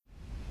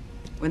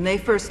When they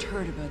first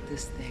heard about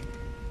this thing,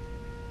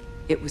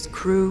 it was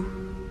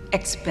crew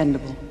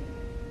expendable.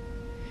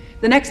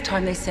 The next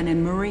time they sent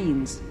in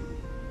Marines,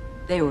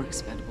 they were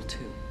expendable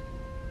too.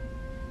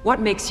 What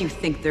makes you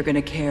think they're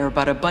gonna care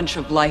about a bunch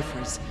of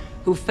lifers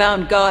who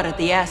found God at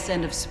the ass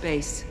end of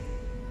space?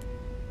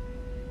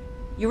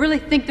 You really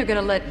think they're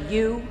gonna let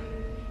you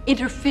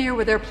interfere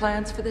with their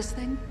plans for this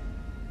thing?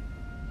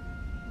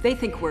 They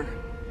think we're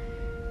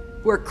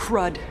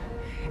crud,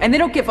 and they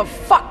don't give a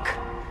fuck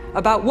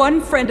about one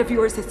friend of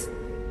yours that's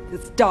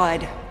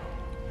died.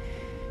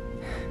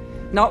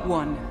 Not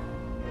one.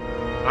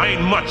 I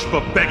ain't much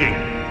for begging.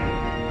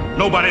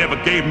 Nobody ever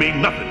gave me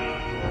nothing.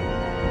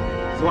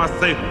 So I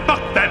say, fuck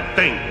that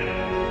thing.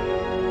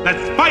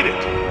 Let's fight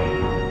it.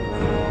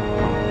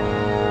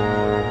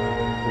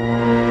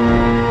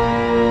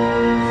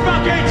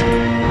 Fuck it!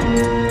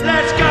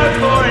 Let's go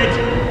for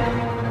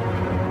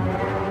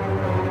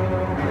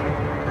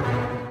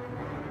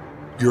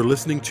it! You're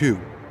listening to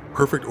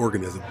Perfect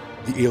Organism,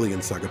 the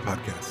Alien Saga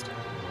podcast.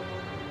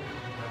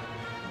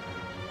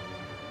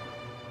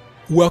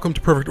 Welcome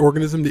to Perfect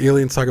Organism, the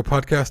Alien Saga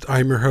podcast.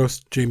 I'm your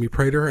host, Jamie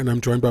Prater, and I'm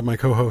joined by my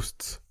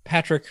co-hosts,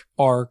 Patrick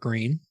R.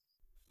 Green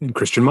and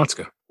Christian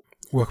Motzka.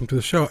 Welcome to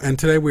the show. And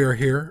today we are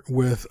here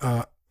with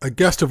a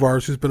guest of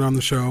ours who's been on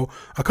the show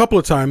a couple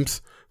of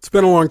times. It's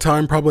been a long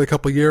time, probably a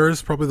couple of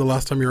years. Probably the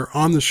last time you were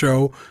on the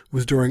show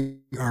was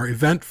during our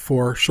event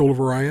for Shoal of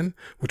Orion,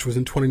 which was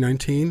in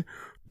 2019.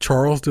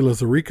 Charles de la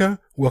Zarica,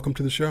 welcome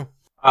to the show.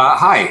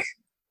 Hi.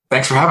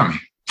 Thanks for having me.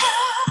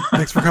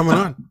 Thanks for coming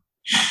on.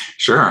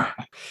 Sure.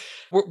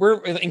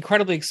 We're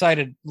incredibly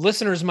excited.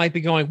 Listeners might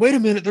be going, wait a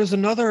minute, there's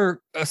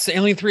another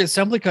Alien 3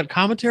 Assembly Cut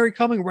commentary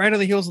coming right on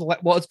the heels of the...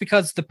 Well, it's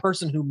because the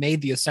person who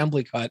made the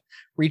Assembly Cut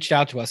reached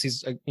out to us.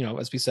 He's,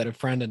 as we said, a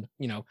friend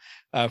and,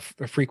 a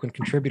frequent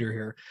contributor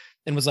here,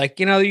 and was like,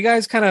 you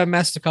guys kind of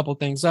messed a couple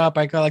things up.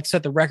 I got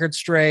set the record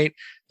straight.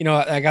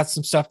 I got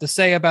some stuff to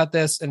say about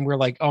this. And we're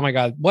like, oh my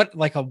God, what,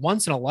 like a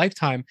once in a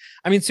lifetime.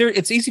 I mean,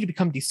 it's easy to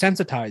become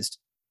desensitized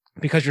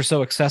because you're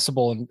so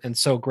accessible and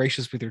so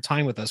gracious with your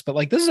time with us.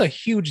 But this is a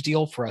huge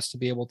deal for us to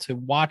be able to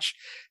watch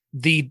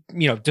the,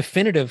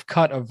 definitive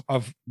cut of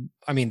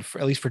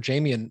at least for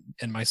Jamie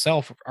and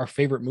myself, our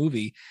favorite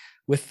movie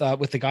with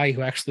the guy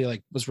who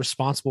actually was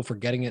responsible for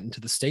getting it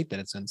into the state that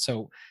it's in.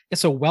 So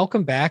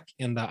welcome back.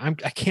 And I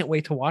can't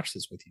wait to watch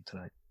this with you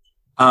tonight.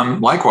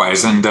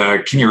 Likewise. And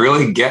can you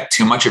really get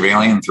too much of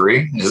Alien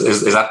 3?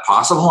 Is that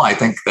possible? I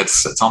think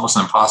it's almost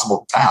an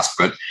impossible task,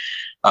 but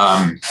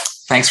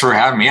thanks for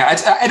having me.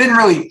 I didn't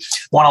really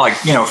want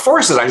to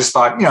force it. I just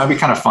thought, it'd be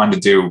kind of fun to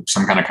do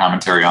some kind of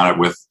commentary on it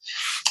with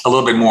a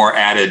little bit more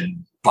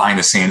added behind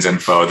the scenes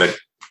info that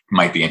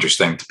might be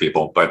interesting to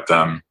people. But,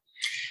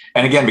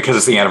 and again, because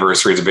it's the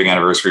anniversary, it's a big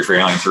anniversary for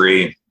Alien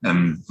 3,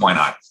 and why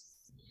not?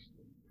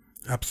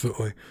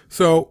 Absolutely.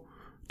 So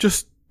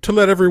just to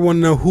let everyone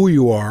know who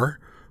you are,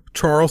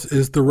 Charles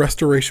is the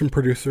restoration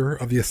producer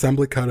of the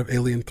Assembly Cut of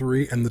Alien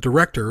 3 and the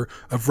director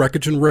of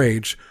Wreckage and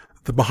Rage,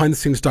 the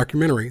behind-the-scenes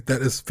documentary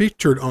that is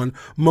featured on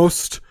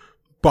most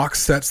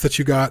box sets that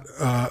you got,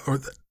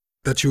 or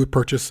that you would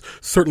purchase.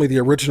 Certainly the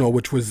original,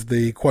 which was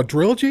the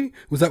quadrilogy.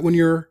 Was that when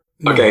you're...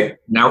 No. Okay,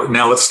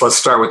 now let's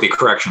start with the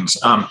corrections.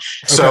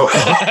 So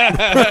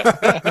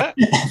the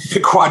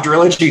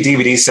quadrilogy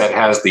DVD set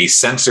has the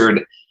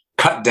censored,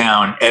 cut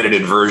down,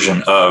 edited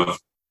version of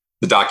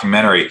the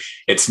documentary.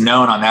 It's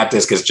known on that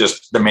disc as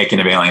just the making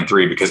of Alien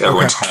 3 because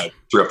everyone's kind of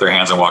threw up their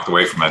hands and walked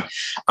away from it.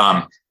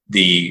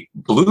 The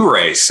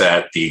Blu-ray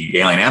set, the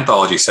Alien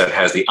Anthology set,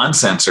 has the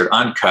uncensored,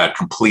 uncut,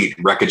 complete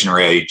Wreckage and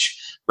Rage,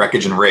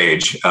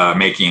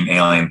 making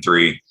Alien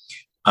 3.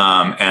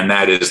 And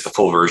that is the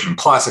full version.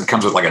 Plus, it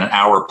comes with an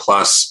hour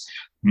plus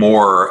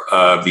more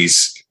of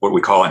these, what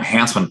we call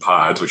enhancement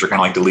pods, which are kind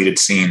of like deleted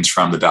scenes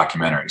from the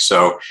documentary.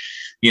 So,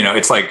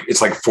 it's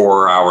like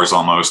 4 hours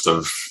almost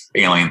of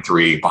Alien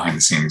 3 behind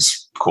the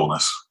scenes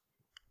coolness.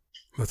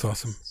 That's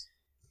awesome.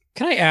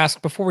 Can I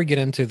ask, before we get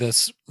into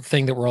this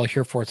thing that we're all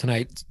here for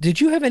tonight,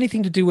 did you have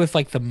anything to do with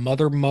the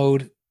Mother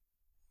Mode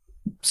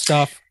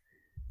stuff?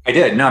 I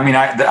did. No,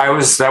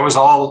 that was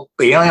all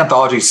the Alien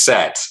Anthology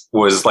set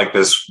was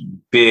this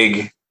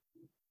big,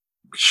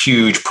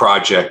 huge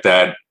project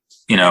that,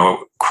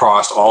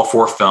 crossed all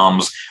 4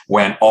 films,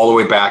 went all the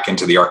way back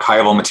into the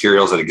archival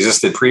materials that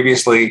existed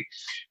previously,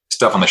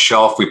 stuff on the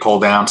shelf we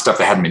pulled down, stuff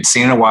that hadn't been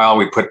seen in a while,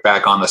 we put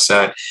back on the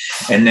set.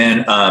 And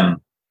then,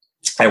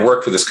 I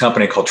worked with this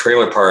company called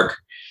Trailer Park.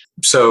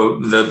 So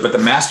the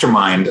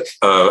mastermind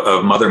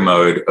of Mother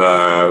Mode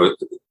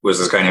is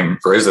this guy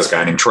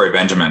named Troy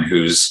Benjamin,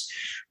 who's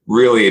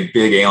really a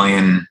big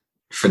Alien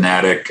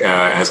fanatic,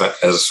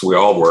 as we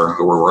all were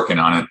who were working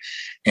on it.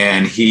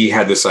 And he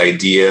had this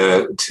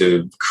idea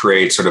to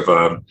create sort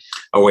of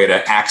a way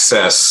to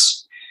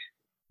access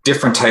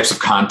different types of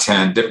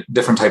content,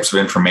 different types of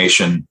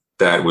information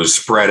that was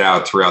spread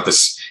out throughout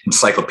this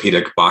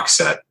encyclopedic box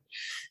set.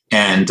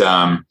 And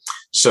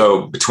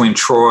so between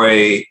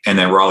Troy and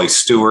then Raleigh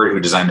Stewart, who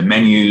designed the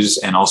menus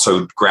and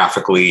also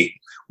graphically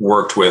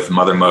worked with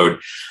Mother Mode,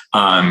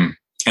 and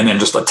then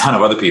just a ton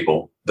of other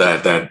people,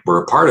 that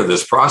were a part of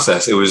this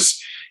process. It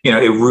was, it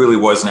really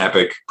was an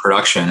epic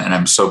production, and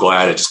I'm so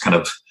glad it just kind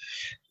of,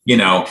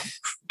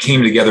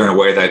 came together in a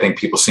way that I think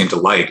people seem to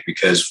like,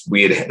 because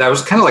that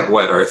was kind of like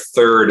our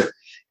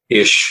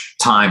third-ish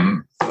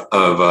time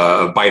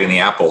of biting the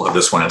apple of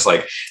this one. It's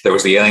like there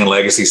was the Alien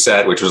Legacy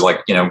set, which was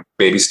like,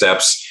 baby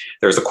steps.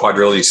 There was the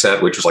quadrilogy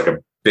set, which was like a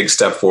big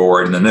step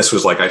forward. And then this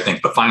was like, I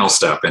think, the final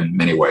step in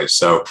many ways.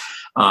 So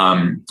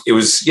it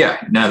was,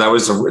 that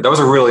was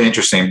a really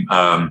interesting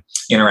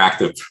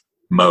interactive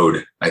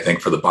mode, I think,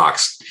 for the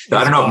box.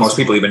 I don't know if most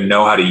people even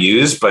know how to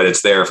use, but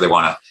it's there if they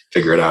want to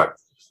figure it out.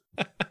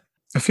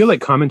 I feel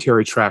like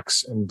commentary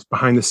tracks and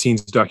behind the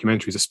scenes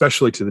documentaries,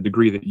 especially to the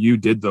degree that you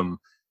did them,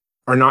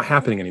 are not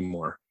happening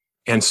anymore.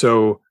 And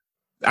so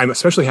I'm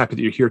especially happy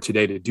that you're here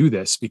today to do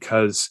this,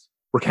 because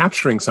we're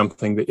capturing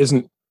something that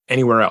isn't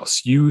anywhere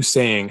else. You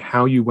saying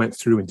how you went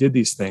through and did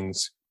these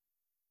things,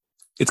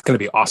 it's going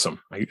to be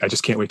awesome. I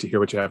just can't wait to hear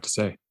what you have to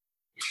say.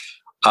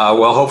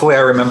 Well, hopefully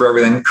I remember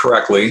everything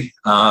correctly.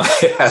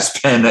 It has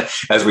been,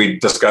 as we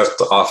discussed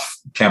off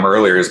camera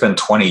earlier, it's been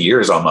 20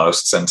 years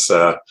almost since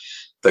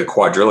the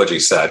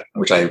quadrilogy set,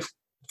 which I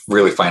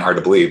really find hard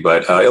to believe,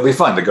 but it'll be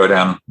fun to go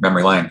down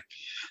memory lane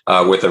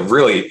with a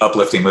really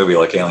uplifting movie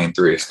like Alien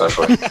 3,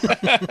 especially.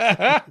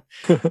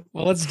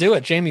 Well, let's do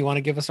it. Jamie, you want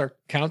to give us our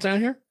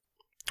countdown here?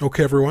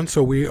 Okay, everyone.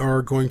 So we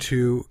are going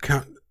to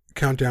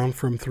count down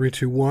from 3,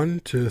 2, 1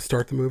 to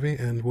start the movie,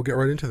 and we'll get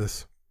right into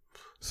this.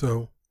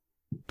 So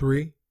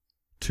 3,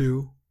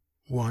 2,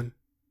 1,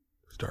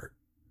 start.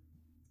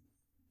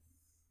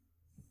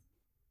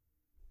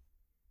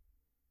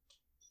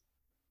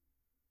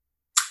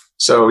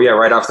 So yeah,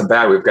 right off the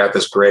bat, we've got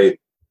this great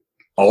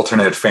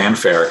alternate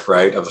fanfare,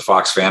 right, of the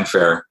Fox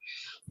fanfare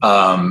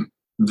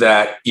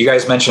that you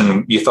guys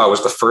mentioned you thought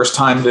was the first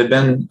time it had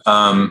been,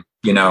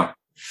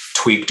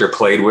 tweaked or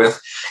played with.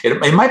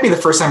 It might be the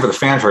first time for the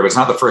fanfare, but it's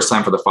not the first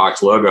time for the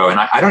Fox logo. And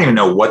I don't even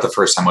know what the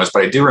first time was,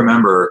 but I do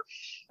remember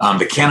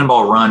the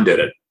Cannonball Run did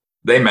it.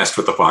 They messed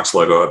with the Fox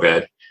logo a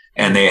bit,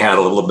 and they had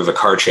a little bit of a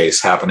car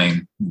chase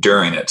happening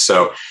during it.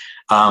 So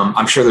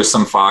I'm sure there's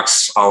some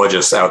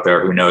Foxologists out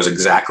there who knows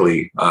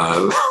exactly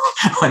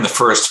when the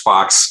first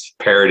Fox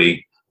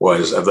parody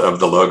was of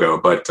the logo.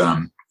 But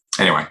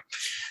anyway,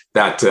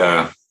 that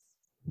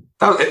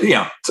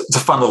it's a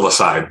fun little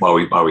aside while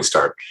we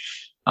start.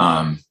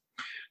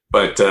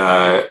 But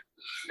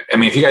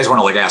if you guys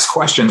want to ask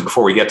questions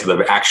before we get to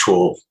the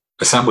actual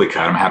assembly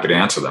cut, I'm happy to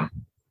answer them.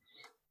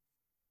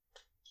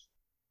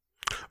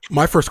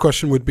 My first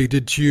question would be,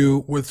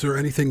 was there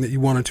anything that you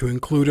wanted to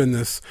include in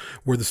this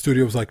where the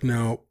studio was like,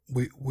 no,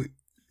 we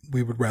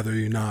would rather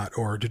you not?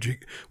 Or did you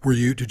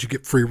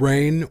get free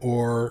reign,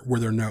 or were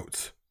there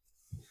notes?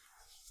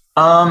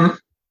 None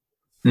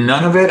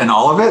of it and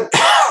all of it,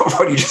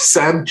 what you just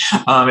said.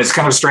 It's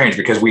kind of strange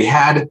because we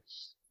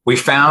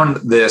found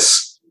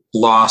this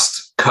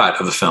lost cut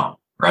of the film,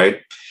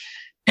 right?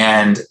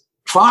 And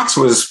Fox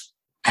was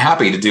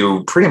happy to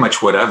do pretty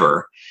much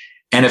whatever.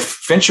 And if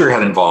Fincher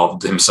had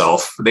involved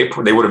himself, they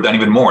would have done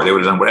even more. They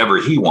would have done whatever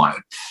he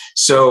wanted.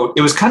 So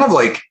it was kind of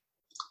like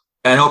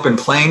an open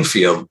playing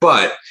field,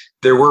 but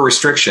there were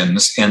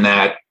restrictions in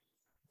that.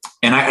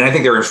 And I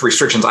think there were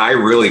restrictions I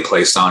really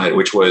placed on it,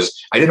 which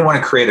was I didn't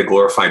want to create a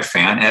glorified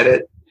fan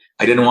edit.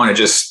 I didn't want to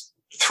just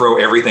throw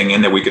everything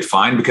in that we could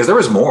find, because there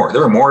was more.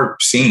 There were more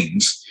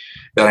scenes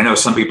that I know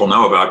some people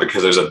know about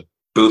because there's a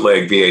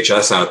bootleg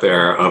VHS out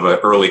there of an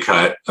early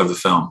cut of the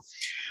film.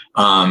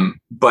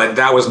 But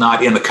that was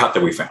not in the cut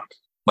that we found.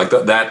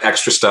 That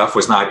extra stuff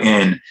was not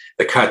in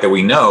the cut that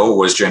we know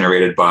was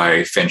generated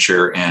by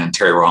Fincher and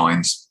Terry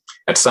Rawlings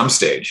at some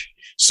stage.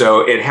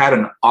 So it had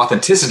an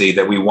authenticity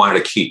that we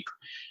wanted to keep.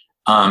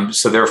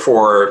 So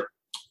therefore,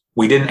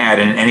 we didn't add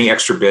in any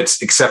extra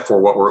bits except for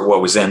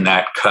what was in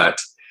that cut,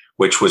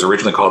 which was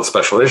originally called the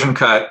Special Edition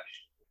cut,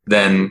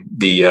 then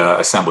the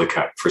assembly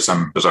cut for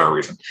some bizarre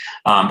reason.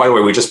 By the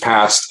way, we just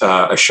passed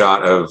a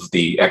shot of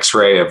the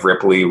X-ray of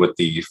Ripley with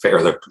we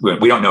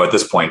don't know at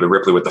this point, but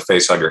Ripley with the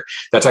face hugger.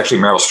 That's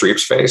actually Meryl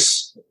Streep's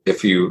face.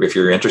 If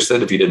you're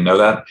interested, if you didn't know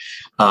that,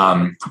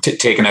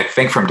 taken I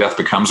think from Death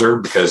Becomes Her,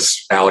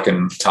 because Alec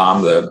and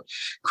Tom, the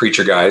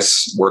creature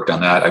guys, worked on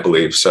that, I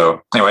believe.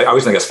 So anyway, I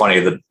always think it's funny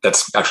that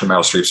that's actually Meryl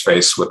Streep's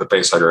face with the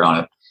face hugger on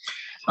it.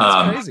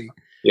 That's crazy.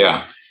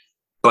 Yeah.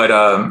 But,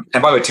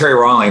 and by the way, Terry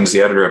Rawlings,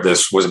 the editor of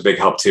this, was a big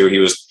help too.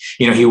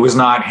 He was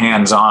not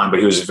hands-on, but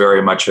he was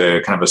very much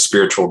a kind of a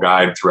spiritual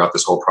guide throughout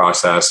this whole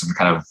process, and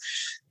kind of,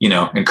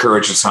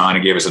 encouraged us on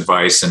and gave us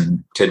advice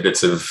and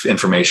tidbits of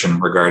information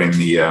regarding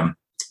the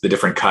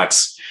different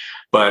cuts.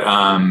 But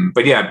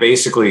yeah,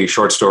 basically,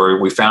 short story,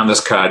 we found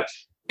this cut,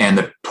 and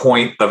the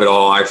point of it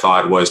all, I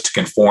thought, was to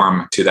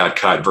conform to that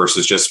cut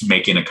versus just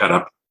making a cut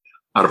up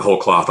out of whole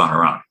cloth on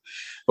our own,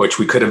 which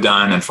we could have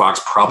done, and Fox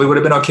probably would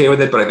have been okay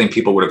with it. But I think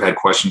people would have had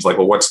questions like,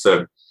 well, what's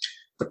the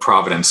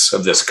provenance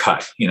of this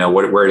cut?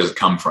 Where does it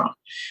come from?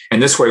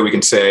 And this way we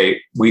can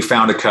say, we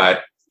found a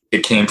cut.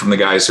 It came from the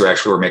guys who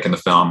actually were making the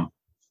film,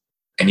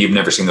 and you've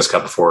never seen this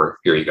cut before.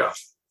 Here you go.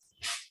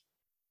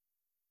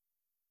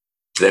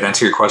 Did that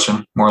answer your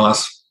question more or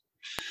less?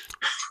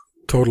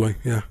 Totally.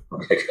 Yeah.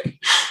 Okay, good.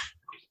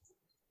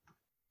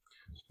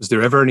 Was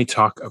there ever any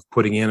talk of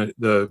putting in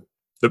the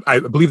I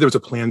believe there was a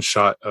planned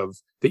shot of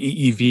the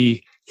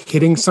EEV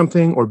hitting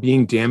something or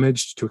being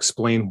damaged to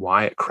explain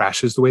why it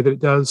crashes the way that it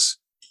does?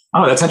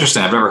 Oh, that's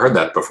interesting. I've never heard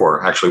that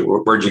before. Actually,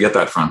 where'd you get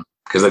that from?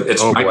 Because it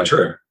might be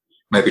true.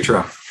 Might be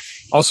true.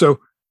 Also,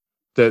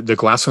 the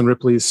glass on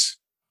Ripley's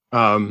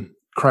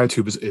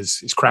cryotube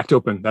is cracked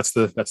open. That's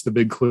the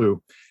big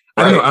clue.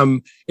 Right. I don't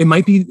know. It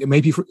might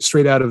be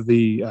straight out of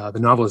the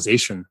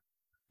novelization.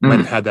 Might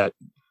have had that,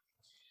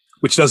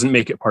 which doesn't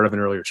make it part of an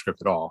earlier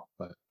script at all.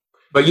 But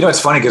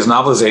it's funny because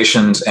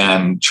novelizations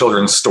and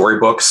children's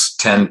storybooks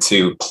tend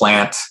to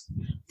plant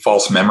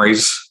false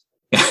memories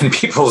in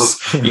people's,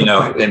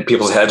 in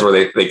people's heads where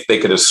they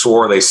could have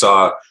swore they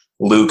saw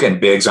Luke and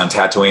Biggs on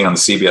Tatooine on the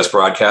CBS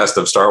broadcast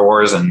of Star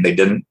Wars, and they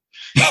didn't.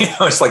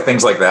 It's like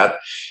things like that.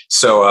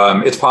 So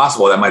it's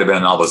possible that might have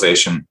been a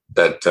novelization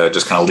that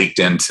just kind of leaked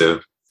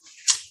into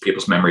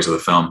people's memories of the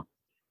film.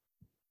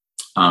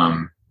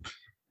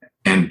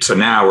 And so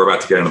now we're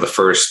about to get into the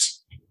first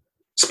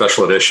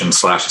special edition /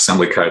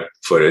 assembly cut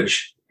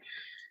footage.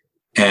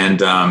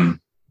 And,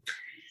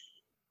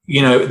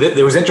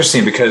 it was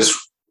interesting because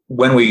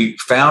when we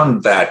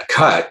found that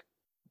cut,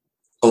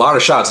 a lot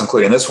of shots,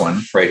 including this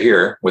one right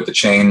here with the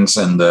chains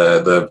and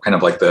the kind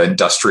of like the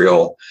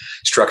industrial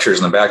structures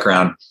in the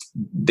background,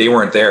 they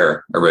weren't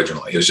there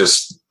originally. It was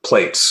just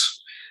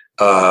plates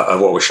of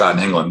what was shot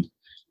in England.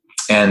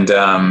 And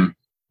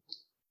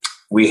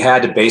we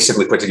had to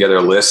basically put together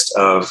a list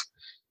of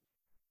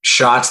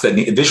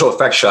visual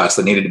effect shots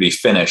that needed to be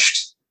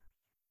finished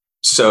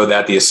so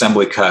that the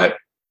assembly cut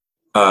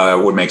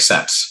would make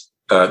sense.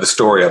 The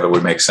story of it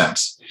would make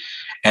sense.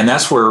 And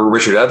that's where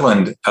Richard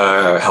Edlund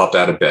helped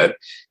out a bit.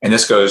 And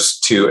this goes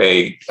to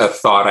a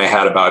thought I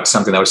had about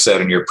something that was said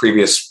in your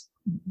previous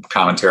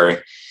commentary,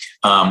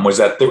 was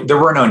that there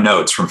were no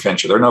notes from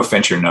Fincher. There were no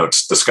Fincher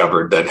notes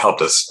discovered that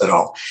helped us at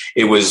all.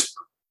 It was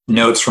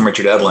notes from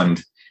Richard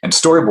Edlund and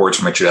storyboards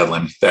from Richard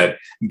Edlund that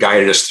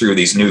guided us through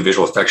these new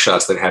visual effects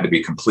shots that had to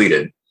be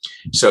completed.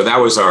 So that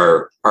was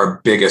our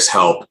biggest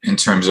help in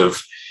terms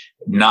of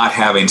not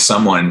having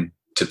someone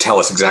to tell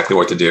us exactly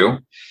what to do.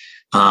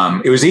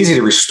 It was easy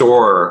to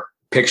restore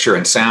picture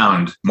and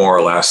sound more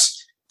or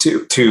less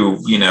to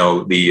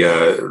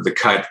the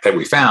cut that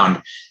we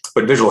found,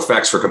 but visual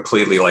effects were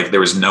completely there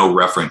was no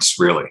reference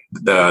really.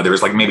 There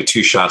was maybe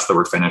 2 shots that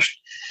were finished.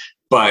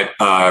 But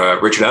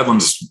Richard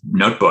Edlund's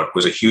notebook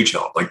was a huge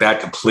help. That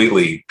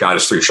completely got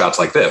us through shots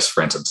like this,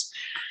 for instance,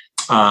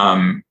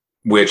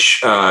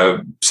 which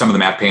some of the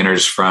matte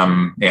painters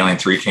from Alien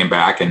 3 came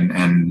back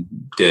and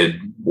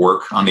did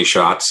work on these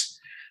shots.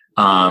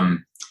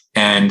 And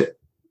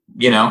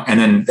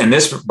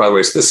this, by the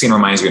way, this scene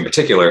reminds me in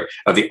particular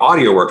of the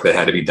audio work that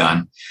had to be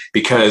done,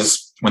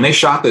 because when they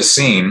shot this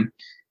scene,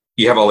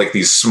 you have all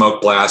these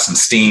smoke blasts and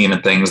steam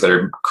and things that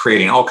are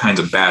creating all kinds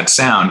of bad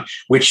sound,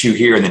 which you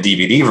hear in the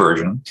DVD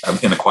version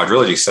in the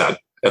quadrilogy set.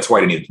 That's why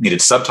they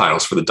needed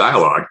subtitles for the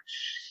dialogue.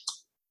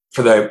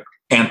 For the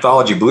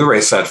anthology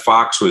Blu-ray set,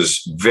 Fox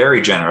was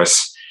very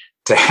generous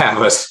to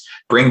have us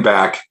bring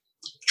back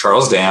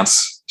Charles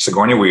Dance,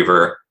 Sigourney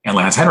Weaver, and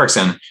Lance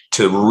Henriksen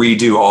to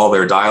redo all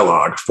their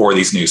dialogue for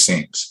these new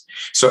scenes.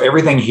 So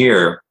everything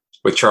here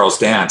with Charles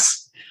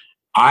Dance,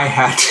 I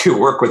had to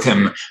work with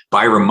him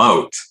by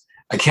remote.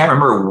 I can't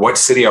remember what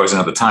city I was in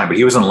at the time, but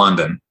he was in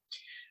London.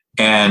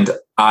 And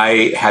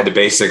I had to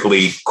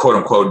basically, quote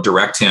unquote,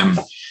 direct him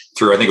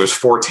through, I think it was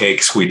 4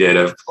 takes we did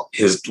of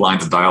his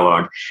lines of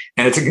dialogue.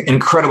 And it's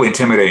incredibly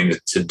intimidating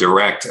to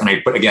direct. And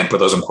I put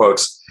those in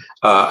quotes,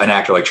 an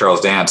actor like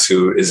Charles Dance,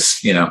 who is,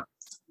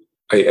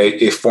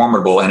 a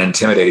formidable and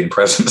intimidating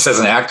presence as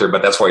an actor,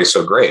 but that's why he's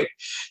so great,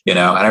 And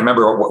I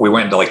remember we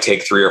went into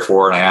take 3 or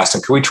 4 and I asked him,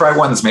 can we try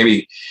one that's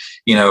maybe,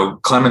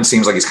 Clement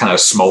seems like he's kind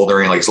of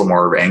smoldering, he's a little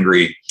more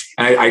angry.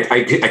 And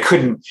I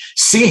couldn't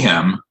see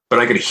him, but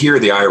I could hear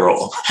the eye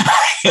roll.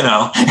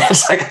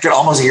 It's I could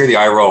almost hear the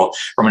eye roll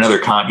from another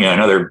continent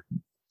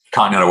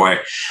away.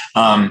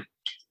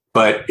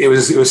 But it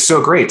was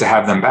so great to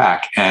have them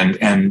back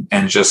and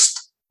just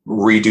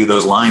redo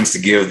those lines to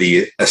give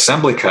the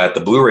assembly cut,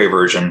 the Blu-ray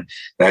version,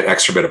 that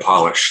extra bit of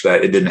polish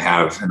that it didn't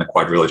have in the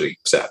quadrilogy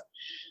set.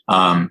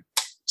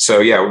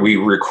 We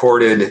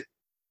recorded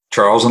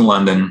Charles in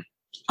London,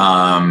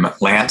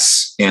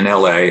 Lance in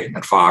LA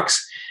at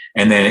Fox.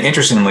 And then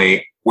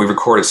interestingly, we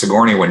recorded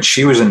Sigourney when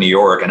she was in New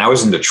York and I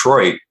was in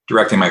Detroit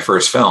directing my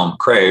first film,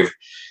 Crave.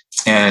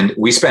 And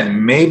we spent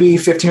maybe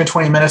 15 or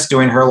 20 minutes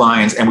doing her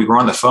lines. And we were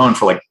on the phone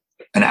for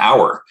an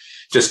hour,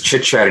 just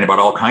chit chatting about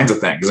all kinds of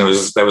things. And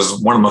that was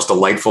one of the most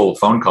delightful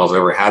phone calls I've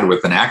ever had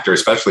with an actor,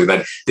 especially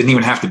that didn't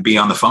even have to be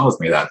on the phone with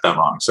me that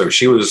long. So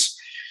she's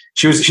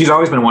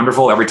always been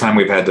wonderful every time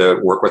we've had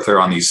to work with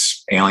her on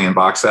these Alien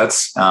box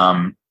sets.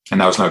 And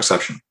that was no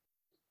exception.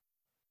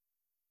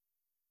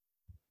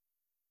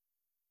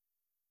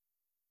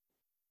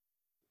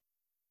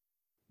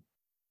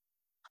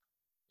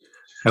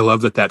 I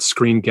love that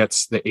screen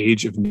gets the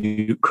age of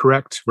Newt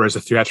correct, whereas the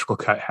theatrical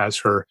cut has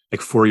her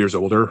 4 years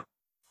older.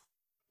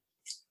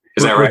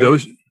 Is that right?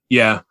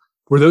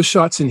 Were those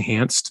shots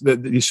enhanced?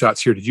 These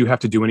shots here, did you have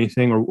to do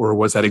anything, or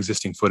was that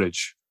existing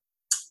footage?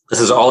 This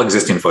is all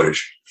existing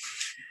footage.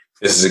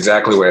 This is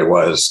exactly the way it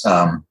was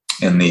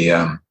in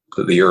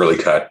the early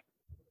cut.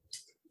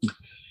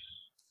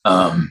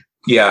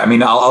 Yeah, I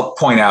mean, I'll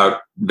point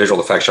out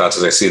visual effect shots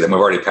as I see them. We've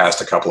already passed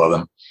a couple of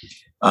them,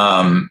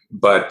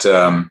 but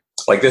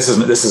like this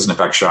is an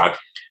effect shot.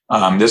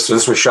 This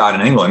was shot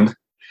in England,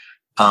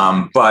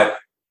 but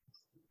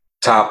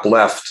top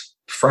left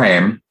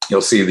frame,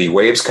 you'll see the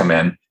waves come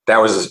in. That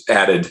was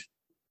added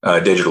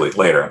digitally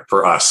later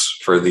for us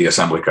for the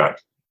assembly cut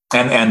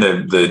and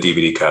the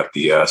DVD cut,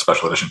 the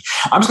special edition.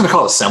 I'm just going to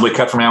call it assembly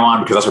cut from now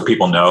on because that's what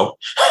people know.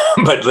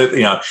 But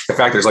the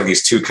fact there's like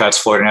these two cuts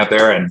floating out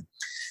there, and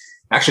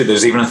actually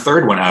there's even a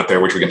third one out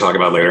there which we can talk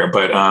about later.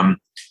 But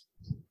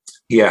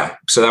yeah,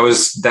 so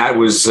that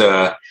was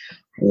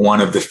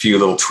one of the few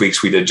little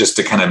tweaks we did just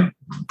to kind of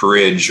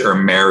bridge or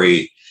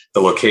marry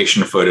the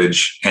location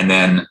footage and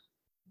then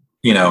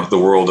the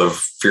world of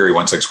Fury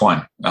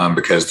 161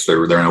 because there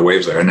are no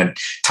waves there, and it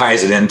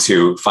ties it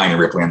into finding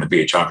Ripley on the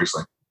beach,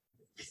 obviously.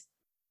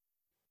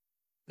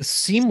 The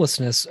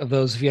seamlessness of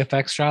those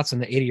VFX shots and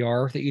the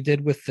ADR that you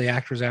did with the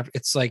actors after,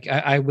 it's like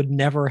I would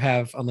never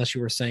have, unless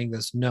you were saying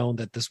this, known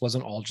that this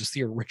wasn't all just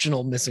the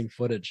original missing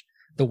footage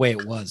the way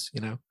it was,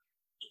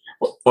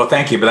 Well,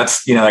 thank you. But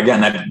that's,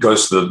 again, that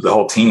goes to the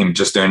whole team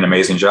just doing an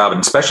amazing job, and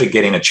especially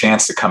getting a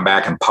chance to come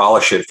back and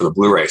polish it for the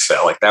Blu-ray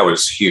set. Like that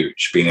was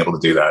huge, being able to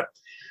do that.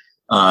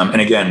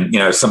 And again,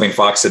 something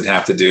Fox didn't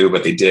have to do,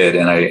 but they did.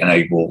 And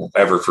I will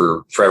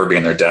forever be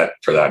in their debt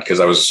for that, because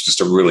that was just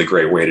a really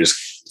great way to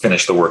just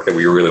finish the work that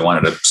we really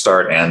wanted to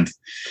start and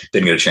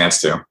didn't get a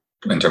chance to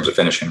in terms of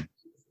finishing.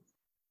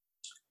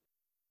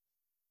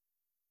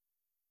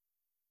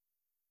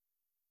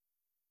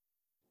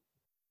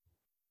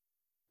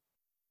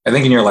 I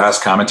think in your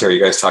last commentary,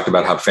 you guys talked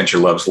about how Fincher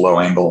loves low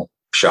angle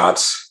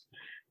shots.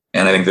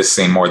 And I think this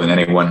scene, more than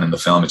anyone in the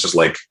film, it's just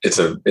like, it's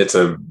a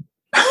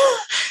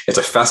it's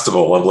a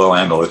festival of low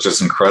angle. It's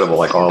just incredible.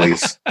 Like all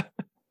these,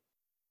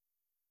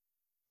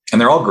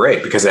 and they're all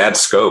great because they add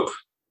scope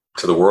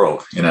to the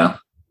world,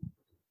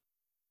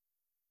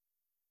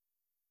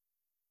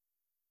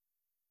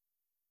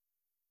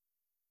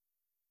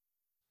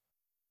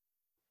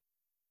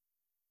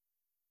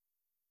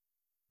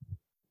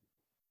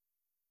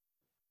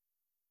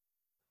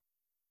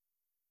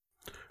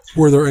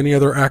 Were there any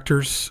other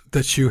actors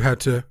that you had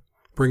to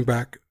bring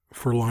back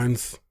for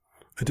lines,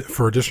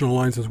 for additional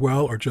lines as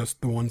well, or just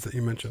the ones that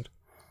you mentioned?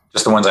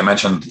 Just the ones I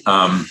mentioned.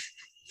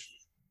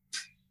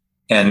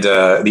 And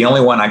the only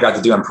one I got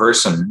to do in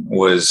person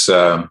was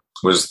the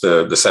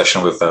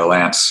session with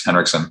Lance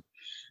Henriksen.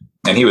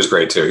 And he was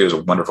great too. He was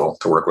wonderful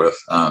to work with.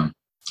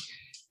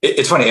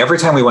 It's funny, every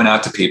time we went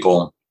out to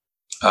people,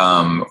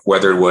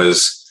 whether it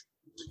was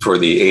for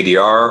the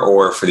ADR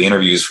or for the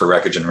interviews for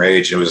Wreckage and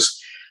Rage, there was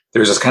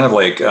this kind of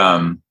like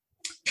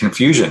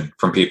confusion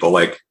from people,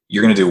 like,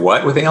 you're going to do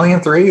what with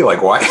Alien 3?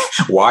 Like,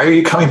 why are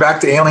you coming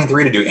back to Alien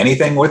 3 to do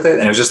anything with it?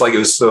 And it was just like, it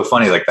was so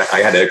funny. Like I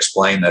had to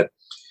explain that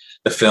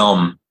the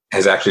film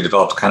has actually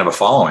developed kind of a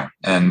following,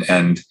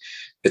 and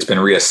it's been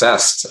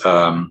reassessed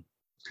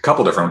a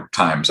couple different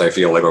times, I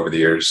feel like, over the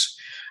years,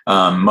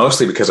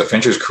 mostly because of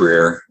Fincher's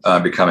career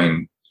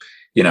becoming,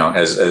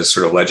 as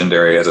sort of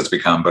legendary as it's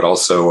become, but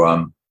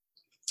also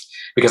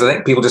because I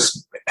think people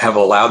just have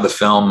allowed the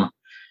film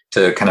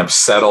to kind of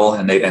settle,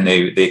 and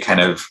they kind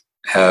of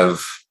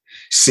have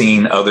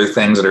seen other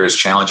things that are as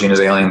challenging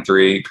as Alien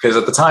 3, because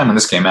at the time when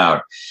this came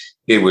out,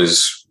 it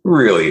was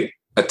really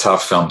a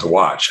tough film to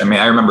watch. I mean,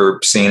 I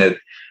remember seeing it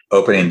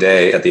opening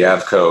day at the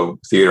Avco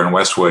Theater in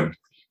Westwood,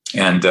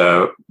 and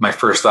my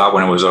first thought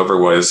when it was over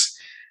was,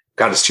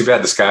 God, it's too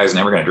bad this guy is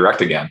never going to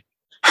direct again,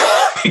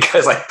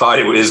 because I thought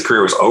his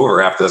career was over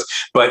after this.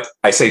 But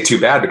I say too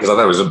bad because I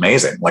thought it was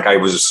amazing. Like, I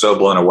was so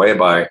blown away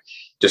by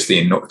just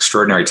the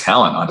extraordinary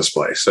talent on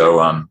display.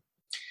 So,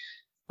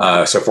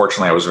 so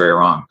fortunately, I was very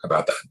wrong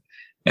about that.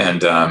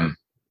 And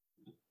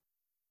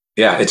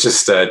yeah, it's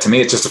just to me,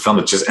 it's just a film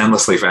that's just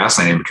endlessly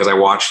fascinating, because I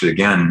watched it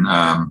again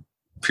a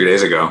few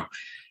days ago,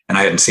 and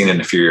I hadn't seen it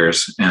in a few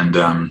years. And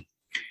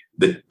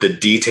the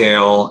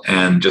detail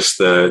and just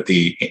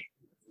the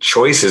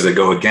choices that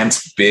go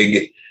against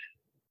big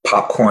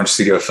popcorn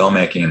studio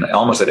filmmaking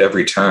almost at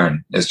every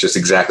turn is just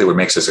exactly what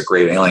makes this a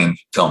great Alien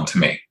film to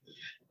me.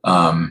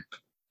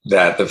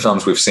 That the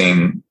films we've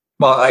seen,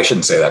 well, I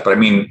shouldn't say that, but I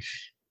mean,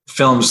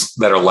 films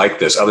that are like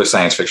this, other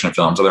science fiction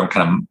films, other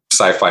kind of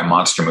sci-fi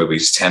monster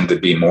movies, tend to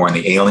be more in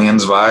the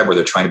Aliens vibe, where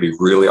they're trying to be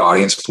really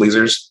audience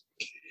pleasers.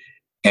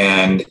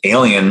 And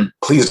Alien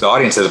pleased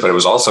audiences, but it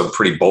was also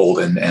pretty bold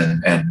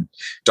and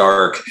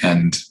dark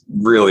and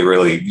really,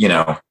 really,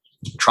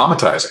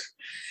 traumatizing.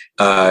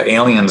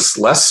 Aliens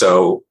less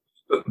so,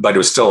 but it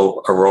was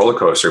still a roller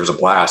coaster. It was a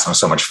blast. And it was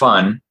so much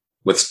fun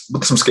with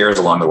some scares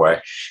along the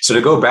way. So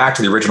to go back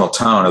to the original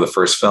tone of the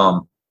first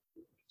film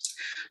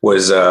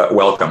was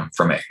welcome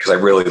for me, because I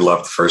really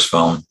loved the first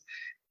film.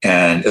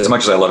 And as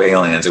much as I love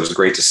Aliens, it was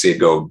great to see it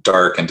go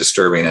dark and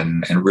disturbing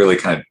and really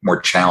kind of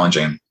more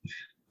challenging.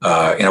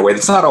 in a way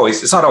that's not always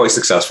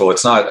successful.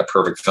 It's not a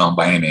perfect film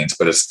by any means,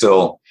 but it's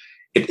still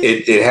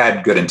it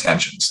had good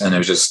intentions, and it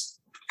was just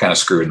kind of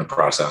screwed in the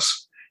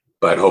process.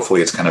 But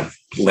hopefully, it's kind of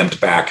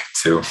limped back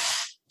to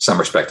some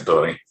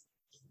respectability.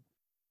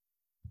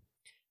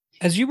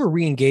 As you were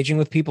re-engaging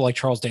with people like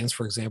Charles Dance,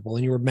 for example,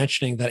 and you were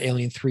mentioning that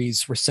Alien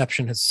 3's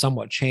reception has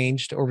somewhat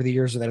changed over the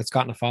years, or that it's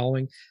gotten a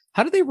following,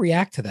 how do they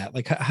react to that?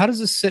 Like, how does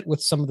this sit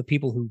with some of the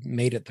people who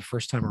made it the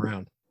first time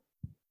around?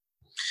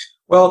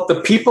 Well,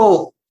 the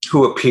people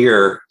who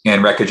appear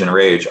in Wreckage and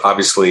Rage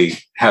obviously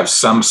have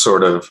some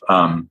sort of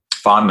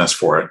fondness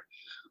for it,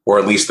 or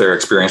at least their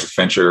experience with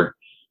Fincher,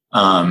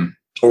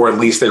 or at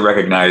least they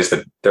recognize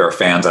that there are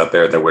fans out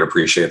there that would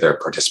appreciate their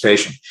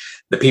participation.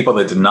 The people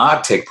that did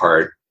not take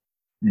part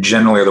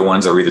generally are the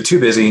ones that were either too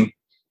busy,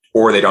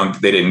 or they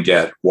didn't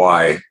get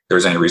why there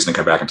was any reason to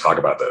come back and talk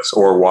about this,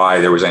 or why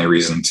there was any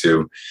reason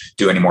to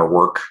do any more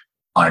work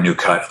on a new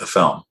cut of the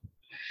film.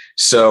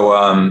 So,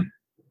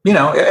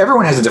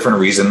 everyone has a different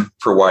reason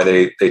for why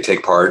they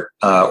take part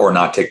or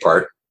not take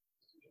part.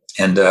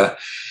 And,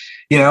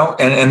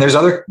 and there's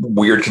other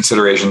weird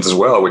considerations as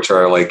well, which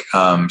are like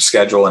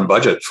schedule and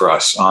budget for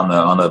us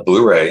on the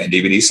Blu-ray and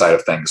DVD side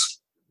of things.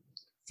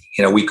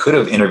 We could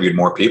have interviewed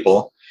more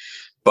people,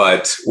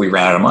 but we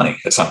ran out of money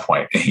at some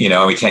point.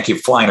 We can't keep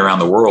flying around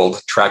the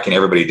world, tracking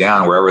everybody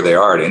down wherever they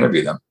are to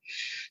interview them.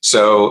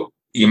 So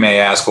you may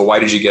ask, well, why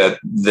did you get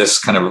this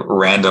kind of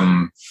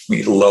random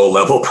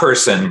low-level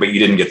person, but you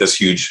didn't get this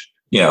huge,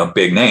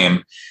 big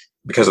name?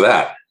 Because of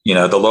that.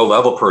 The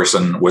low-level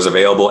person was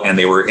available, and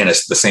they were in the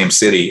same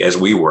city as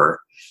we were.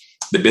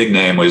 The big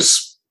name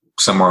was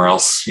somewhere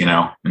else, in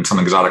some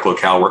exotic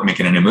locale,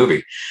 making a new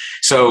movie.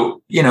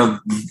 So,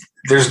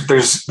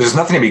 there's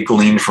nothing to be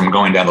gleaned from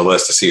going down the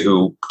list to see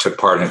who took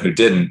part and who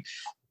didn't,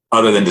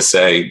 other than to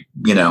say,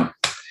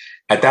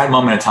 at that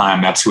moment in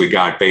time, that's who we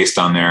got based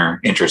on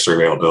their interest or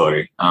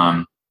availability.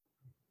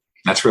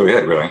 That's really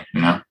it, really.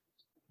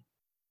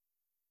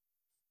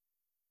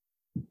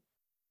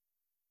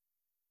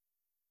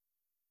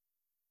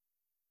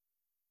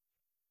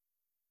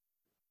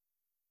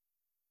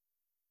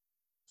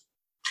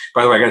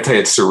 By the way, I got to tell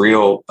you, it's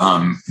surreal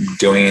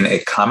doing a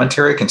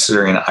commentary,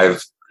 considering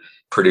I've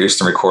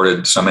produced and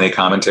recorded so many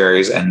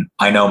commentaries, and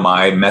I know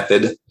my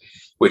method,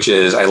 which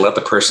is I let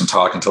the person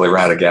talk until they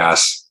run out of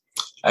gas.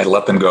 I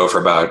let them go for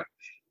about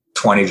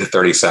 20 to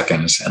 30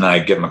 seconds, and then I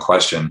give them a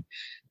question,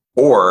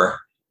 or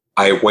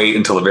I wait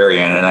until the very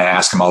end and I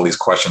ask them all these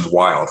questions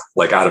wild,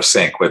 like out of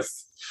sync with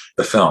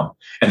the film,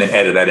 and then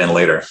edit that in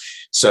later.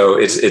 So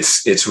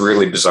it's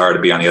really bizarre to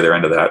be on the other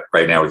end of that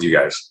right now with you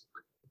guys.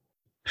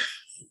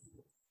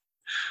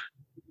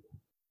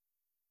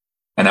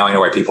 And now I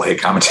know why people hate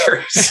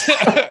commentaries.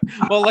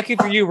 Well, lucky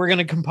for you, we're going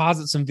to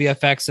composite some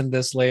VFX in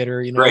this later.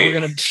 We're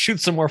going to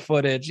shoot some more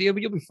footage. You'll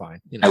be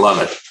fine. I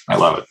love it.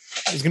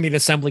 There's going to be an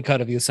assembly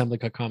cut of the assembly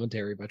cut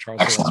commentary by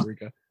Charles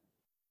Lazzarica.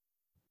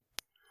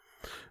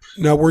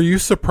 Now, were you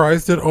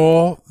surprised at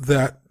all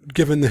that,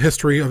 given the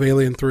history of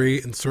Alien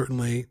 3 and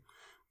certainly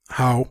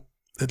how,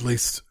 at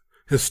least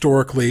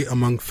historically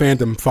among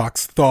fandom,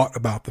 Fox thought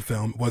about the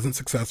film, it wasn't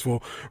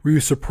successful? Were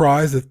you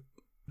surprised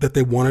that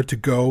they wanted to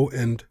go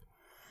and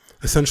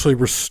essentially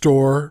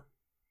restore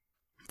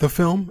the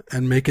film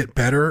and make it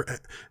better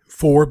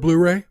for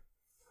Blu-ray?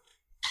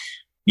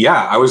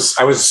 Yeah, I was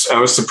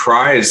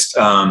surprised,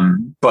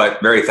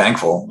 but very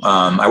thankful.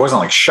 I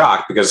wasn't like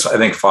shocked, because I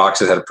think Fox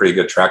has had a pretty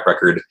good track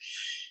record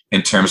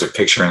in terms of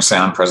picture and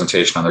sound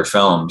presentation on their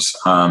films.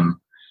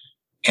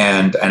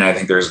 And I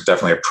think there's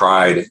definitely a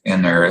pride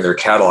in their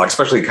catalog,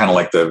 especially kind of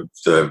like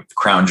the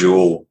crown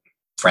jewel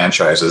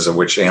franchises, of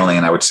which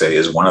Alien, I would say,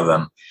 is one of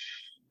them.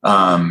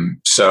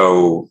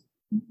 So,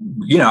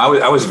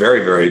 I was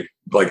very, very,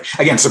 like,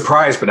 again,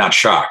 surprised, but not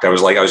shocked. I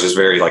was just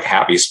very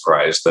happy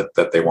surprised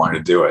that they wanted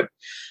to do it.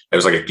 It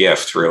was like a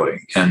gift, really.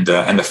 And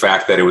the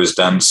fact that it was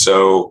done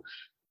so,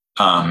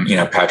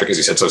 Patrick, as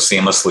you said, so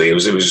seamlessly, it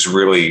was just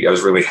really, I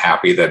was really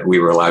happy that we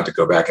were allowed to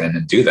go back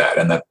and do that,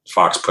 and that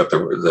Fox put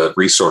the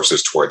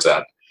resources towards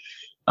that.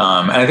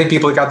 And I think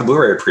people that got the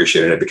Blu-ray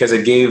appreciated it, because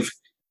it gave,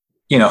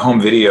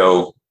 home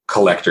video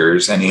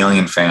collectors and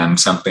Alien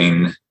fans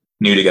something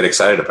new to get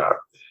excited about.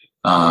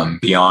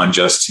 Beyond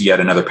just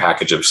yet another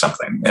package of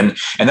something. And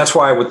that's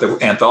why with the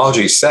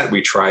anthology set, we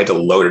tried to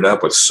load it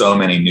up with so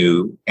many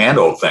new and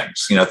old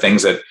things,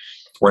 things that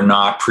were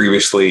not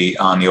previously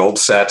on the old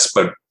sets,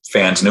 but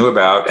fans knew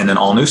about, and then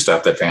all new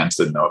stuff that fans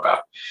didn't know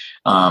about.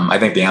 I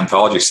think the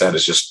anthology set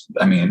is just,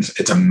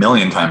 it's a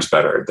million times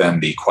better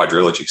than the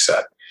quadrilogy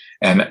set.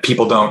 And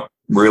people don't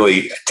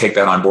really take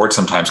that on board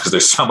sometimes, because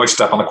there's so much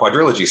stuff on the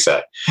quadrilogy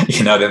set, they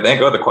think,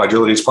 the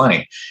quadrilogy is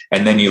plenty.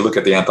 And then you look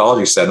at the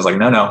anthology set, it's like,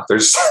 no,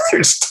 there's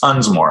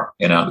tons more,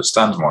 there's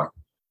tons more.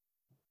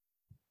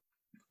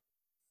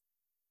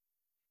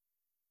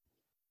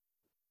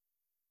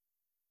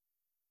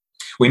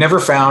 We never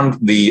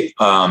found the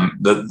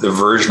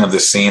version of the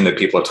scene that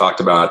people have talked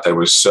about that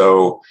was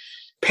so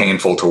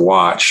painful to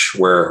watch,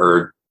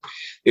 where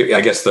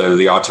I guess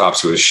the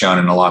autopsy was shown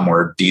in a lot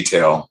more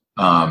detail.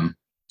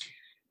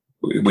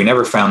 We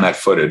never found that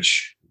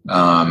footage.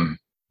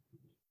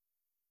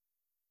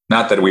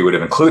 Not that we would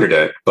have included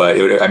it, but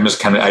I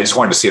just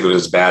wanted to see if it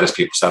was as bad as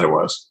people said it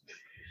was.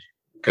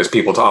 Because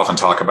people often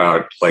talk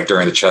about, like,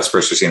 during the chest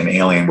burst scene in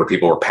Alien, where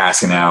people were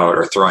passing out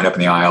or throwing up in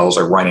the aisles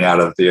or running out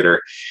of the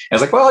theater. And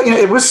it's like, well,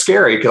 it was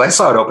scary because I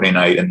saw it opening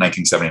night in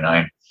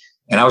 1979,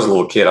 and I was a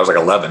little kid. I was like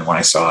 11 when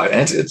I saw it,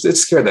 and it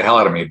scared the hell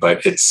out of me.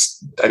 But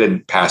I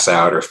didn't pass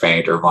out or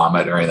faint or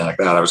vomit or anything like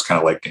that. I was kind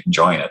of like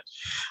enjoying it.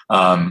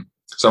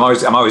 So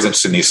I'm always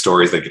interested in these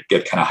stories that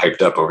get kind of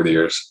hyped up over the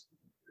years.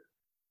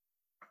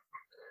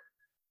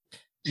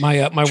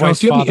 My Charles, wife's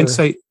do you have any father.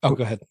 insight? Oh,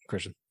 go ahead,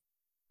 Christian.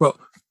 Well,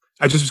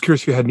 I just was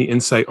curious if you had any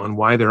insight on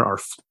why there are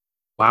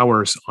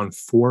flowers on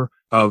 4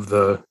 of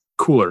the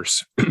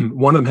coolers.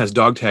 One of them has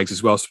dog tags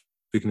as well, so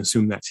we can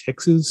assume that's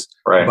Hicks's.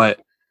 Right. But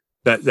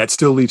that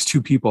still leaves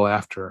 2 people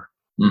after.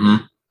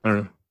 Mm-hmm. I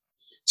don't know.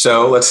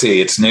 So let's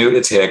see. It's Newt,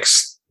 it's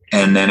Hicks,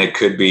 and then it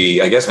could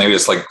be, I guess maybe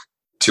it's like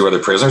 2 other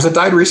prisoners that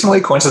died recently,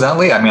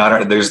 coincidentally. I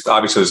mean, there's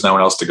no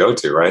one else to go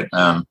to, right?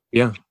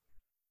 Yeah.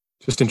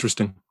 Just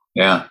interesting.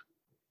 Yeah.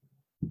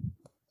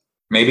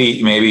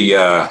 Maybe,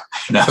 I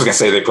was going to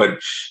say they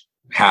put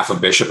half a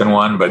bishop in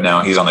one, but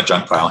no, he's on the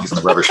junk pile. He's on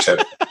the rubbish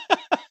tip.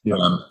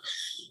 Yeah.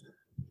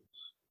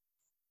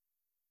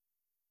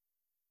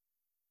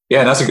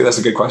 Yeah, that's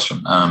a good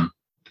question.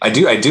 I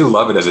do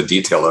love it as a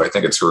detail, though. I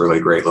think it's a really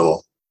great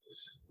little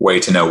way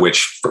to know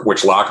which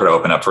locker to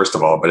open up, first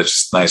of all, but it's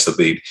just nice that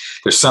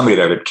there's somebody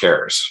there that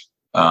cares,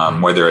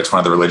 whether it's one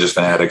of the religious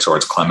fanatics or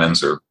it's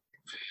Clemens or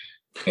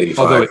 85.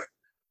 Although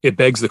it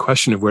begs the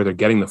question of where they're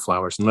getting the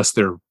flowers, unless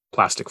they're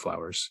plastic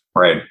flowers.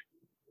 Right.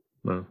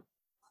 Well,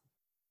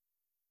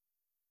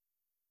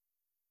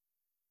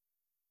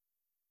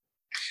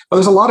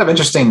 there's a lot of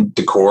interesting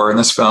decor in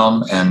this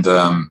film, and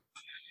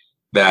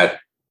that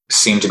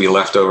seemed to be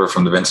left over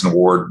from the Vincent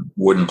Ward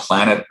Wooden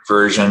Planet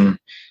version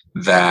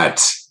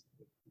that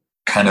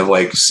kind of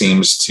like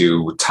seems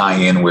to tie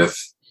in with,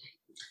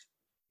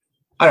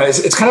 I don't know,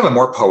 it's kind of a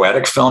more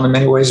poetic film in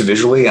many ways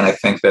visually, and I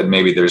think that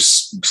maybe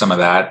there's some of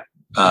that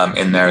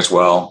in there as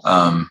well.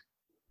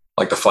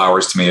 Like the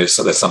flowers, to me,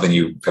 that's something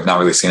you have not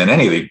really seen in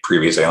any of the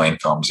previous Alien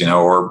films,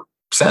 or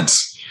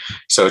since.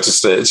 So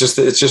it's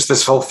just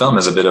this whole film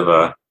is a bit of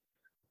a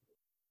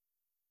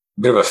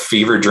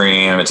fever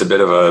dream. It's a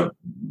bit of a,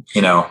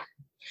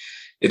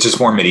 it's just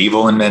more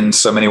medieval in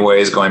so many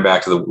ways, going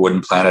back to the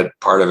Wooden Planet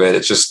part of it.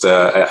 It's just,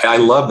 I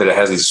love that it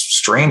has these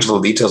strange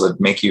little details that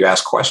make you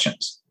ask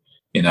questions,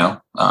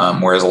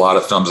 whereas a lot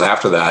of films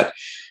after that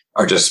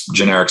are just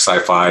generic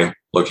sci-fi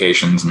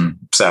locations and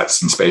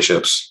sets and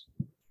spaceships.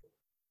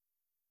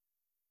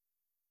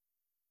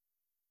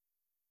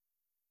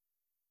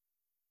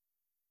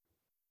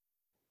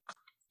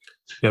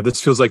 yeah,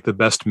 this feels like the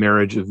best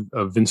marriage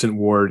of Vincent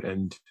Ward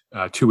and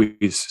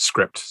Tui's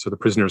script. So the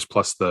prisoners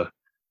plus the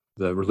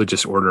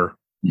religious order.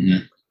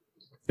 Mm-hmm.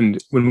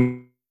 And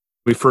when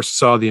we first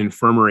saw the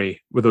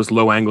infirmary with those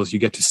low angles, you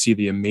get to see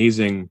the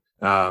amazing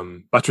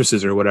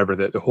buttresses or whatever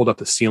that hold up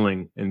the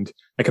ceiling. And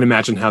I can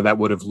imagine how that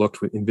would have looked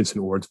in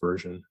Vincent Ward's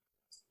version.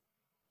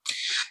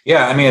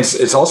 Yeah, I mean,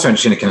 it's also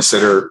interesting to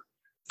consider,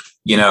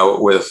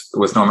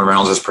 with Norman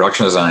Reynolds'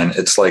 production design,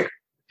 it's like,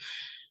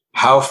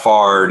 how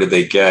far did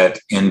they get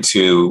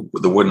into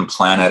the Wooden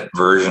Planet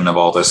version of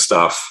all this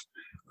stuff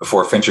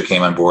before Fincher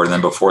came on board, and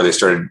then before they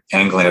started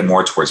angling it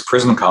more towards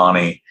Prison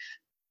Colony?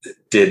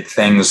 Did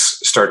things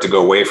start to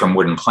go away from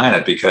Wooden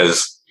Planet?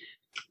 Because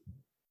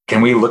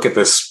can we look at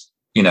this,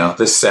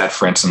 this set,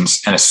 for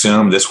instance, and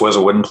assume this was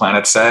a Wooden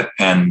Planet set,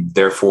 and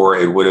therefore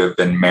it would have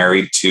been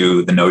married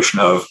to the notion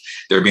of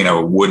there being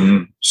a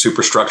wooden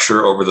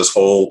superstructure over this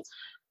whole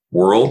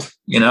world,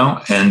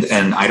 and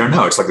I don't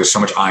know. It's like there's so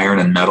much iron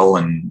and metal,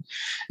 and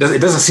it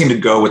doesn't seem to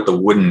go with the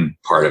wooden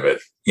part of it,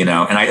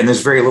 and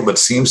there's very little that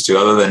seems to,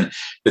 other than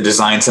the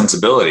design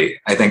sensibility.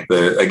 I think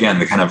the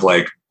kind of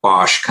like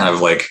Bosch, kind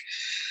of like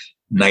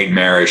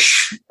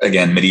nightmarish,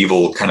 again,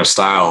 medieval kind of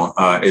style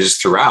is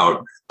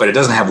throughout, but it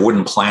doesn't have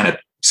Wooden Planet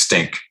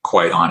stink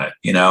quite on it,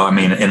 I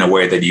mean, in a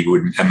way that you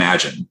would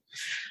imagine.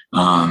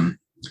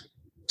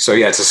 So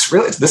yeah, that's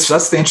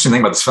the interesting thing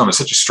about this film. It's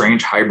such a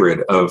strange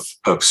hybrid of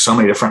so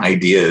many different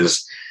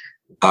ideas,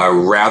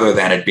 rather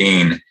than it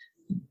being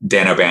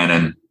Dan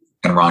O'Bannon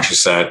and Ron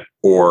Shusett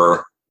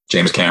or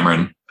James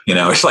Cameron.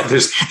 It's like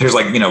there's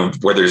like,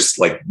 where there's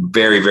like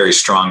very, very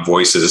strong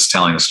voices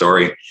telling the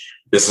story.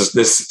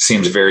 This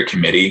seems very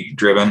committee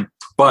driven,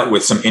 but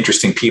with some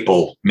interesting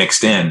people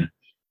mixed in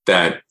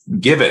that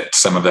give it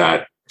some of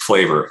that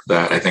flavor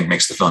that I think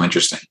makes the film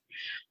interesting.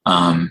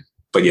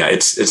 But yeah,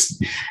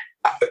 it's.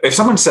 If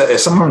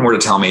someone were to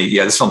tell me,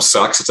 yeah, this film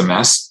sucks, it's a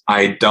mess,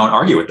 I don't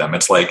argue with them.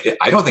 It's like,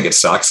 I don't think it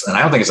sucks, and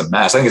I don't think it's a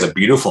mess. I think it's a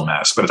beautiful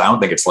mess, but I don't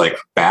think it's like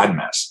a bad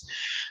mess.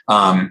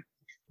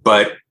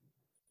 But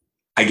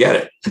I get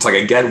it. It's like,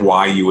 I get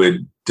why you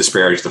would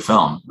disparage the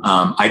film.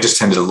 I just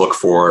tend to look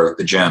for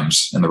the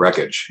gems in the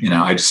wreckage.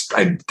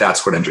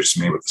 That's what interests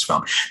me with this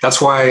film. That's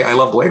why I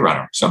love Blade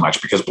Runner so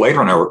much, because Blade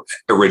Runner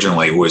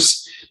originally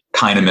was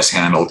kind of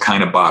mishandled,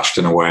 kind of botched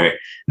in a way.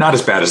 Not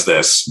as bad as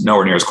this,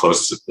 nowhere near as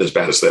close as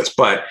bad as this,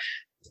 but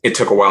it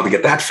took a while to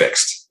get that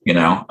fixed.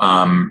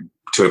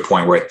 to a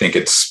point where I think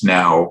it's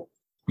now,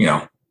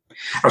 I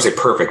don't say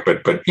perfect,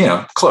 but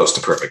close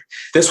to perfect.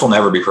 This will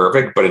never be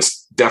perfect, but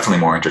it's definitely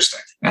more interesting.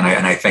 And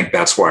I think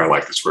that's why I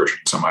like this version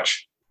so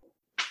much.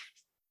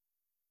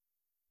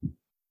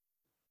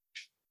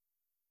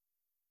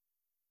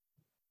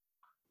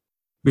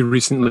 We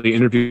recently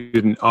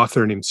interviewed an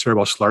author named Sarah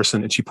Welsh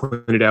Larson, and she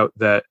pointed out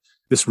that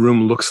this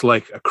room looks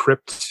like a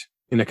crypt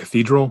in a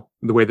cathedral,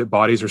 the way that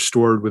bodies are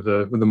stored with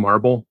a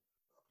marble.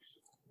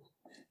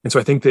 And so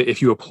I think that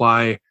if you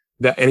apply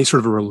that any sort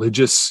of a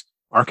religious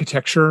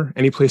architecture,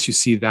 any place you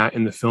see that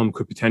in the film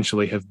could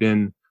potentially have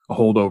been a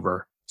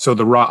holdover. So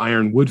the wrought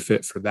iron would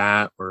fit for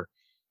that, or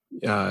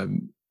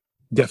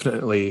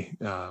definitely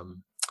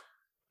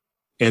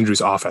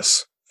Andrew's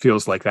office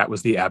feels like that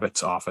was the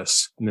abbot's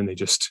office. And then they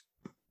just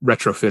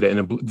retrofit it in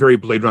a very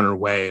Blade Runner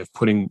way of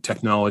putting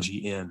technology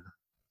in.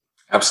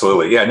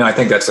 Absolutely. Yeah, no, I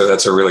think that's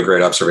a really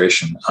great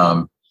observation.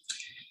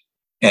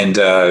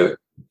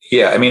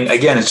 Yeah, I mean,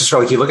 again, it's just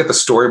like you look at the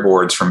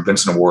storyboards from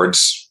Vincent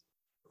Ward's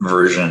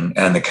version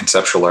and the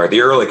conceptual art,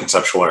 the early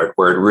conceptual art,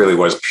 where it really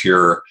was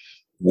pure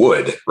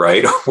wood,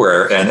 right?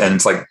 And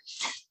it's like,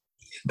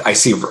 I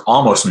see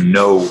almost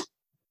no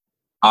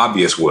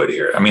obvious wood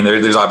here. I mean,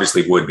 there's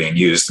obviously wood being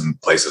used in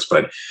places,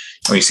 but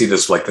when you see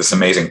this this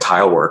amazing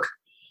tile work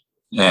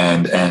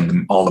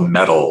and all the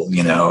metal,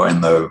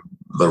 and the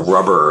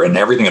rubber and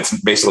everything that's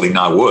basically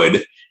not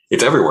wood,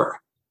 it's everywhere.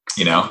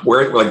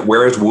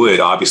 Where is wood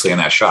obviously in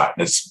that shot?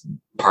 It's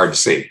hard to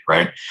see,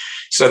 right?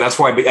 So that's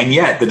why, and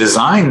yet the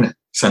design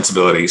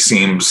sensibility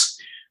seems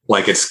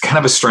like it's kind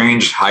of a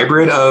strange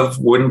hybrid of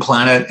Wooden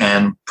Planet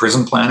and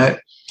Prison Planet.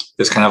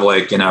 This kind of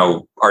Art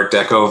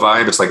Deco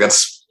vibe. It's like,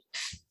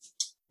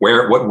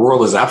 what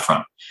world is that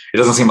from? It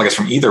doesn't seem like it's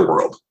from either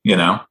world,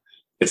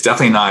 It's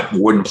definitely not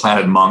Wooden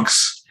Planet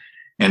monks,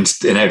 and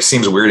it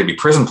seems weird to be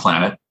Prison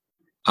Planet.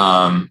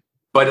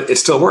 But it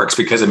still works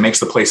because it makes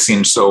the place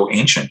seem so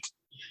ancient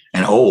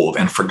and old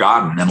and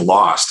forgotten and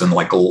lost and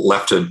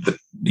left to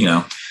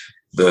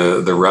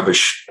the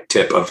rubbish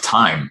tip of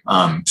time.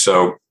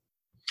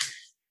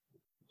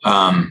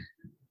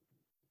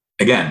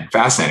 Again,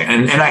 fascinating.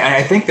 And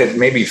I think that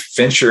maybe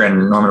Fincher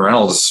and Norman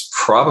Reynolds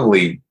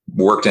probably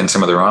worked in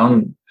some of their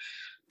own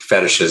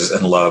fetishes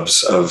and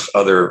loves of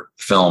other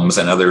films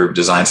and other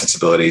design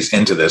sensibilities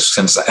into this,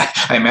 since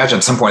I imagine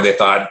at some point they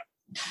thought,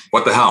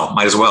 what the hell,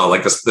 might as well,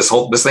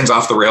 this thing's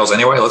off the rails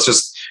anyway, let's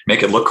just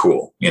make it look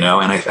cool, and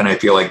I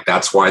feel like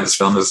that's why this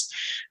film is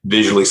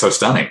visually so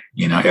stunning.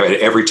 At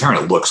every turn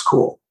it looks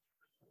cool.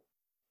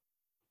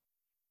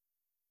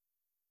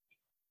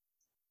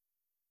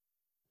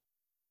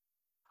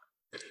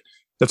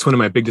 That's one of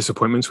my big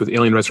disappointments with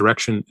Alien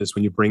Resurrection, is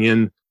when you bring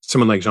in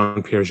someone like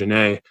Jean-Pierre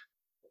Jeunet,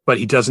 but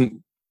he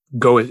doesn't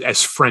go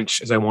as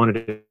French as I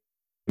wanted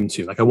him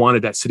to. I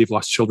wanted that City of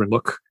Lost Children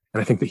look,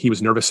 and I think that he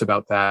was nervous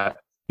about that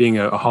being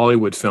a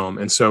Hollywood film.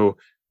 And so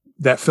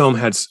that film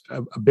has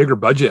a bigger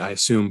budget, I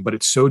assume, but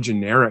it's so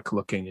generic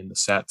looking in the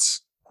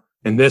sets.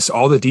 And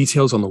all the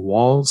details on the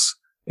walls,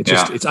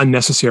 it's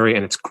unnecessary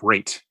and it's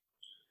great.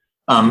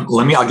 I'll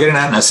get into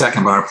that in a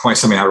second, but I'll point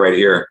something out right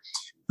here.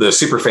 The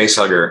super face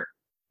hugger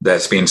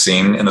that's being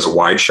seen in this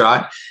wide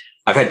shot,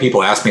 I've had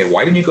people ask me,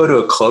 why didn't you go to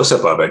a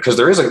close-up of it? Because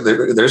there's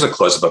a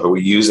close-up of it.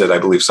 We use it, I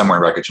believe, somewhere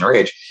in Wreckage and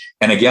Rage.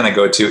 And again, I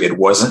go to, it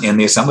wasn't in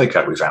the assembly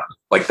cut we found.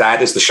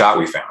 That is the shot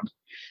we found.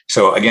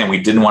 So again, we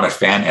didn't want to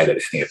fan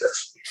edit any of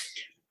this.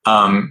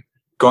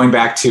 Going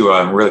back to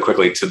really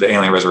quickly to the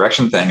Alien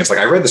Resurrection thing, it's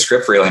I read the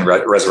script for Alien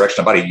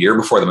Resurrection about a year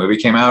before the movie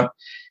came out.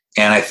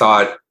 And I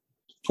thought,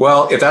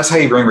 well, if that's how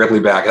you bring Ripley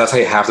back, if that's how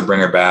you have to bring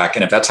her back,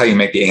 and if that's how you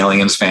make the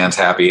Aliens fans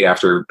happy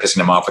after pissing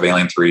them off with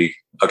Alien 3,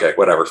 okay,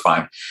 whatever,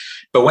 fine.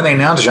 But when they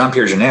announced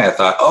Jean-Pierre Jeunet, I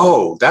thought,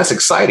 oh, that's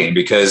exciting,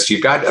 because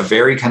you've got a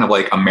very kind of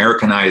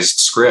Americanized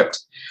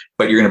script,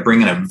 but you're going to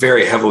bring in a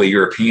very heavily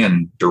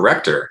European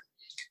director.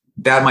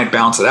 That might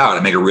balance it out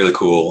and make a really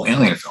cool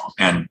Alien film.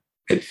 And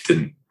it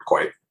didn't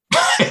quite,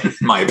 in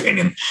my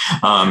opinion.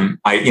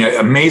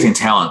 Amazing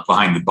talent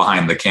behind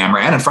the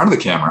camera and in front of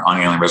the camera on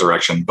Alien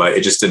Resurrection, but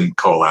it just didn't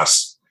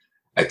coalesce,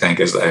 I think,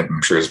 as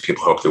I'm sure as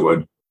people hoped it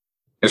would.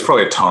 It's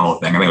probably a tonal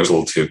thing. I think it was a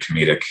little too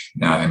comedic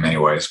in many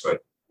ways, but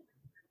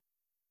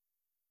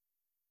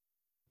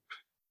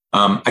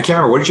I can't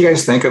remember. What did you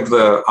guys think of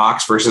the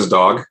ox versus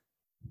dog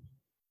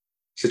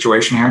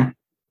situation here?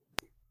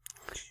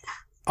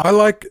 I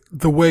like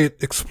the way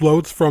it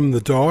explodes from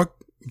the dog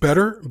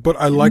better, but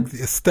I like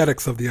the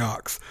aesthetics of the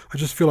ox. I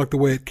just feel like the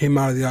way it came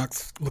out of the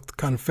ox looked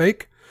kind of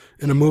fake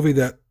in a movie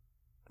that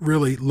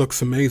really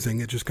looks amazing.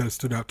 It just kind of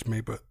stood out to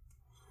me, but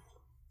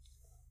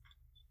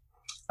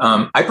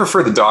I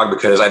prefer the dog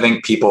because I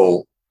think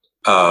people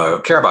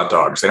care about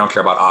dogs. They don't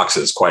care about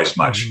oxes quite as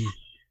much. Mm-hmm.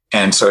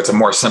 And so it's a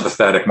more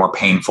sympathetic, more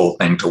painful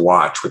thing to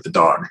watch with the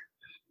dog.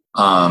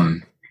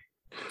 And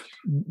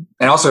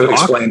also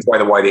explains why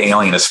the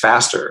alien is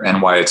faster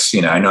and why it's,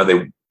 I know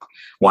they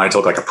want it to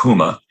look like a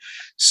puma.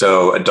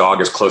 So a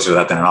dog is closer to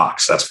that than an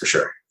ox, that's for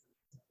sure.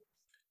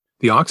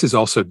 The ox is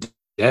also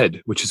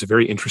dead, which is a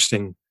very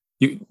interesting,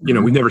 we've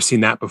never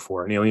seen that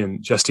before, an alien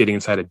gestating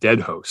inside a dead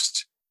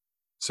host.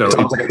 So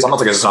it's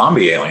almost like a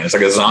zombie alien. It's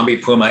like a zombie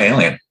puma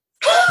alien.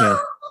 Yeah.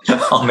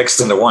 All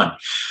mixed into one.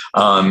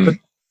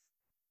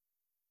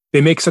 They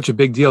make such a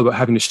big deal about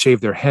having to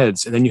shave their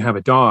heads, and then you have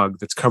a dog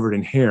that's covered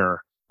in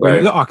hair. Right. I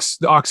mean,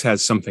 the ox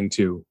has something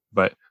too,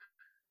 but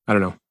I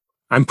don't know.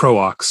 I'm pro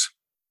ox.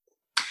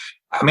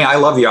 I mean, I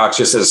love the ox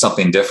just as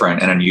something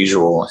different and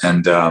unusual.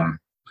 And I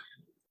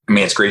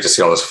mean, it's great to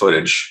see all this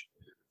footage,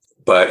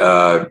 but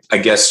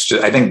I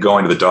think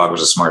going to the dog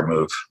was a smart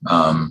move.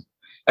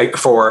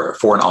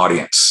 For an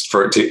audience,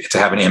 to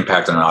have an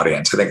impact on an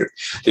audience. I think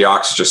the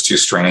ox is just too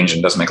strange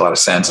and doesn't make a lot of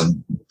sense,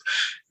 and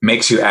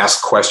makes you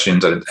ask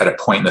questions at a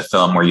point in the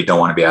film where you don't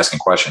want to be asking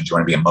questions. You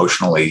want to be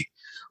emotionally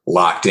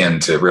locked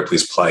into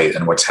Ripley's plight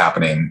and what's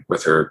happening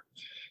with her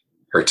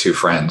two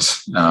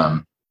friends.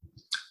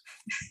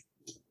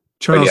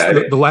 Charles, yeah,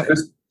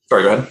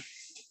 sorry, go ahead.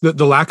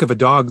 The lack of a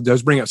dog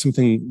does bring up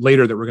something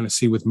later that we're going to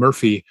see with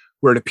Murphy,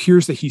 where it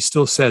appears that he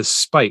still says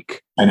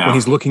Spike when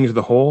he's looking into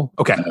the hole.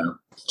 Okay.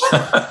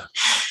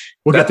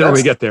 We'll get there when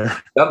we get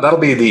there. That'll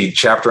be the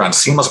chapter on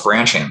seamless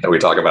branching that we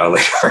talk about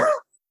later.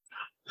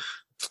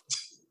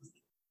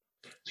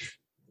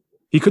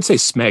 He could say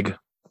Smeg.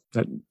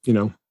 That,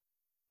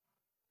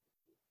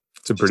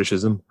 it's a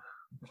Britishism.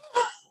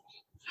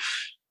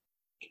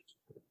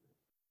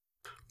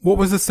 What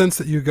was the sense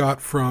that you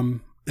got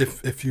from,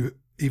 if you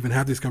even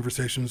had these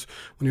conversations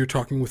when you're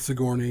talking with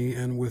Sigourney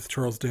and with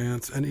Charles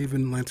Dance and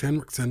even Lance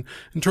Henriksen,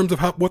 in terms of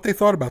what they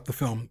thought about the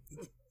film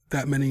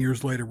that many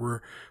years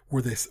later?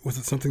 Was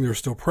it something they were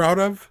still proud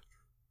of?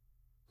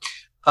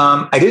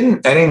 I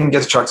didn't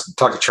get to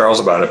talk to Charles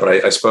about it, but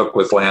I spoke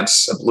with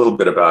Lance a little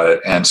bit about it,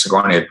 and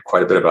Sigourney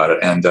quite a bit about it.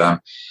 And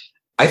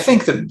I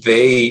think that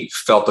they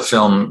felt the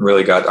film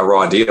really got a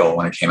raw deal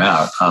when it came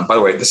out. By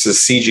the way, this is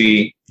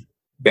CG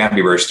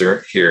Bambi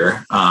Burster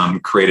here,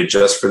 created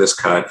just for this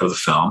cut of the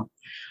film,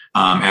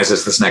 as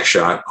is this next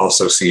shot,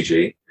 also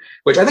CG,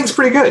 which I think is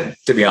pretty good,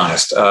 to be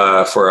honest,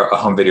 for a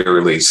home video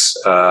release.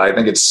 I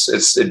think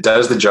it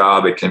does the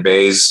job. It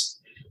conveys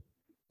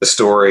the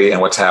story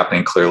and what's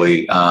happening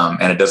clearly,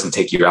 and it doesn't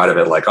take you out of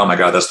it like, oh my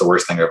God, that's the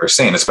worst thing I've ever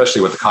seen,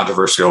 especially with the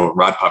controversial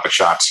rod puppet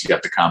shots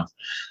yet to come.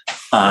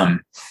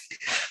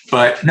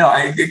 But no,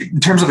 in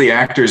terms of the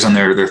actors and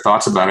their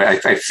thoughts about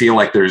it, I feel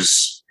like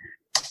there's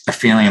a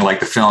feeling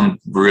like the film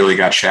really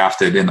got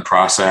shafted in the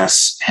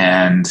process,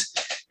 and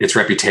its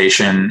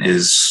reputation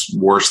is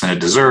worse than it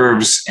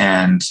deserves.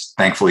 And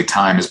thankfully,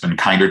 time has been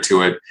kinder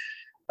to it.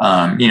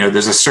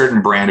 There's a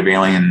certain brand of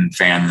Alien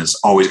fan that's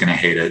always going to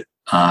hate it.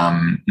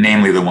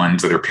 Namely the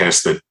ones that are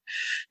pissed that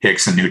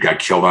Hicks and Newt got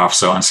killed off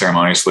so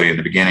unceremoniously in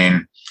the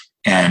beginning,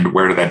 and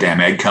where did that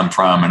damn egg come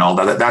from, and all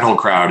that whole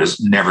crowd is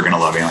never going to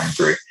love Alien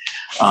 3.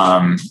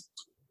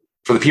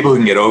 For the people who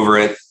can get over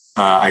it,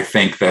 I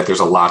think that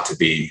there's a lot to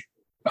be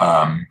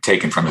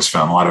taken from this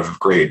film, a lot of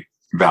great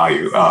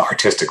value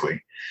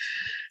artistically.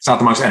 It's not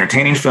the most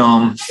entertaining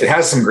film. It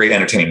has some great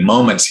entertaining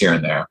moments here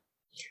and there,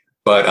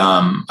 but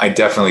I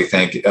definitely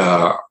think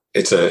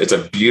it's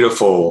a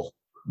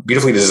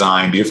beautifully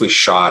designed, beautifully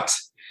shot,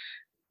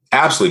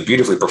 absolutely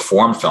beautifully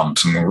performed film.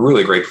 Some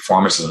really great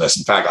performances in this.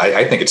 In fact,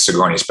 I think it's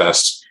Sigourney's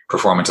best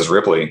performance as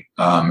Ripley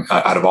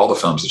out of all the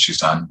films that she's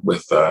done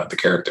with the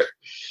character.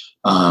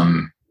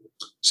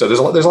 So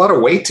there's a lot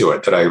of weight to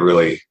it that I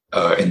really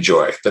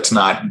enjoy. That's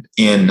not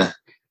in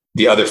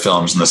the other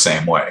films in the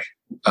same way.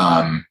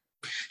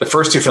 The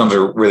first two films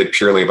are really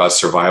purely about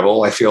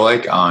survival, I feel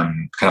like,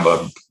 on kind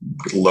of a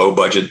low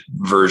budget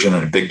version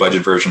and a big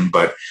budget version.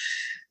 But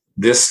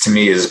this to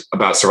me is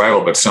about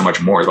survival, but so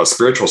much more. It's about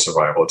spiritual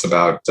survival. It's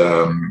about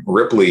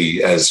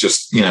Ripley as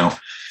just, an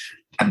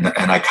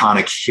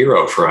iconic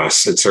hero for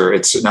us. It's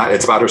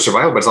about her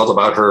survival, but it's also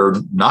about her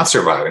not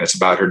surviving. It's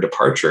about her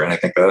departure. And I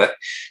think that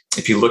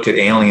if you look at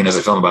Alien as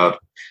a film about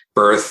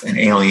birth and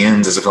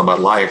Aliens as a film about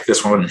life,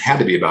 this one had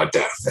to be about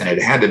death. And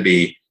it had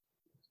to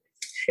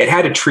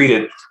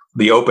treat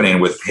the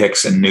opening with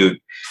Hicks and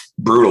Newt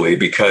brutally,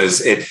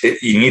 because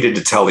you needed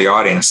to tell the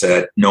audience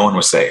that no one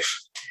was safe.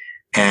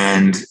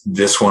 And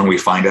this one, we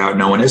find out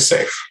no one is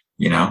safe.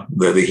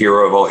 The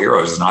hero of all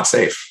heroes is not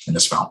safe in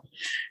this film.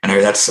 And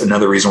that's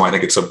another reason why I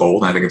think it's so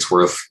bold. And I think it's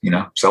worth,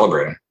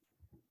 celebrating.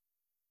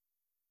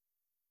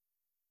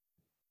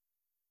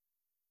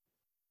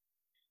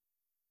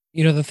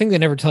 The thing they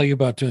never tell you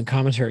about doing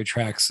commentary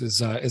tracks is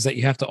that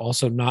you have to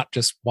also not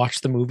just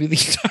watch the movie the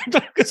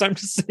entire time, because I'm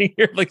just sitting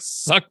here like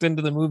sucked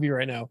into the movie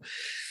right now.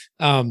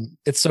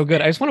 It's so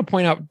good. I just want to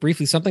point out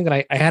briefly something that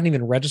I hadn't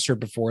even registered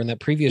before in that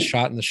previous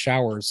shot in the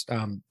showers.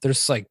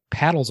 There's like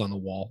paddles on the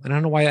wall, and I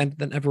don't know why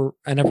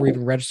I never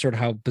even registered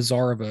how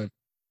bizarre of a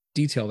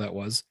detail that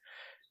was,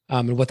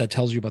 and what that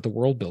tells you about the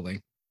world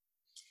building.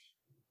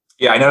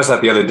 Yeah, I noticed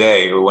that the other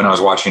day when I was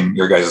watching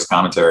your guys'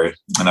 commentary,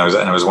 and I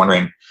was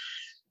wondering,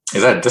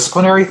 is that a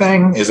disciplinary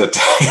thing? Is it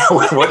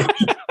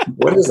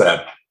what is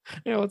that?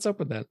 Yeah, what's up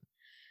with that?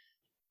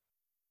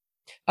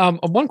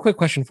 One quick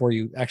question for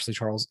you, actually,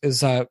 Charles,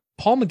 is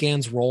Paul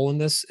McGann's role in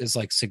this is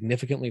like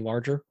significantly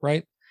larger,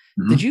 right?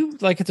 Mm-hmm. Did you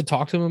get to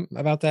talk to him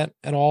about that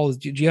at all?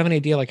 Do you have an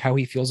idea like how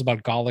he feels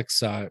about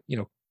Golic's,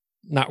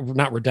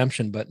 not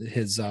redemption, but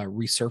his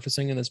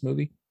resurfacing in this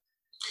movie?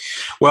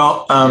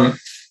 Well,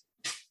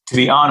 to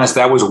be honest,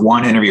 that was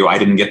one interview I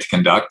didn't get to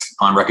conduct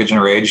on Wreckage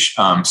and Rage.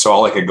 So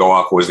all I could go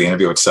off was the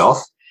interview itself.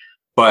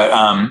 But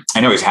I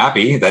know he's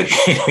happy that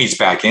he's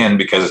back in,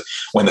 because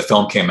when the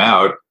film came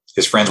out,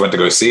 his friends went to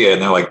go see it,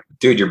 and they're like,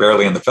 "Dude, you're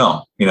barely in the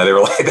film." You know, they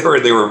were like,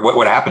 they were,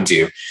 what happened to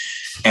you?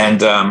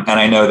 And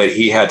I know that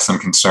he had some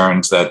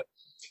concerns that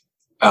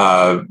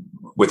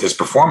with his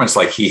performance,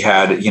 like he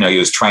had, he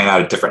was trying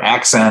out different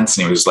accents,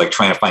 and he was like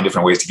trying to find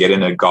different ways to get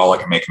into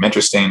Golic and make him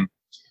interesting.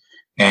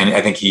 And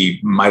I think he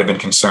might have been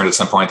concerned at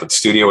some point that the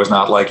studio was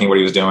not liking what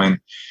he was doing.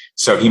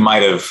 So he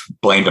might have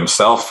blamed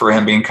himself for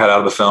him being cut out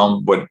of the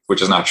film,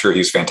 which is not true.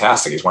 He's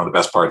fantastic. He's one of the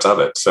best parts of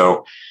it.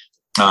 So,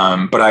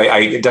 but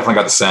I definitely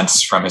got the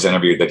sense from his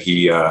interview that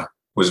he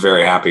was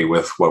very happy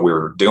with what we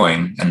were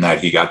doing, and that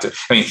he got to,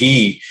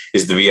 he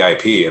is the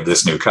VIP of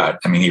this new cut.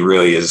 I mean, he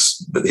really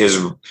is.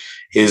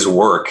 His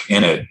work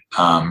in it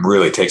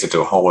really takes it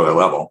to a whole other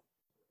level.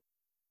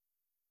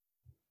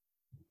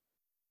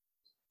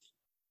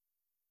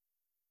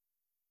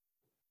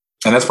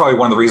 And that's probably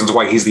one of the reasons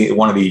why he's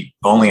one of the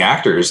only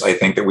actors, I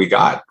think, that we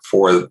got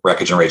for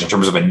Wreckage and Rage in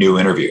terms of a new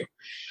interview.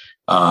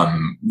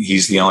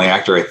 He's the only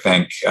actor, I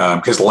think,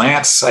 because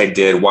Lance, I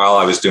did while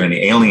I was doing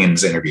the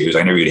Aliens interviews.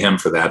 I interviewed him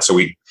for that. So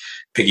we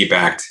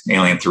piggybacked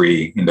Alien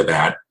 3 into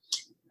that.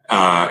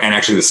 And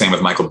actually the same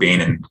with Michael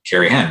Biehn and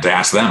Carrie Henn, to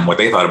ask them what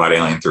they thought about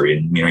Alien 3.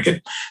 And,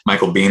 get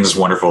Michael Biehn's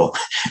wonderful,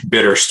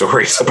 bitter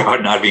stories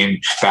about not being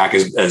back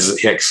as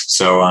Hicks.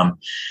 So,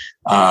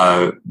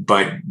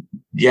 but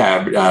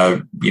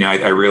yeah,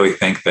 I really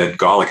think that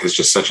Golic is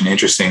just such an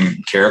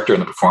interesting character,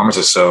 and the performance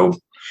is so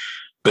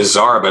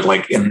bizarre, but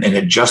like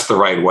in just the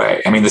right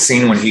way. I mean, the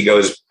scene when he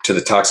goes to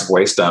the toxic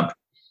waste dump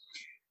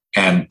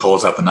and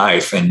pulls out the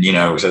knife and,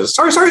 says,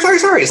 sorry.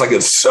 It's like,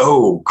 it's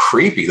so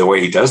creepy the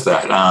way he does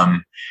that.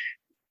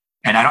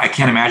 And I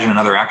can't imagine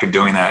another actor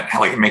doing that,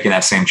 like making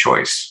that same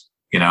choice.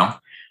 I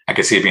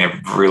could see it being a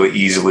really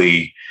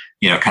easily,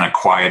 kind of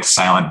quiet,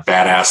 silent,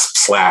 badass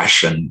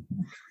slash, and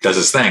does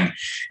his thing.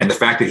 And the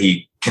fact that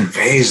he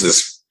conveys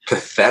this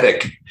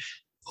pathetic,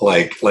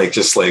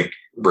 just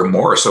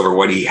remorse over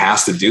what he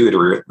has to do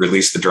to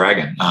release the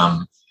dragon.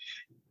 I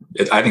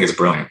think it's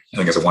brilliant. I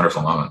think it's a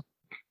wonderful moment.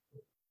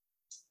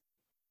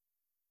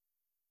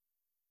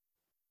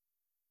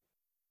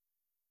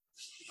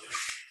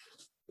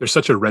 There's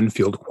such a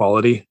Renfield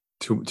quality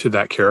to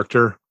that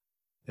character.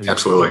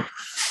 Absolutely,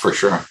 for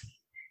sure.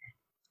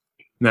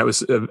 And that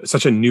was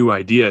such a new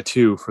idea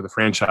too for the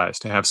franchise,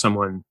 to have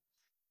someone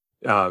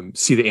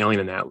see the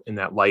alien in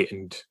that light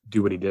and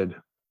do what he did.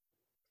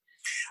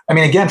 I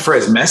mean, again, for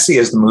as messy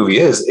as the movie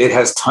is, it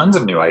has tons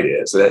of new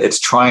ideas. It's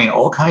trying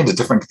all kinds of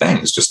different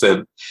things just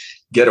to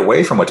get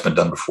away from what's been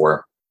done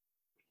before.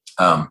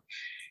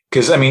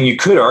 Because, you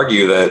could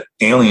argue that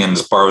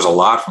Aliens borrows a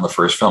lot from the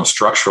first film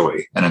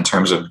structurally and in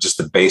terms of just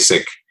the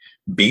basic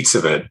beats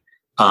of it.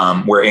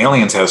 Where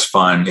Aliens has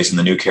fun is in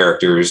the new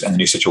characters and the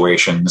new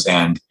situations,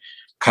 and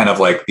kind of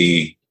like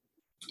the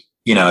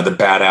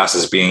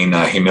badasses being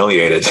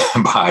humiliated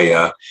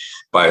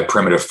by a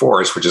primitive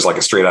force, which is like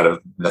a straight out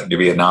of the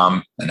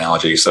Vietnam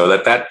analogy. So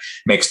that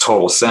makes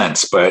total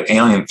sense. But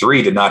Alien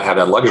 3 did not have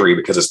that luxury,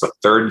 because it's the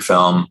third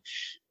film.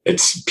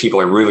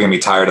 People are really gonna be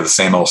tired of the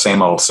same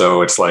old.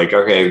 So it's like,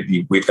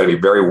 okay, we've got to be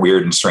very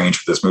weird and strange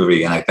with this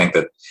movie. And I think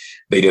that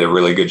they did a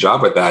really good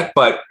job with that,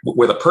 but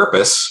with a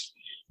purpose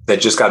that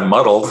just got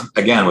muddled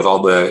again with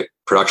all the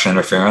production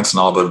interference and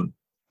all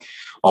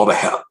the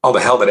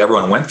hell that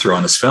everyone went through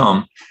on this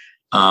film.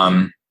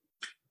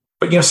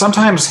 But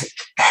sometimes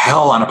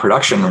hell on a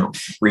production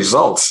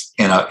results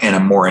in a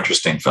more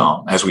interesting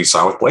film, as we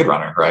saw with Blade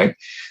Runner, right?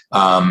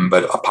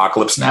 But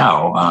Apocalypse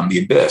Now,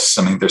 The Abyss.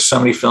 There's so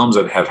many films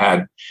that have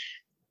had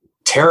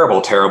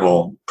terrible,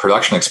 terrible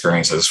production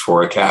experiences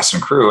for a cast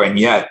and crew, and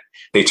yet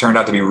they turned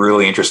out to be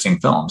really interesting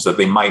films that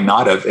they might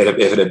not have if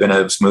it had been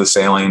a smooth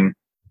sailing,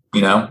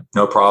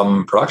 no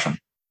problem production.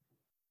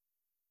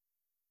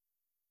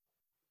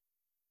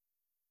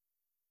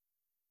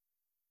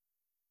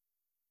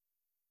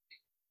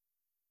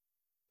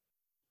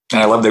 And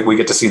I love that we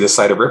get to see this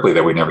side of Ripley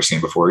that we'd never seen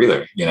before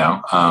either.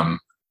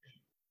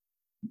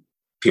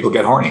 People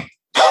get horny,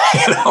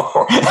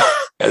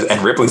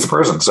 and Ripley's a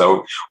person,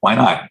 so why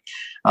not?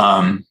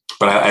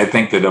 But I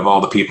think that of all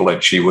the people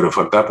that she would have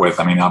hooked up with,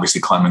 obviously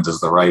Clemens is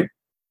the right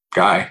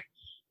guy,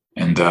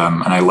 and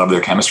I love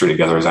their chemistry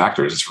together as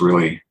actors. It's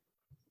really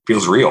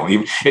feels real.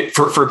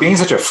 For being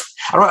such I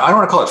don't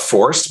want to call it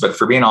forced, but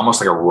for being almost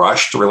like a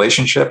rushed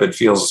relationship,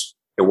 it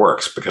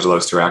works because of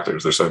those two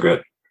actors. They're so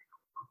good.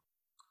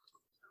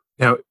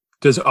 Now,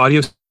 does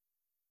audio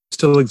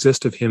still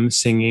exist of him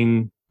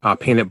singing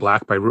 "Paint It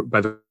Black" by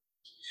the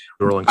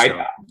Rolling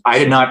Stones? I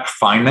did not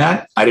find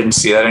that. I didn't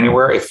see that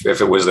anywhere. If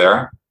it was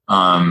there,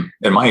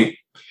 it might.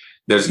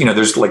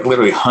 There's like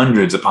literally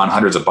hundreds upon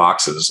hundreds of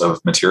boxes of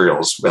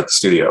materials at the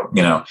studio.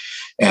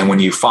 And when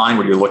you find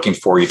what you're looking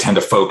for, you tend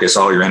to focus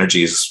all your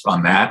energies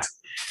on that.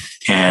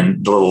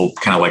 and the little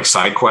kind of like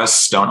side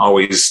quests don't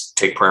always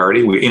take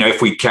priority. We,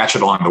 if we catch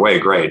it along the way,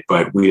 great.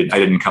 But I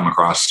didn't come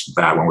across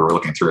that when we were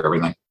looking through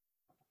everything.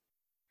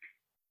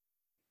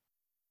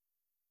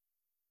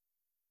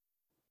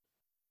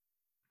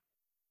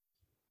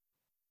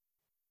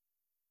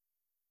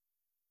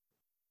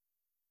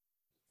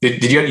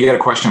 Did you had a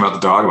question about the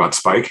dog, about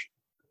Spike?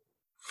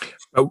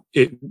 Oh,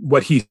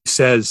 what he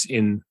says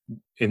in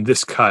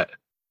this cut,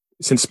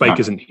 since Spike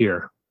isn't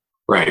here.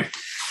 Right.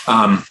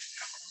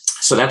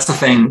 So that's the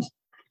thing.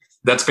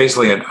 That's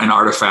basically an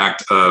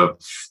artifact of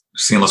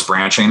seamless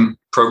branching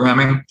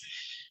programming.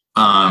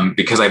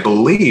 Because I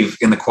believe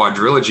in the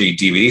quadrilogy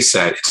DVD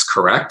set, it's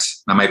correct.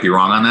 I might be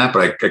wrong on that,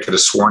 but I could have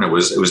sworn it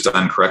was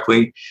done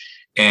correctly.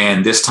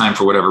 And this time,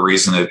 for whatever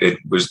reason, it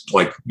was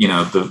like,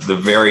 the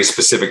very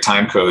specific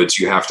time codes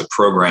you have to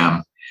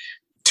program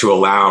to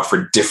allow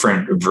for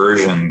different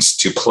versions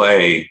to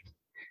play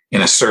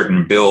in a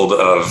certain build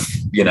of,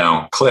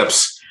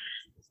 clips.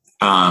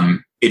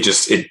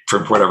 It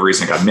for whatever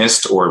reason got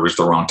missed, or it was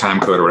the wrong time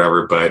code or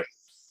whatever, but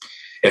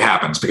it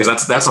happens because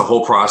that's a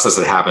whole process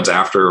that happens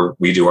after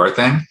we do our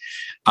thing.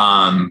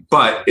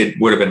 But it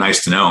would have been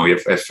nice to know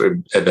if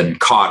it had been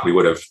caught, we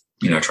would have,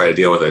 tried to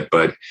deal with it.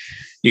 But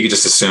you could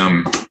just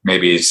assume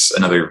maybe it's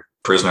another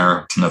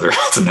prisoner,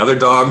 it's another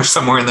dog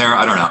somewhere in there.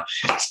 I don't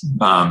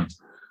know.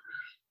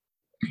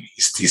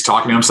 He's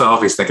talking to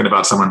himself. He's thinking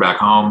about someone back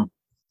home.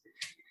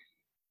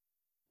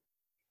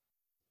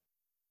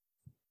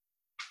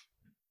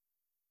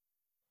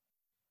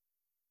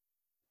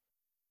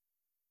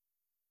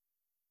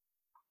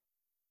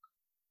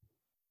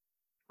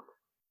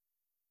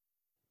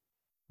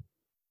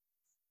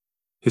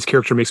 His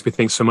character makes me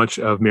think so much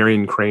of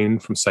Marion Crane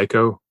from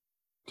Psycho,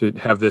 to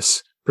have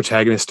this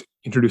protagonist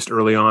introduced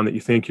early on that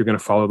you think you're going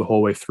to follow the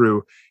whole way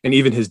through. And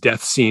even his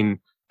death scene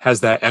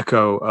has that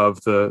echo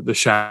of the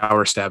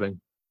shower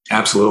stabbing.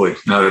 Absolutely.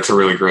 No, that's a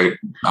really great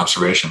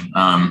observation.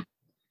 And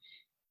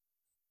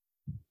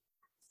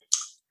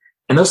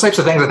those types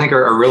of things I think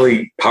are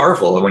really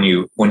powerful when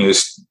you in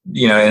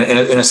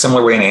a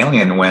similar way in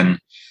Alien, when,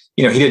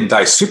 he didn't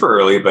die super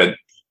early, but,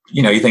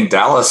 you think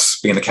Dallas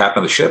being the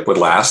captain of the ship would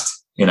last,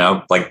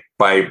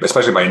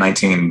 especially by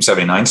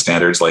 1979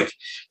 standards, like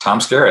Tom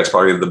Skerritt's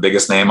probably the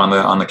biggest name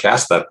on the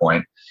cast at that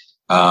point.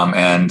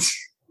 And,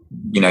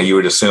 you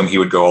would assume he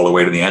would go all the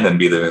way to the end and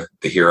be the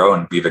hero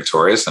and be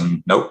victorious.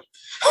 And nope,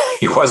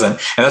 he wasn't.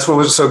 And that's what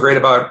was so great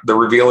about the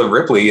reveal of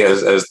Ripley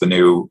as the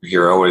new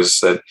hero, is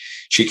that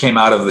she came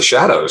out of the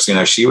shadows.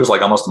 She was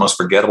like almost the most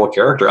forgettable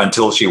character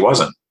until she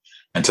wasn't,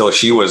 until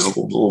she was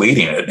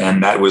leading it.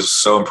 And that was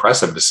so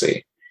impressive to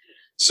see.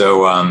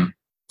 So,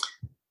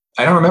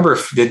 I don't remember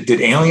did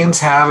Aliens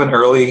have an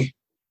early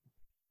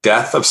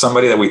death of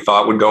somebody that we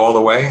thought would go all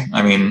the way?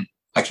 I mean,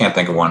 I can't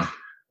think of one.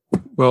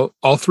 Well,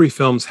 all three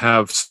films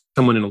have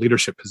someone in a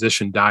leadership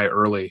position die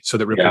early so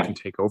that Ripley can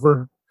take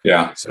over.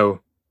 Yeah. So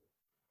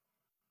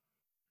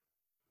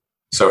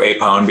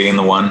Apone being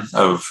the one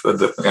of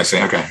the, I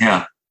see. Okay.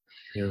 Yeah.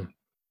 Yeah.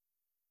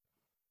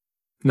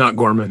 Not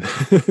Gorman.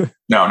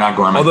 No, not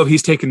Gorman. Although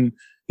he's taken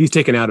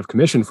out of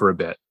commission for a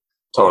bit.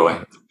 Totally.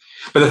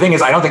 But the thing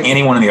is, I don't think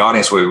anyone in the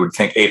audience would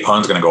think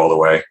Apone's going to go all the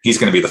way. He's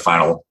going to be the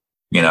final,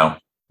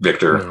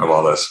 victor of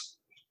all this.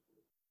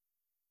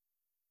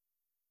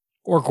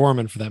 Or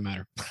Gorman, for that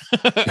matter.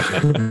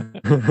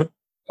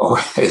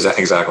 Oh,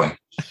 exactly.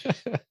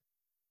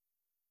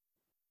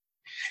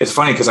 It's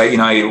funny because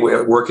I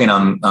working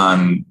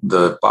on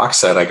the box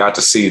set, I got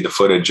to see the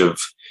footage of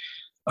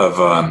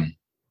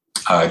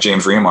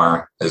James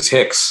Remar as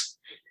Hicks,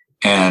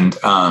 and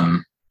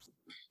James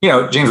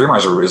Remar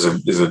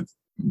is a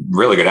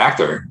really good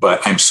actor, but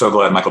I'm so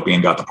glad Michael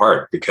Biehn got the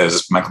part,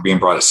 because Michael Biehn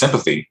brought a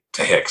sympathy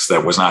to Hicks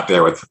that was not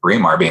there with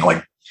Remar, being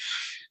like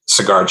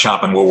cigar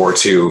chopping World War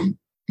II,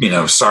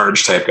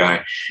 Sarge type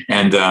guy.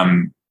 And,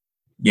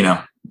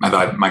 I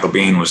thought Michael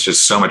Biehn was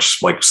just so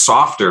much like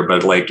softer,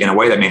 but like in a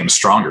way that made him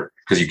stronger,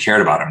 because you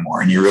cared about him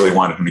more and you really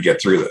wanted him to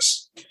get through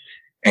this.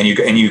 And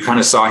you kind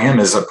of saw him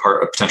as a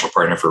potential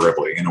partner for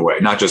Ripley in a way,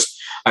 not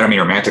just, I don't mean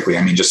romantically.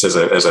 I mean, just as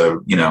a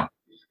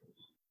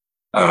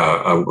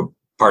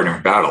partner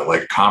in battle,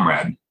 like a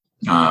comrade.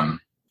 But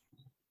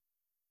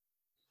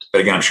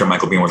again, I'm sure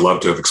Michael Biehn would love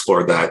to have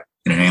explored that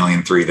in an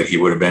Alien 3 that he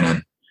would have been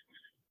in.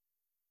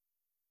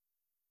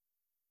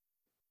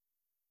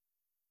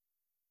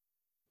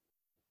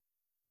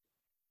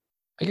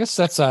 I guess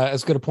that's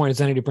as good a point as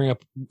any to bring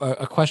up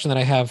a question that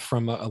I have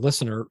from a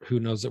listener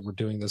who knows that we're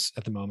doing this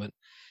at the moment,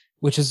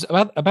 which is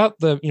about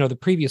the the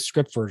previous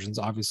script versions.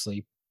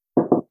 Obviously,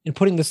 in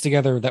putting this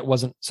together, that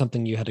wasn't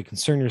something you had to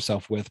concern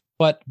yourself with.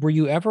 But were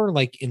you ever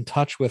like in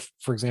touch with,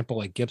 for example,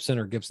 like Gibson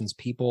or Gibson's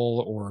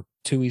people, or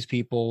Tui's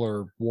people,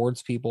 or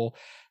Ward's people?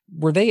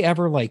 Were they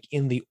ever like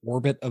in the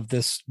orbit of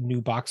this new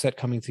box set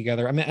coming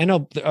together? I mean, I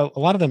know a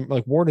lot of them,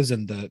 like Ward is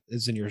in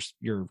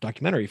your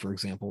documentary, for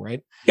example,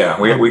 right? Yeah,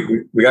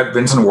 we got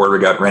Vincent Ward, we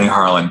got Renny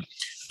Harlin.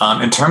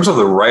 In terms of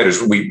the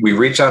writers, we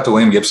reached out to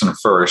William Gibson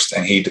first,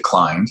 and he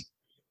declined.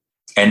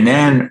 And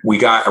then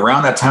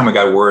around that time, we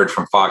got word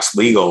from Fox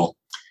Legal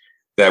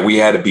that we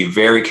had to be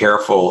very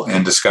careful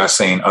in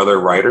discussing other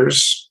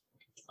writers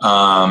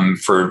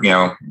for,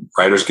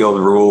 Writers Guild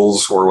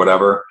rules or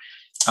whatever.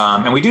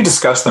 And we do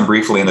discuss them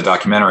briefly in the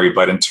documentary,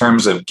 but in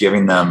terms of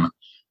giving them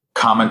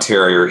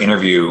commentary or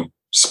interview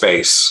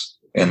space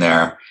in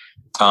there,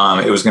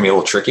 it was going to be a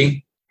little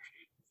tricky.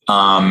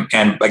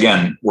 And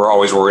again, we're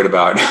always worried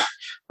about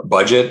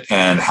budget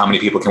and how many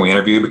people can we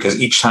interview, because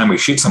each time we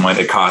shoot someone,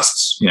 it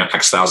costs,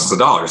 X thousands of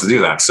dollars to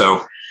do that.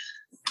 So,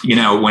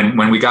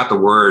 when we got the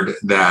word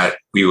that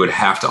we would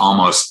have to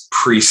almost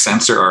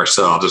pre-censor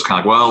ourselves, it's kind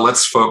of like, well,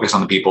 let's focus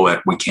on the people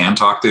that we can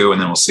talk to, and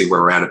then we'll see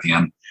where we're at the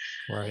end.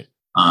 Right.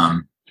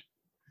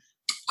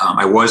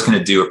 I was going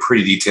to do a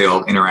pretty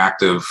detailed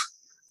interactive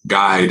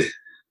guide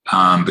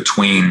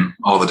between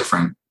all the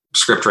different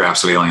script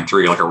drafts of Alien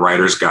 3, like a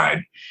writer's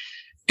guide.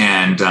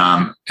 And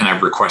I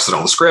requested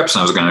all the scripts,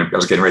 and I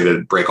was getting ready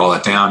to break all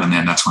that down. And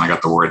then that's when I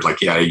got the word,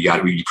 like,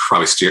 yeah, we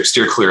probably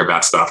steer clear of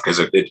that stuff, because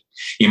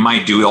you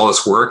might do all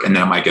this work and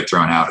then it might get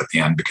thrown out at the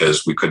end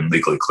because we couldn't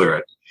legally clear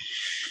it.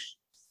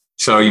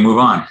 So you move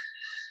on.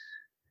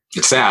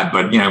 It's sad,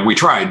 but we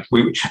tried.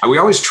 We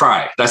always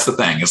try. That's the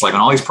thing. It's like on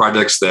all these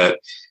projects that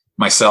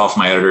myself,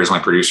 my editors, my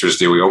producers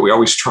do, we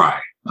always try.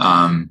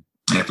 And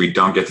if we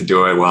don't get to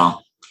do it,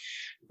 well,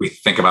 we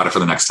think about it for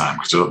the next time.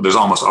 So there's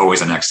almost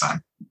always a next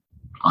time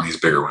on these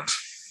bigger ones.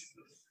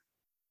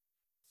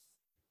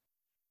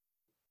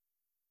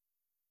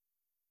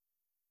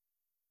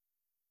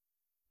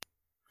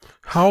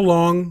 How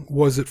long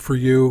was it for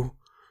you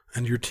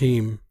and your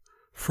team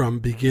from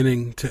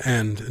beginning to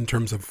end in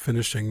terms of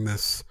finishing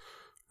this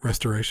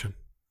restoration?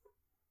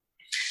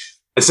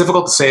 It's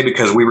difficult to say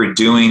because we were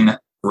doing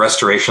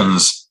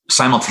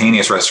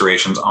simultaneous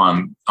restorations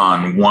on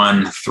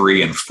 1,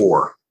 3, and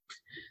 4.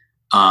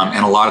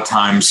 And a lot of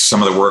times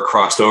some of the work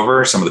crossed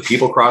over, some of the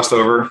people crossed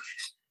over.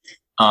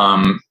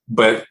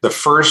 But the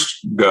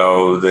first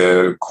go,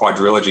 the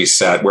quadrilogy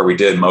set where we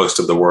did most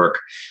of the work,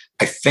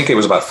 I think it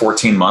was about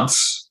 14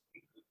 months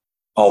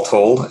all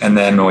told. And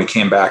then when we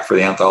came back for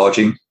the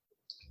anthology,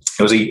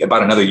 it was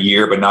about another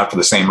year, but not for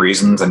the same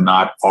reasons and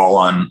not all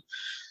on,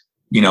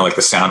 like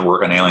the sound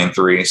work on Alien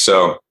 3.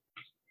 So,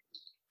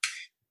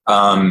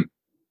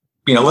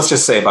 let's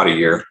just say about a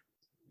year,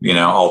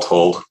 all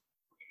told.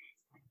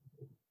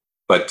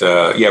 But,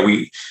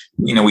 we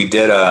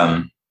did,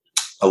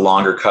 a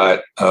longer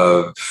cut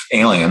of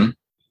Alien,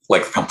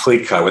 like a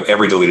complete cut with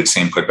every deleted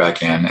scene put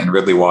back in, and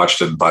Ridley watched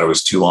it and thought it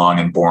was too long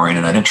and boring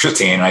and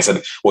uninteresting. And I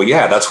said, well,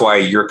 yeah, that's why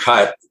your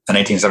cut, the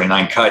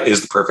 1979 cut,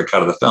 is the perfect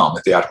cut of the film.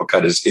 The theatrical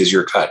cut is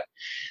your cut.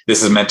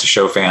 This is meant to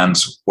show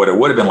fans what it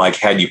would have been like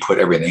had you put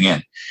everything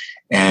in.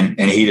 And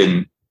he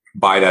didn't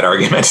buy that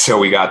argument. So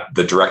we got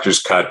the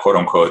director's cut, quote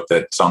unquote,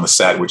 that's on the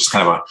set, which is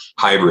kind of a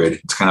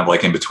hybrid. It's kind of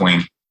like in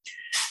between.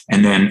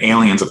 And then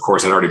Aliens, of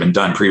course, had already been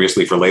done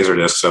previously for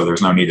Laserdisc, so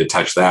there's no need to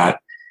touch that.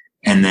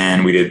 And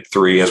then we did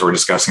 3, as we're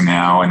discussing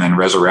now. And then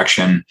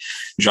Resurrection,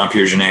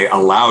 Jean-Pierre Jeunet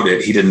allowed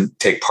it. He didn't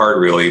take part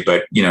really,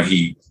 but,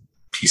 he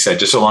said,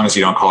 just so long as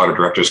you don't call it a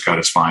director's cut,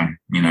 it's fine.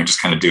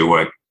 Just kind of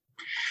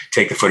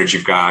take the footage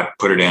you've got,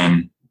 put it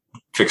in,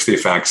 fix the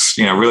effects.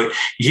 Really,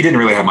 he didn't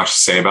really have much to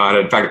say about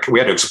it. In fact, we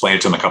had to explain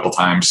it to him a couple of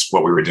times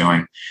what we were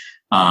doing.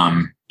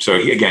 So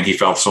he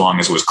felt so long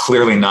as it was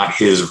clearly not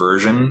his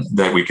version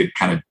that we could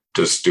kind of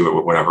just do it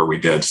with whatever we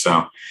did.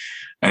 So,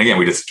 and again,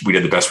 we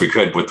did the best we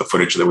could with the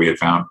footage that we had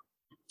found.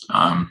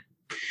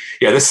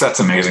 This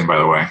set's amazing, by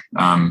the way.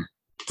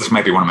 This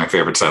might be one of my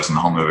favorite sets in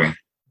the whole movie.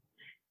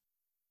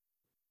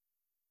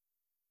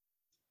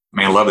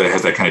 I love that it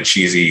has that kind of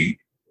cheesy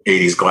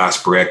 80s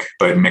glass brick,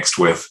 but mixed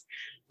with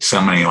so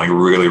many like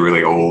really,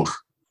 really old,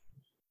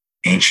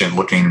 ancient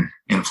looking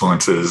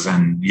influences,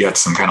 and yet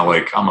some kind of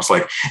it almost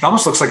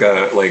looks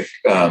like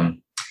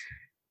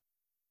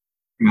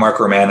Mark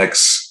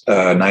Romanik's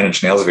 9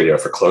 Inch Nails video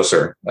for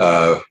Closer.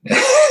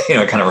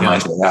 It kind of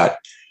reminds me of that.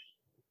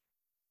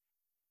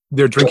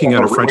 They're drinking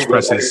out of French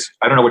presses.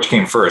 I don't know which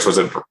came first. Was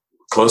it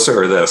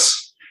Closer or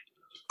this?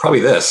 Probably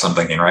this, I'm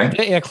thinking, right?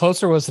 Yeah,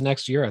 Closer was the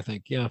next year, I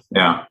think. Yeah.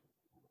 Yeah.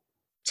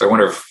 So I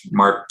wonder if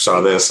Mark saw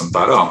this and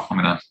thought, oh, I'm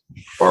going to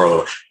borrow a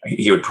little.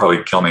 He would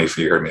probably kill me if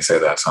he heard me say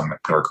that. So I'm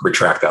going to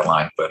retract that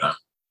line. But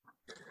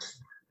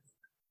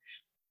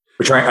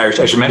I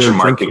should mention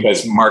Mark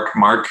because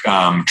Mark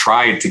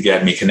tried to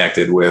get me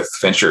connected with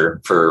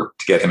Fincher to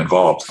get him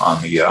involved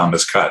on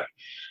this cut.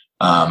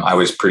 I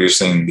was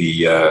producing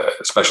the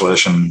special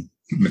edition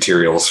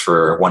materials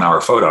for 1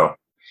 Hour Photo.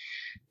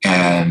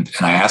 And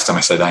I asked him, I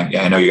said,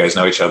 I know you guys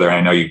know each other. And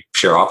I know you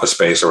share office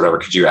space or whatever.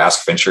 Could you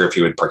ask Fincher if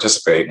he would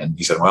participate? And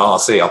he said, well, I'll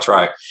see, I'll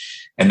try.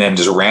 And then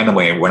just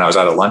randomly, when I was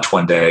out at lunch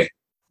one day,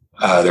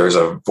 there was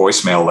a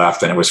voicemail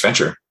left and it was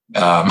Fincher.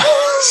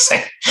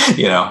 Saying,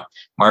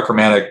 Mark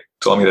Romanik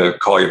told me to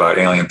call you about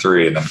Alien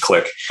 3 and then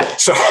click.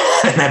 So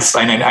and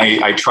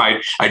I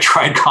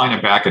tried calling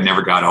him back and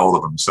never got a hold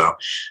of him. So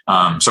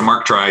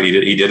Mark tried,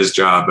 he did his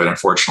job, but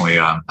unfortunately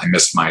I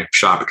missed my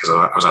shot because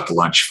I was at the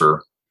lunch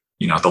for,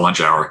 the lunch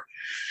hour.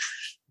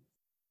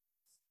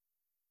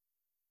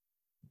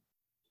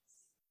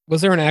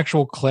 Was there an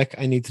actual click?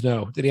 I need to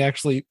know. Did he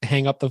actually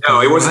hang up the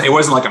No, phone? it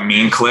wasn't like a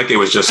mean click. It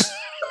was just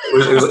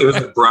it was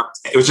abrupt.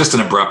 It was just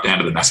an abrupt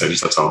end of the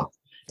message. That's all.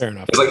 Fair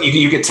enough. It's like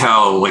you could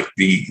tell like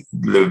the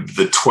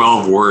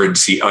 12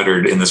 words he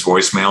uttered in this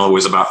voicemail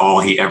was about all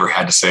he ever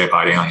had to say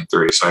about Alien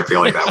 3. So I feel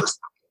like that was.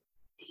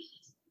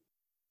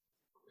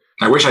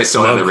 I wish I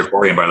still had the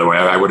recording, by the way.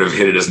 I would have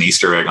hid it as an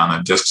Easter egg on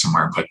the disc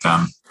somewhere, but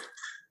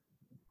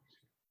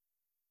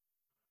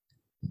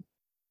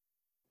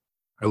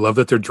I love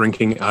that they're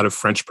drinking out of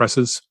French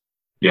presses.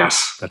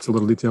 yes. That's a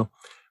little detail.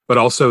 But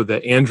also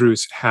that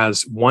Andrews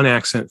has one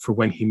accent for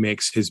when he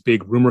makes his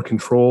big rumor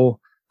control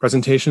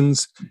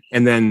presentations,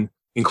 and then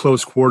in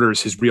close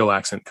quarters, his real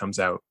accent comes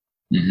out.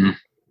 Mm-hmm.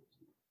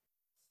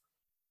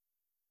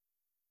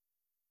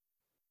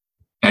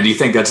 And do you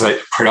think that's a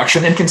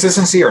production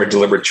inconsistency or a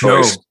deliberate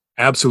choice? No,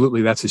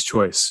 absolutely. That's his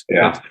choice.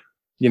 Yeah.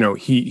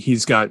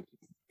 But,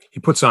 he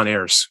puts on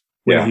airs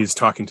when he's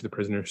talking to the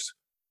prisoners.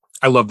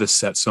 I love this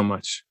set so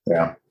much.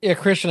 Yeah. Yeah,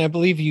 Christian, I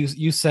believe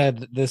you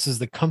said this is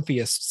the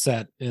comfiest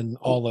set in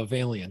all of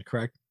Alien,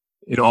 correct?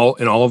 In all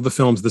of the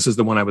films, this is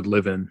the one I would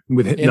live in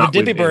with And not the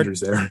Dippy with Bird. Andrews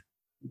there.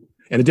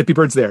 And the Dippy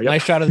Bird's there. Yep.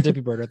 Nice shot of the Dippy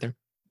Bird right there.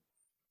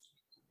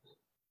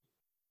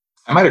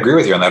 I might agree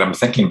with you on that. I'm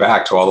thinking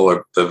back to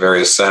all the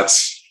various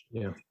sets.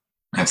 Yeah.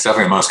 And it's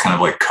definitely the most kind of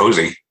like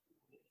cozy.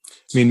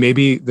 I mean,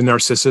 maybe the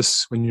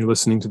Narcissus when you're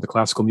listening to the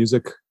classical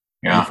music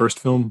in the first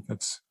film.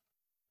 But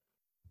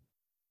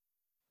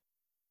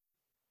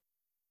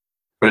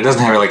it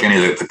doesn't have like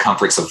any of the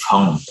comforts of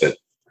home that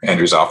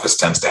Andrew's office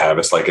tends to have.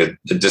 It's like it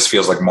just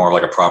feels like more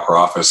like a proper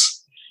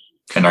office.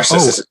 And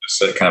Narcissus is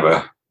just kind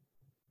of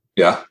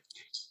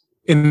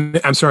in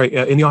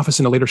the office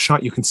in a later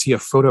shot, you can see a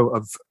photo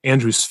of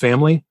Andrew's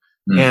family,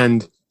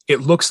 and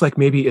it looks like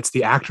maybe it's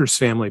the actor's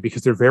family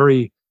because they're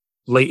very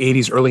late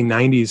 80s, early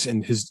 90s,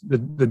 and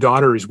the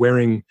daughter is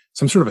wearing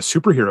some sort of a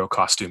superhero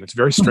costume. It's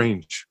very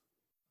strange.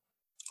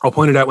 I'll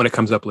point it out when it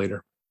comes up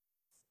later.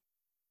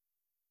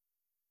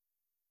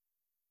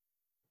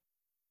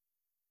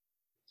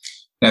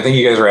 And I think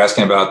you guys were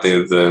asking about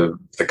the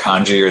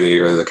kanji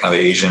or the kind of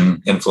the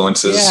Asian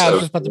influences. Yeah, I was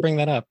just about to bring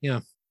that up.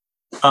 Yeah.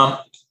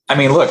 I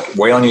mean, look,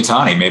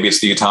 Weyland-Yutani, maybe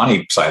it's the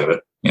Yutani side of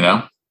it, you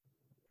know?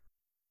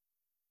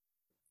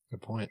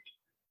 Good point.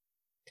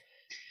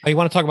 Oh, you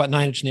want to talk about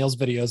Nine Inch Nails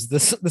videos?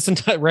 This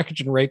entire Wreckage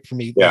and Rape for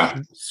me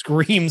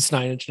screams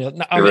Nine Inch Nails.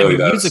 I mean,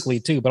 musically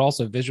too, but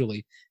also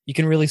visually. You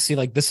can really see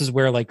like this is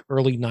where like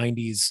early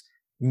 90s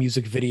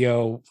music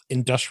video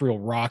industrial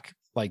rock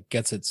like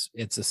gets its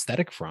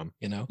aesthetic from,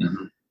 you know?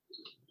 Mm-hmm.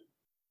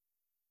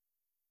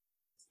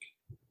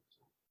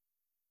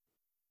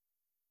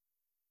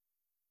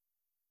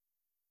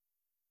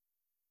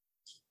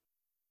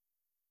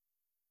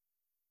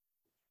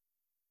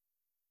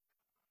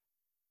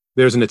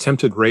 There's an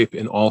attempted rape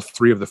in all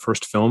three of the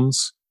first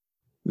films.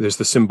 There's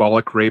the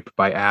symbolic rape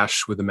by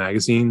Ash with the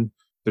magazine.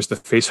 There's the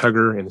face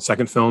hugger in the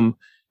second film.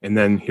 And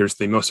then here's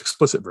the most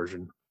explicit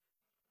version.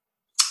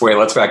 Wait,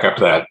 let's back up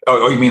to that.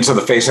 Oh, you mean so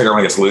the face hugger when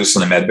it gets loose in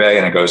the med bay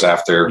and it goes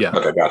after? Yeah.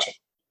 Okay, gotcha.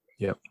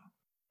 Yep.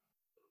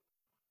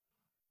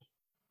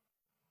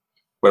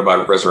 What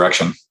about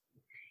Resurrection?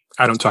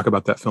 I don't talk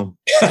about that film.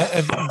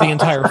 The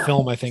entire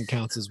film, I think,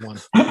 counts as one.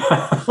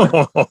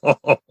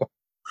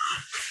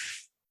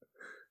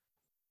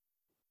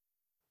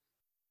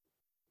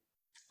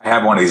 I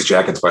have one of these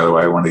jackets, by the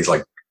way, one of these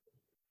like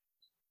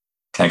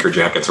tanker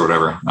jackets or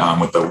whatever,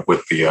 with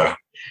the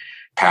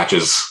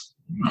patches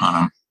on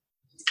them.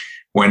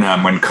 When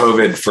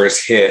COVID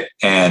first hit,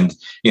 and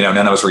none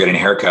of us were getting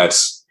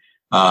haircuts,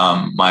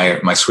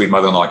 my sweet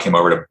mother-in-law came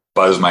over to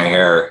buzz my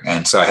hair,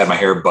 and so I had my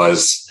hair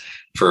buzzed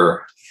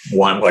for the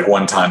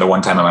one time in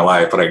my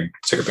life. But I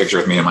took a picture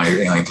of me in my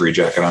Alien 3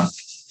 jacket on,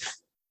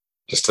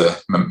 just to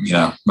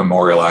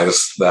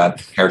memorialize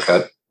that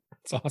haircut.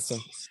 It's awesome.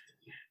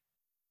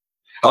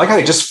 I like how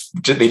they just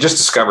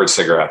discovered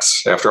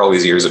cigarettes after all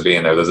these years of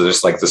being there. There's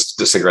just like the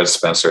cigarette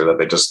dispenser that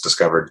they just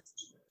discovered.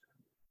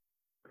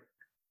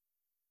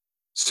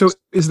 So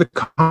is the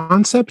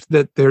concept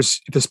that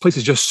this place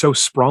is just so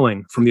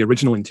sprawling from the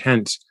original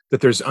intent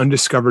that there's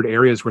undiscovered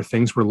areas where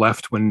things were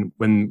left when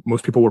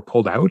most people were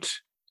pulled out?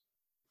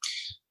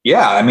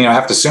 Yeah, I mean, I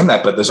have to assume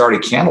that, but there's already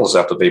candles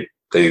up that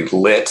they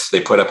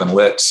put up and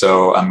lit.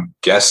 So I'm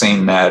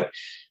guessing that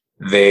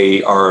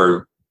they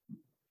are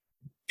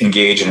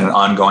engaged in an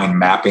ongoing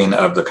mapping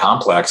of the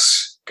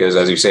complex because,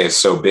 as you say, it's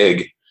so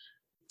big,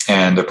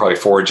 and they're probably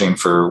foraging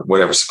for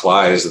whatever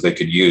supplies that they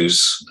could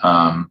use.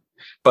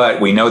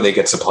 But we know they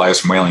get supplies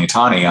from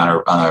Weyland-Yutani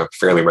on a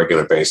fairly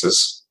regular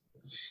basis.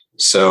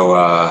 So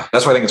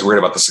that's why I think it's weird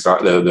about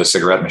the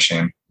cigarette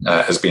machine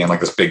as being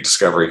like this big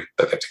discovery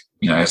that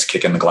has to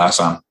kick in the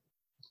glass on.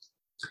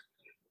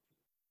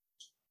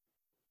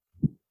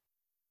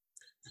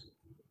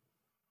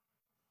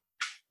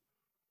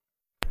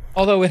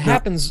 Although it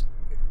happens.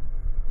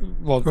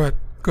 Well, Go ahead.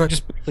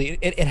 Just briefly,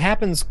 it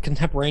happens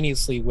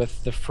contemporaneously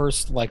with the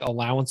first like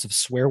allowance of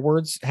swear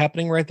words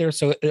happening right there.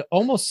 So it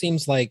almost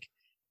seems like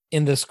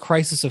in this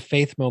crisis of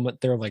faith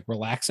moment, they're like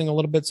relaxing a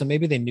little bit. So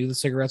maybe they knew the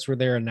cigarettes were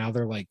there and now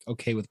they're like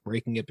okay with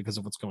breaking it because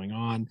of what's going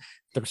on.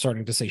 They're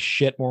starting to say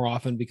shit more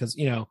often because,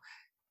 you know,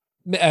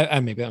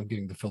 maybe I'm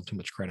giving the film too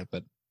much credit,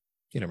 but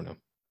you never know.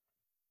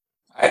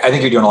 I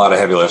think you're doing a lot of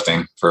heavy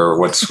lifting for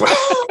what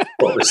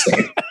we're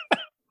seeing.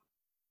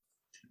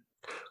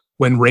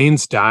 When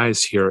Rains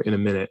dies here in a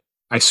minute,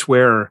 I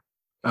swear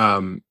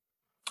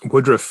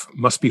Woodruff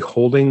must be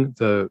holding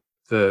the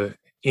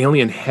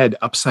alien head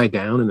upside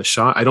down in the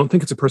shot. I don't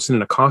think it's a person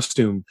in a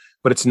costume,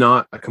 but it's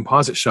not a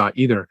composite shot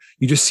either.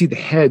 You just see the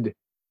head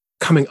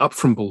coming up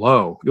from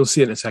below. You'll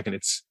see it in a second.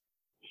 It's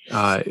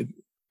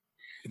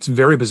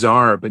very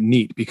bizarre, but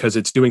neat because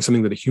it's doing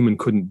something that a human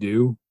couldn't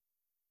do.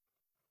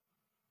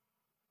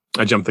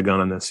 I jumped the gun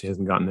on this. He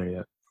hasn't gotten there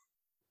yet.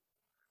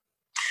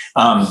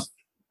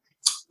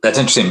 That's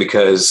interesting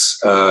because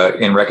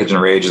in Wreckage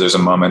and Rage, there's a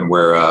moment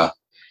where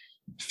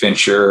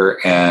Fincher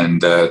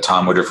and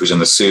Tom Woodruff, who's in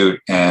the suit,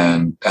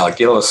 and Alec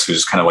Gillis,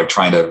 who's kind of like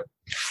trying to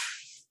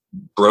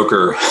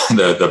broker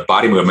the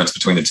body movements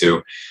between the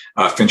two.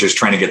 Fincher's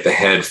trying to get the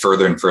head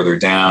further and further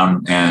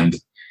down, and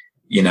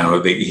you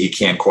know he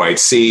can't quite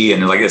see.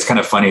 And like it's kind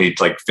of funny.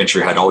 Like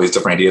Fincher had all these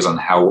different ideas on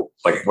how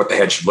like what the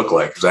head should look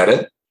like. Is that it?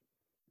 Is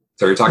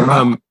that what you're talking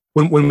about?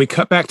 When we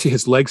cut back to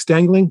his legs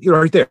dangling, you're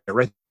right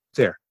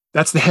there.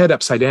 That's the head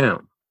upside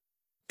down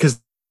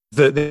because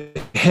the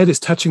head is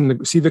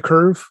touching see the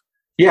curve.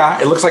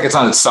 Yeah, it looks like it's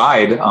on its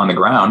side on the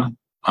ground.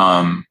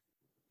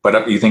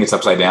 But you think it's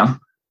upside down?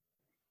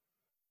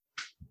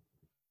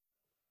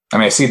 I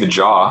mean, I see the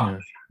jaw. Yeah.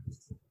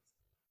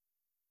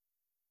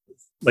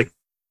 Like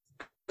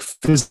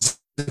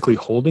physically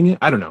holding it.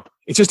 I don't know.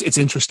 It's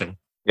interesting.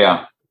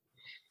 Yeah.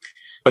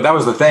 But that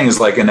was the thing is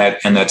like in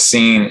that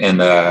scene in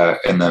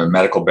the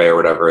medical bay or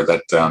whatever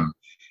that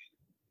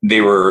they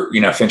were,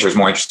 you know, Fincher's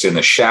more interested in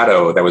the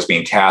shadow that was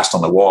being cast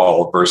on the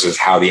wall versus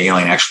how the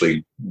alien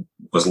actually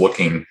was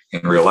looking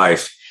in real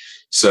life.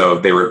 So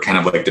they were kind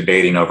of like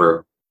debating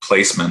over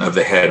placement of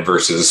the head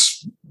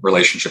versus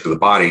relationship to the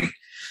body.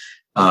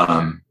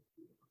 And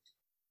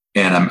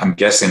I'm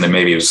guessing that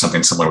maybe it was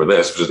something similar with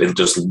this. It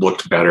just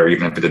looked better,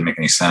 even if it didn't make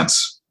any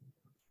sense.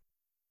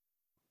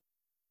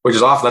 Which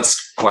is often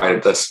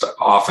that's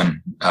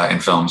often in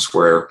films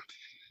where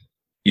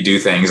you do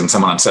things and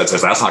someone on set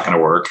says that's not going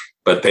to work,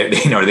 but they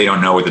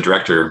don't know what the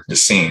director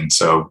is seeing.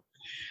 So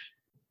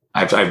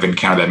I've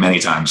encountered that many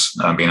times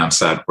being on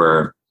set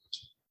where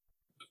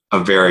a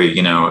very,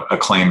 you know,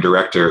 acclaimed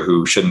director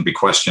who shouldn't be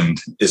questioned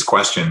is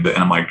questioned. And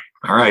I'm like,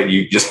 all right,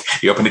 you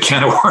opened a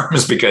can of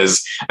worms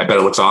because I bet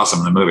it looks awesome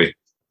in the movie.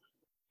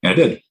 And it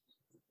did.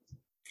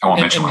 I won't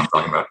mention what I'm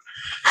talking about.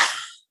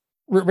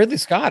 Ridley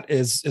Scott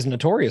is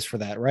notorious for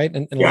that, right?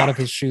 And a lot of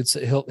his shoots,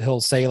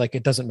 he'll say like,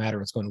 it doesn't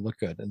matter, it's going to look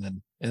good.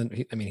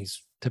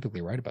 He's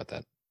typically right about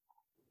that.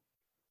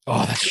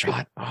 Oh, that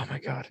shot. Oh my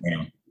God.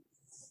 Yeah.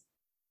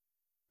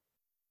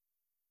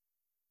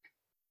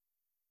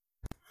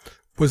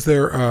 Was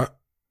there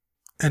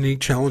any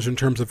challenge in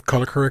terms of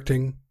color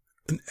correcting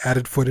and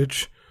added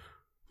footage?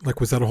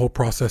 Like, was that a whole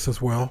process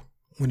as well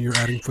when you're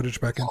adding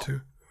footage back into?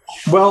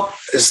 Well,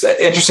 it's an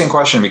interesting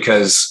question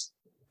because,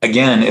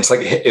 again, it's like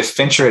if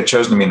Fincher had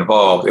chosen to be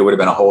involved, it would have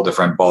been a whole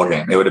different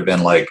ballgame. It would have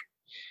been like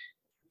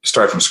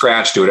start from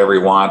scratch, do whatever he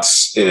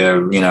wants.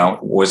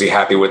 Was he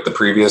happy with the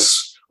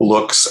previous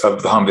looks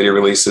of the home video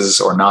releases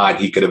or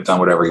not? He could have done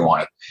whatever he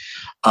wanted.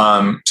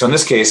 So in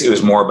this case, it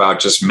was more about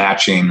just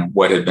matching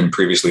what had been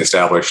previously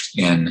established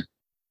in,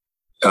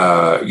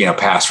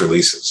 past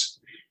releases.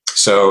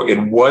 So it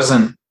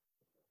wasn't,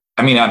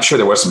 I'm sure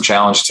there was some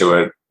challenge to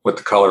it with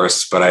the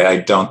colorists, but I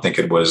don't think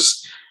it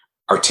was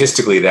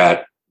artistically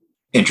that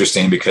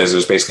interesting because it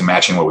was basically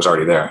matching what was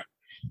already there.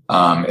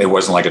 It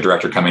wasn't like a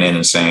director coming in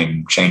and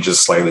saying, change this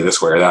slightly this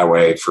way or that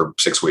way for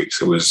 6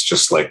 weeks. It was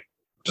just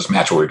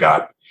match what we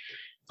got.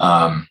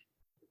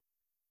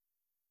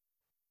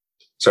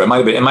 So it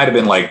might have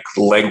been like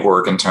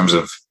legwork in terms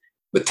of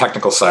the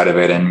technical side of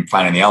it and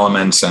finding the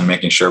elements and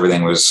making sure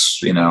everything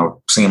was,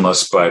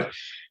 seamless. But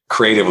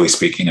creatively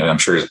speaking, I'm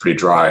sure it's a pretty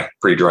dry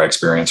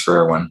experience for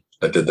everyone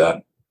that did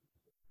that.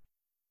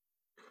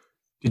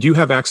 Did you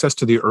have access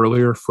to the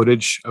earlier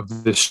footage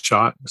of this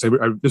shot?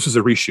 This was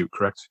a reshoot,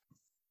 correct?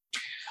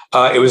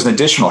 It was an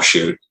additional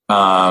shoot.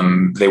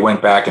 They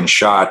went back and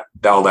shot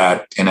all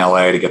that in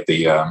LA to get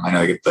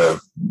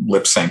the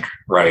lip sync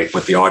right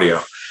with the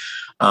audio.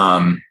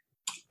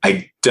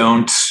 I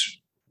don't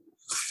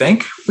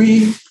think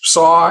we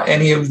saw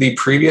any of the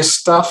previous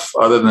stuff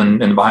other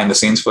than in behind the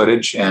scenes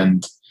footage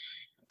and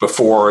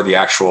before the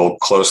actual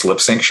close lip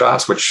sync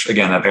shots, which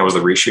again, I think was the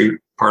reshoot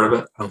part of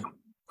it. Oh,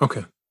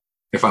 okay.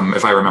 If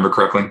I remember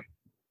correctly.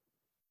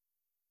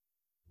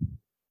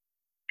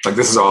 Like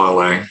this is all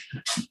LA,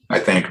 I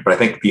think, but I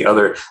think the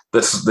other,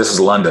 this is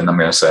London, I'm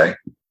going to say.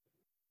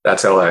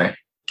 That's LA.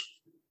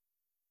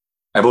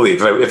 I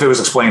believe, if it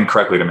was explained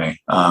correctly to me.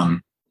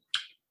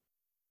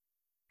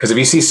 Because if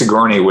you see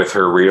Sigourney with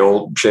her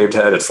real shaved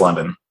head, it's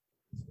London.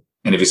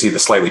 And if you see the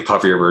slightly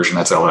puffier version,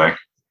 that's LA.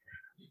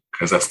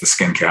 Because that's the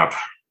skin cap,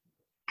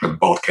 the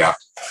bald cap.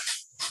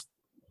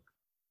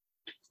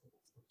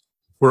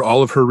 Were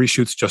all of her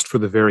reshoots just for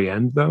the very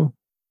end, though?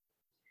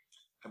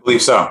 I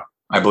believe so.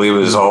 I believe it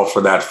was all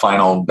for that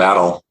final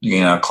battle,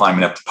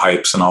 climbing up the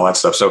pipes and all that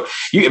stuff. So,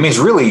 it's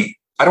really,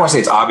 I don't want to say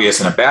it's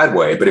obvious in a bad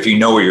way, but if you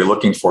know what you're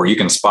looking for, you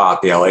can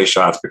spot the LA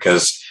shots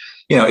because,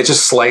 it's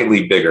just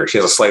slightly bigger. She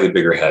has a slightly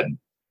bigger head,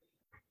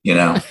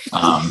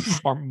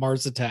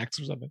 Mars Attacks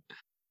or something.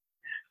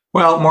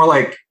 Well, more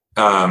like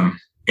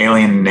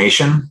Alien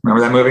Nation.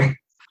 Remember that movie?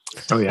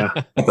 Oh, yeah.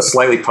 Like the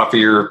slightly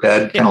puffier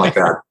head, kind of like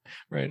that.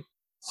 Right.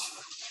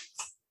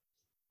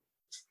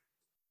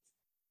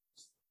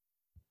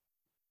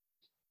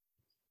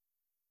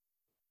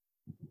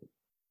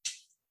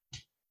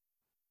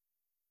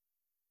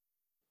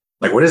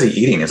 Like, what is he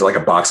eating? Is it like a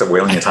box of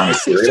Wailing Atomic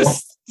cereal?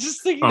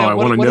 just thinking I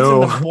want to what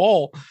know. is in the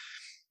bowl?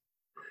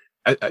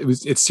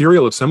 It's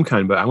cereal of some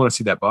kind, but I want to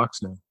see that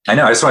box now. I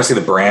know. I just want to see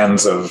the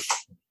brands of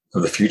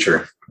the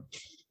future.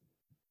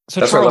 So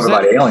that's Charles, what I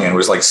love about Alien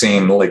was like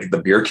seeing like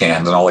the beer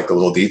cans and all like the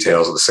little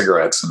details of the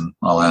cigarettes and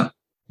all that.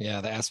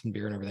 Yeah, the Aspen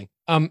beer and everything.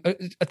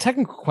 A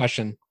technical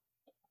question.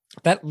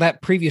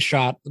 That previous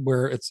shot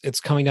where it's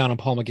coming down on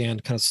Paul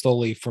McGann kind of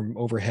slowly from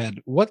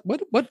overhead. What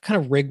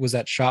kind of rig was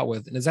that shot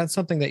with? And is that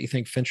something that you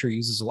think Fincher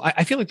uses a lot?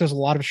 I feel like there's a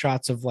lot of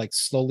shots of like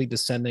slowly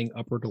descending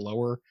upper to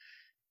lower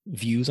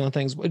views on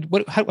things.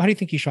 How do you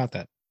think he shot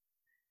that?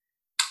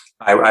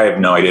 I have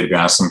no idea, to be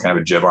honest. Some kind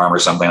of a jib arm or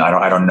something.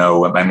 I don't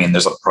know. I mean,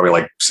 there's probably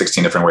like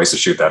 16 different ways to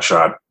shoot that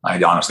shot.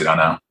 I honestly don't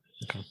know.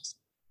 Okay.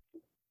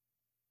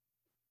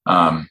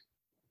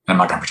 I'm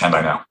not going to pretend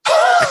I know.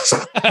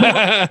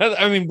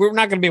 I mean, we're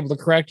not going to be able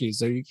to correct you,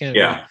 so you can't.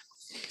 Yeah.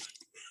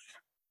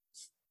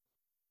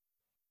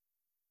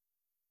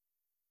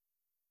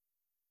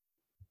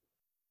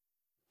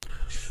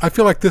 I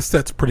feel like this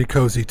set's pretty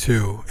cozy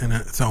too in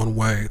its own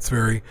way. It's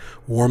very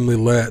warmly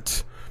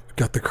lit. We've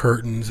got the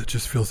curtains. It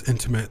just feels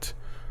intimate.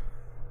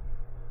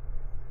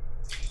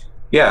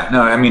 Yeah.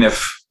 No, I mean,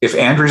 if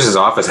Andrews'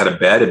 office had a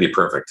bed, it'd be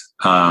perfect.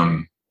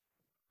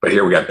 But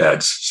here we got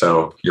beds.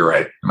 So you're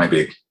right. It might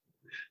be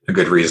a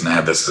good reason to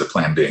have this as a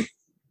plan B.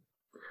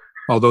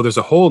 Although there's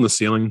a hole in the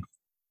ceiling.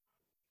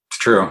 It's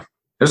true.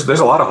 There's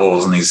a lot of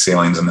holes in these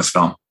ceilings in this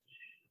film.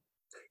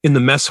 In the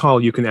mess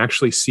hall, you can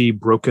actually see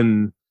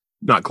broken,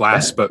 not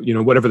glass, but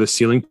whatever the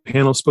ceiling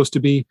panel is supposed to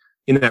be.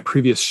 In that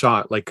previous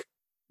shot, like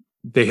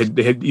they had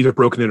either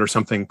broken it or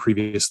something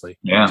previously.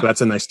 Yeah. So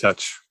that's a nice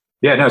touch.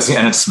 Yeah, no,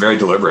 and it's very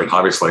deliberate.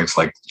 Obviously, it's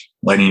like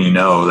letting you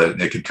know that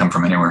it could come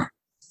from anywhere.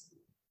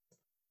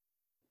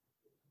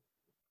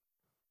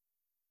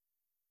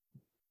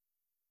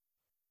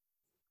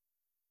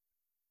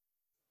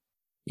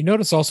 You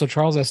notice also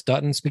Charles S.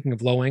 Dutton, speaking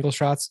of low angle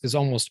shots, is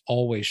almost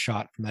always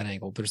shot from that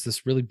angle. There's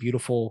this really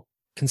beautiful,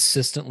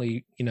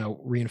 consistently,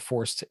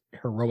 reinforced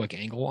heroic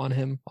angle on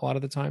him a lot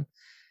of the time.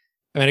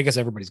 I mean, I guess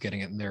everybody's getting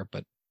it in there,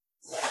 but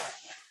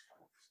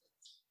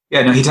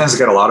yeah, no, he tends to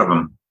get a lot of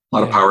them, a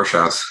lot of power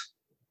shots.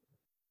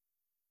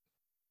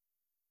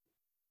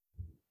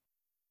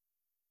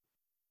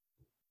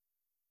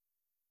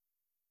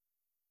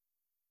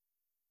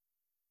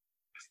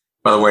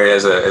 By the way,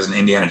 as an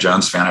Indiana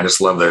Jones fan, I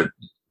just love that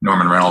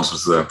Norman Reynolds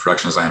was the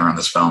production designer on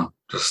this film.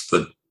 Just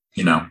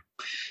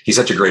he's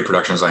such a great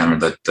production designer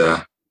that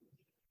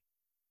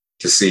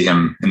to see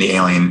him in the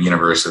Alien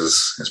universe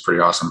is pretty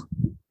awesome.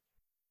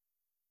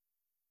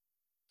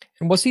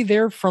 And was he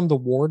there from the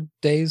Ward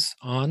days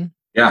on?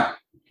 Yeah.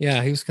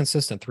 Yeah, he was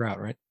consistent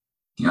throughout, right?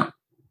 Yeah.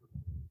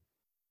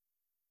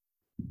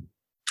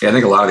 Yeah, I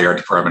think a lot of the art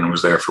department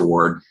was there for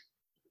Ward.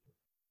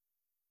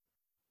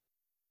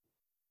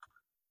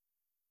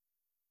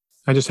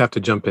 I just have to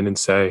jump in and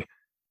say,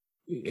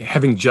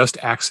 having just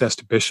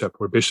accessed Bishop,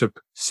 where Bishop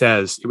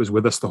says it was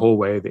with us the whole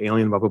way, the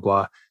alien, blah, blah,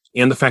 blah,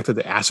 and the fact that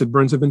the acid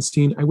burns have been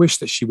seen, I wish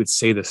that she would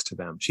say this to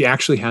them. She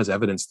actually has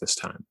evidence this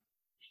time.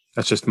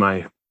 That's just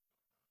my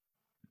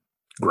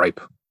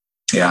gripe.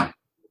 Yeah.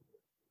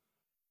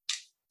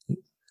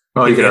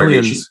 Well, you could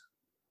argue.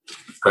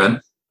 Go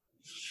ahead.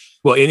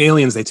 Well, in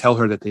Aliens, they tell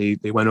her that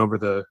they went over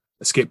the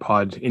escape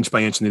pod inch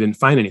by inch and they didn't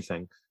find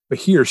anything. But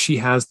here, she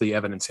has the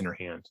evidence in her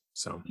hand.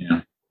 So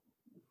yeah.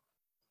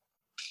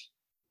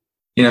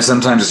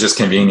 Sometimes it's just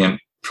convenient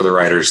for the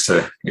writers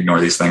to ignore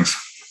these things.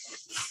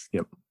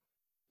 Yep.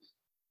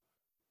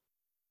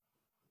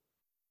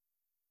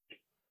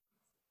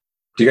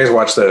 Do you guys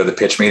watch the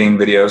pitch meeting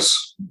videos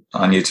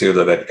on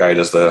YouTube that guy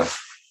does, the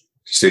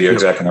studio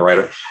exec and the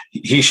writer?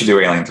 He should do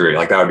Alien 3.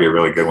 Like, that would be a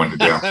really good one to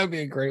do. That would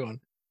be a great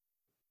one.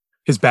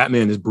 His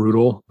Batman is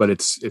brutal, but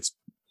it's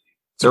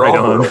they're right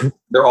all brutal. on.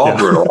 They're all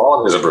brutal.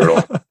 All of his are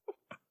brutal.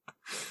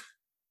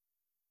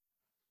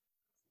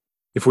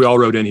 If we all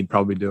wrote in, he'd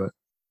probably do it.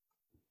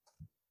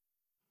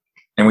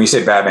 And when you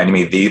say Batman, you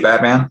mean the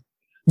Batman?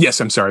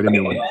 Yes, I'm sorry, the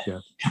new one. Yeah,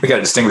 we got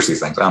to distinguish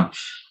these things. By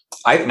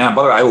the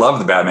way, I love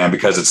the Batman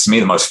because it's, to me,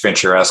 the most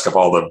Fincher-esque of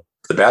all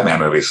the Batman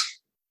movies.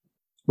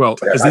 Well,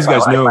 as these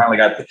guys know, I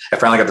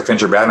finally got the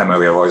Fincher Batman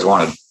movie I've always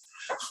wanted.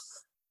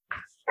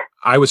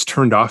 I was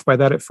turned off by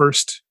that at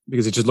first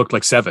because it just looked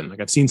like Seven. Like,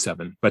 I've seen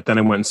Seven, but then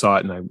I went and saw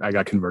it and I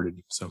got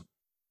converted. So,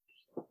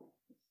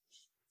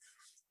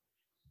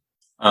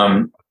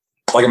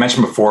 like I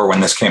mentioned before, when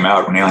this came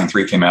out, when Alien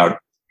 3 came out,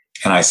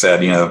 and I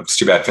said, it's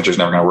too bad Fincher's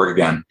never going to work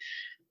again.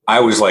 I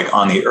was like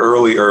on the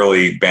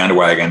early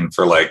bandwagon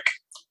for like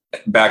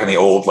back in the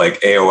old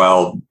like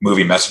AOL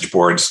movie message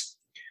boards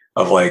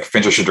of like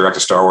Fincher should direct a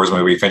Star Wars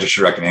movie, Fincher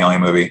should direct an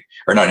Alien movie,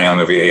 or not an Alien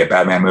movie, a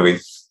Batman movie.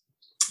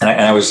 And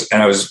I was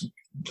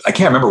I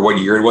can't remember what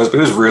year it was, but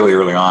it was really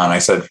early on. I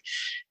said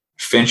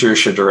Fincher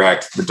should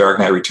direct The Dark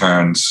Knight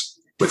Returns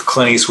with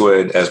Clint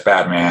Eastwood as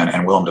Batman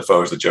and Willem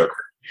Dafoe as the Joker.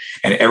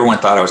 And everyone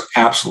thought I was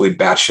absolutely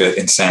batshit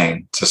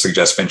insane to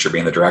suggest Fincher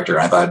being the director.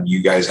 And I thought,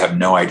 you guys have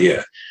no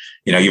idea.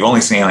 You've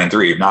only seen Alien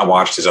 3. You've not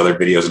watched his other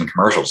videos and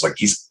commercials. Like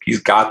he's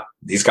got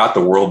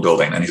the world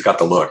building and he's got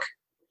the look.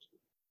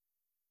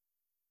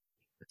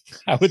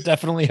 I would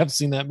definitely have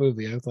seen that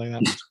movie. I was like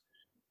that.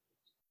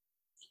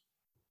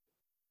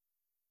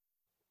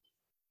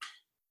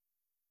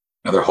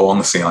 Another hole in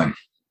the ceiling.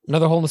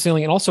 Another hole in the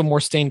ceiling, and also more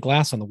stained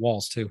glass on the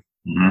walls too.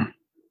 Mm-hmm.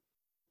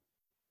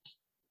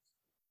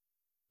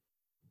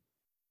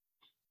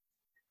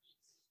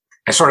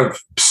 I sort of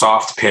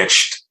soft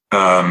pitched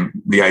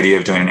the idea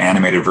of doing an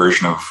animated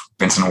version of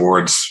Vincent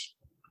Ward's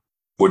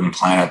Wooden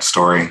Planet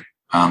story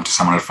to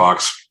someone at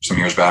Fox some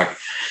years back.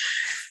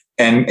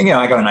 And,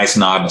 I got a nice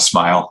nod and a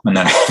smile, and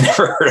then I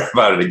never heard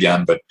about it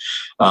again. But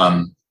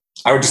I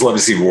would just love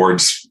to see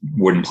Ward's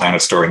Wooden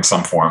Planet story in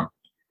some form.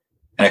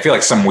 And I feel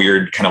like some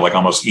weird kind of like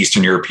almost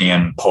Eastern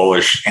European,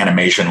 Polish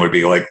animation would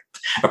be like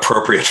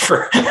appropriate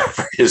for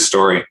his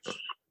story.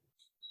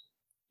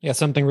 Yeah,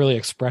 something really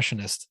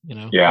expressionist,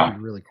 Yeah. That'd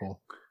be really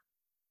cool.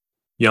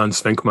 Jan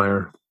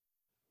Svenkmeyer.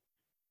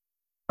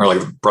 Or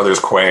like Brothers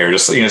Quay, or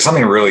just,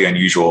 something really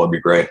unusual would be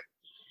great.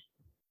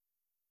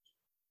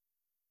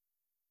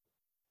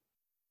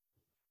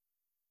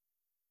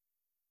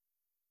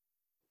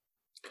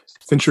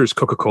 Fincher's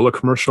Coca-Cola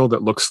commercial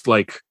that looks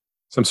like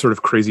some sort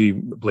of crazy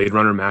Blade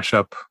Runner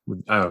mashup.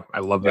 Oh, I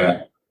love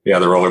that. Yeah,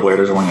 the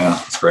rollerbladers one.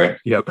 Yeah, it's great.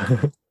 Yep.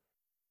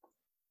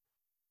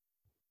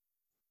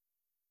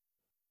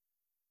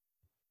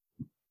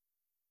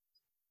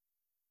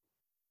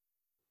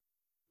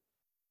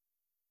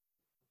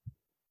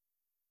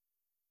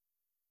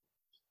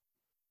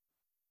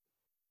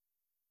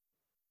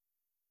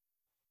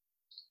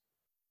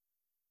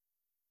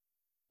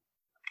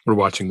 We're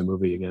watching the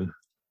movie again.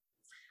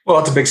 Well,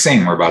 it's a big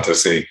scene we're about to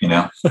see,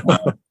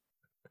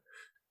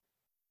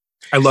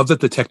 I love that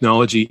the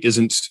technology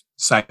isn't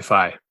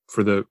sci-fi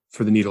for the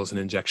needles and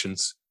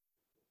injections.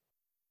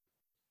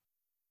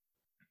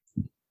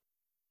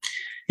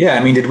 Yeah,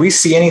 I mean, did we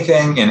see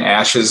anything in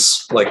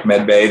Ash's like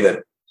med bay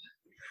that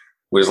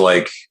was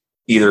like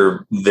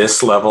either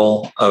this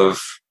level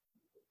of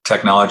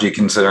technology,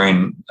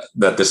 considering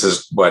that this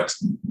is what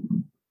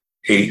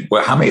 80?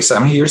 What? How many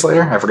years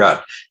later? I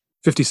forgot.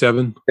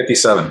 57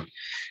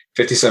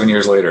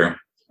 years later.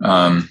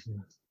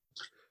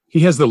 He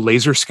has the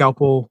laser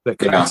scalpel that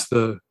cuts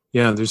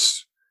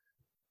there's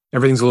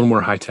everything's a little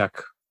more high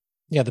tech.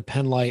 Yeah, the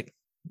pen light,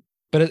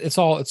 but it's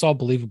all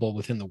believable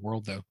within the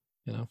world, though.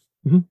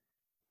 Mm-hmm.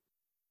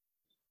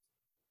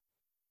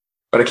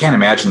 But I can't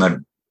imagine that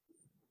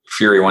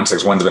Fury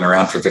 161's been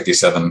around for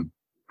 57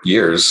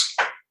 years.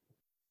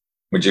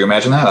 Would you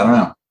imagine that? I don't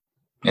know.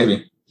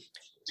 Maybe.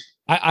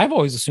 I've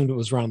always assumed it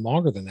was around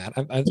longer than that.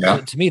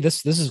 To me,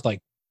 this is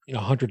like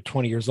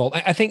 120 years old.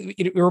 I think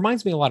it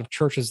reminds me a lot of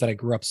churches that I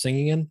grew up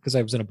singing in, because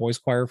I was in a boys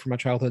choir for my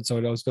childhood. So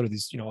I'd always go to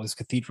these, all these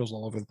cathedrals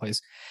all over the place.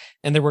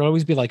 And there would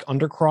always be like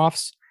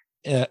undercrofts,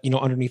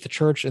 underneath the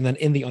church. And then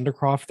in the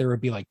undercroft, there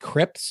would be like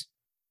crypts,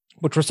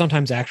 which were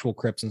sometimes actual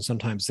crypts and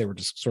sometimes they were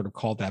just sort of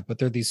called that. But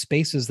they're these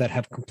spaces that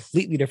have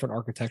completely different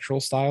architectural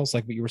styles,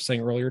 like what you were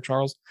saying earlier,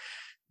 Charles,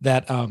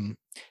 that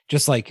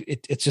just like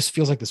it just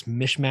feels like this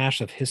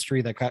mishmash of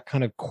history that got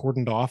kind of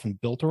cordoned off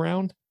and built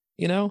around,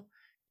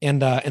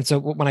 And so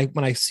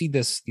when I see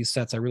these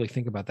sets, I really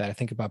think about that. I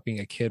think about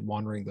being a kid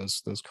wandering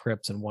those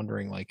crypts and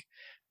wondering like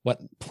what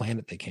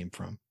planet they came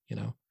from,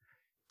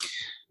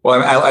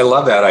 Well, I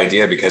love that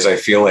idea, because I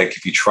feel like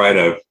if you try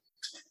to,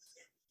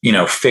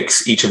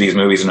 fix each of these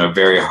movies in a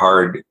very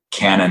hard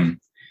canon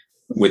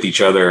with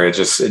each other,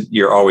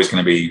 you're always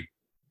going to be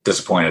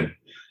disappointed,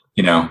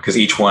 because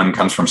each one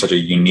comes from such a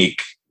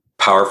unique,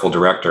 powerful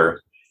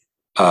director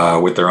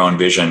with their own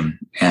vision.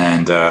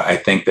 And I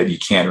think that you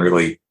can't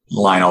really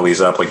line all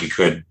these up like you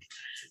could,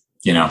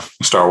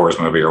 Star Wars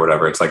movie or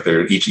whatever. It's like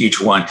they're each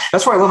one.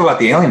 That's what I love about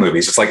the Alien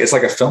movies. It's like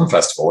a film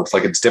festival.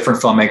 It's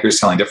different filmmakers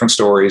telling different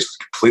stories,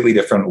 completely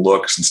different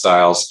looks and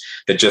styles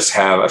that just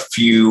have a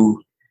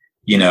few,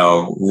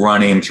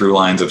 running through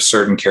lines of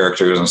certain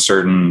characters and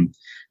certain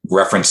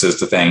references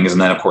to things. And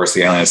then of course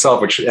the Alien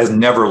itself, which has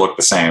never looked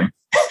the same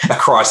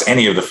across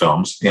any of the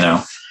films,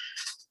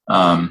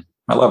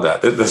 I love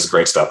that. This is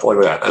great stuff. Look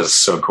at that. That is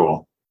so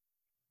cool.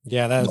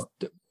 Yeah, that is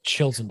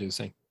chills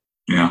inducing.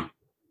 Yeah.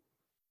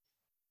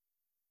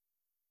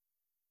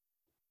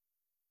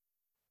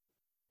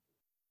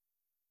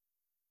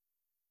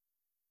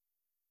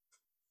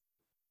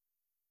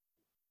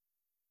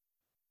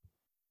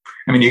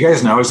 I mean, you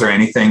guys know, is there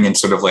anything in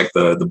sort of like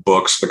the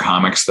books, the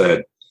comics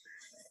that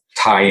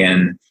tie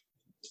in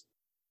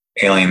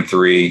Alien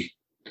 3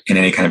 in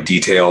any kind of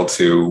detail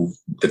to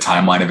the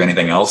timeline of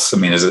anything else? I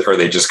mean, are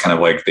they just kind of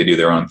like they do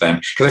their own thing?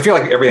 Because I feel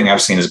like everything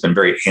I've seen has been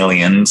very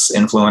Aliens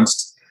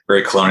influenced,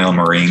 very Colonial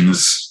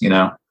Marines, you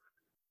know?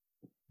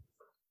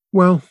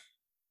 Well,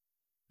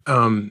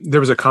 there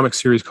was a comic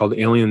series called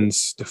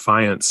Aliens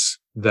Defiance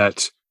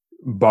that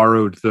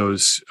borrowed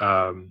those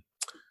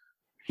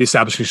the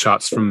establishing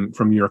shots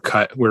from your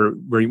cut, where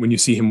when you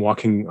see him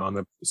walking on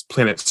the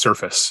planet's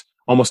surface,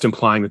 almost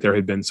implying that there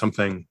had been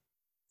something.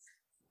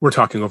 We're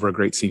talking over a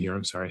great scene here.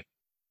 I'm sorry.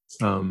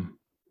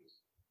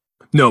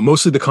 No,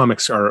 mostly the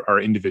comics are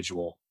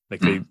individual,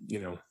 like they,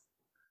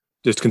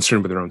 just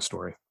concerned with their own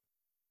story.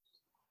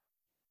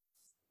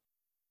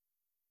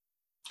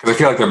 Because I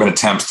feel like there have been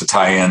attempts to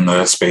tie in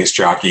the space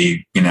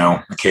jockey,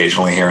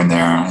 occasionally here and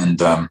there.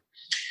 And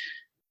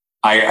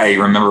I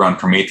remember on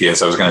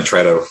Prometheus, I was going to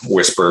try to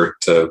whisper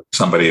to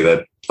somebody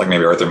that, like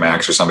maybe Arthur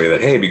Max or somebody, that,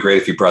 hey, it'd be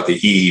great if you brought the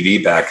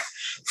EEV back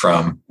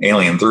from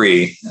Alien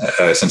 3,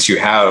 since you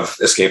have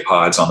escape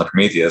pods on the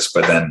Prometheus,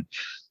 but then,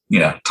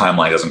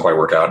 timeline doesn't quite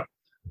work out.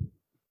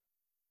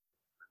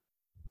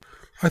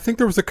 I think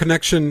there was a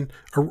connection,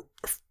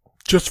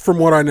 just from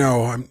what I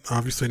know, I'm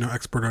obviously no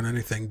expert on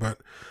anything, but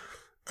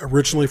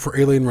originally for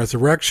Alien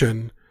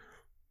Resurrection,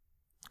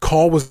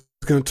 Call was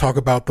going to talk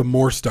about the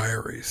Morse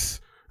diaries.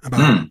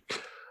 About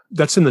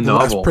That's in the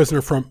novel. Last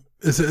Prisoner from,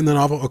 is it in the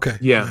novel? Okay.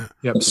 Yeah.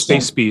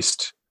 Space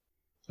Beast.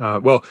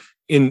 Well,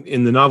 in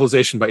the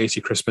novelization by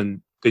A.C.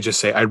 Crispin, they just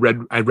say, I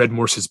read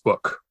Morse's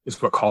book,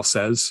 is what Call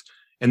says.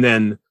 And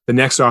then the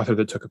next author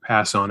that took a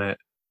pass on it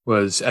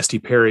was S.T.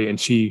 Perry, and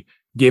she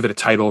gave it a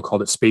title,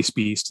 called it Space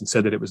Beast, and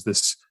said that it was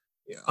this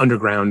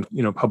underground,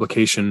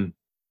 publication.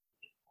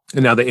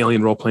 And now the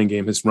Alien role-playing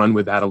game has run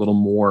with that a little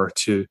more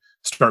to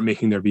start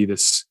making there be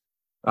this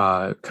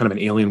kind of an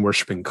alien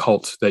worshipping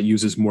cult that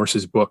uses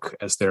Morse's book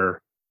as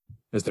their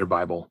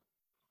Bible.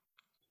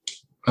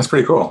 That's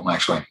pretty cool,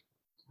 actually.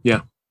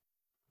 Yeah.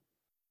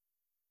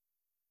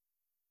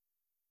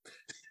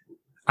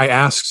 I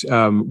asked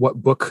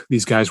what book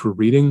these guys were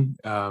reading.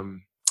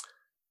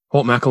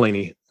 Holt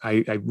McElhaney,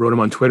 I wrote him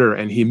on Twitter,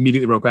 and he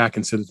immediately wrote back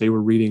and said that they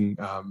were reading,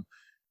 it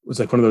was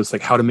like one of those,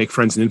 like How to Make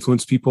Friends and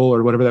Influence People,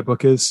 or whatever that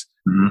book is,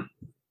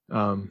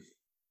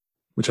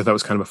 which I thought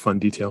was kind of a fun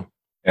detail.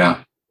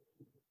 Yeah.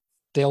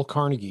 Dale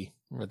Carnegie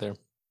right there.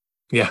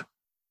 Yeah.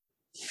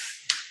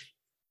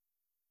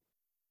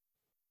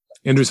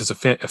 Andrews has a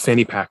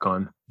fanny pack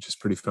on, which is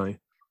pretty funny.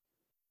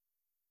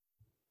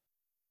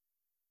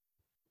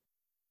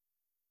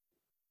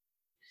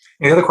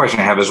 The other question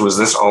I have is, was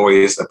this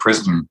always a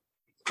prison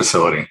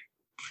facility?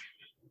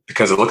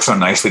 Because it looks so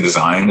nicely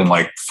designed, and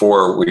like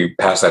before we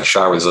passed that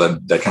shot was that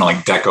kind of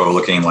like deco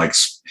looking like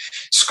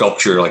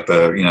sculpture, like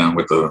the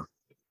with the.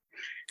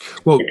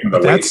 Well,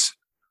 that's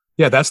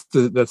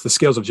the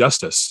scales of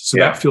justice, so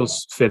that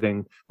feels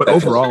fitting. But that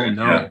overall,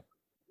 no. Yeah.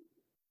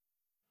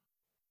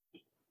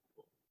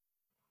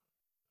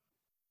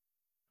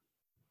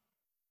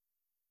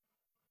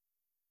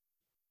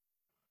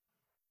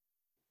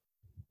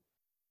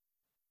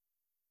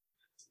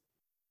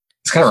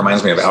 This kind of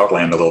reminds me of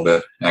Outland a little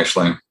bit,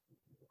 actually.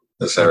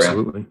 This area.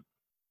 Absolutely.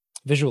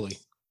 Visually.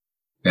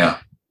 Yeah.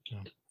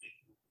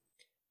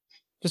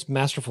 Just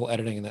masterful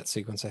editing in that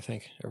sequence, I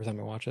think, every time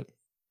I watch it.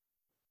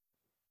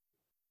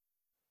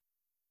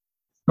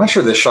 I'm not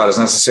sure this shot is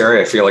necessary.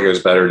 I feel like it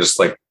was better just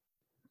like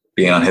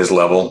being on his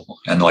level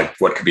and like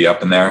what could be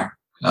up in there,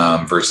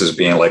 versus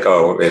being like,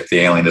 oh, if the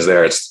alien is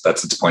there, that's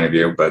its point of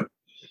view. But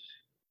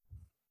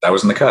that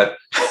was in the cut.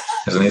 It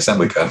was in the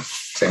assembly cut.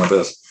 Same with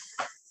this.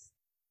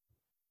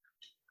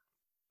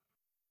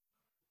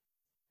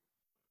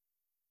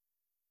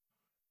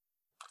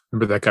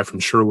 Remember that guy from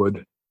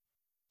Sherwood?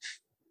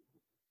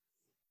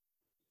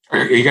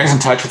 Are you guys in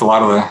touch with a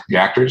lot of the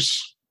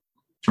actors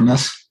from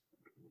this?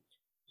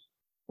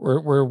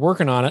 We're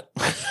working on it.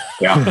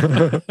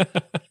 Yeah.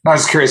 I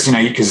was curious,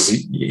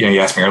 because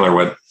you asked me earlier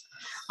what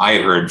I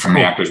had heard from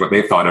the actors, what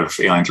they thought of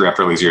Alien 3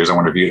 after all these years. I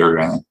wonder if you'd heard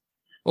anything.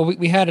 Well,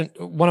 we had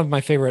one of my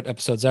favorite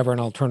episodes ever,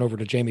 and I'll turn over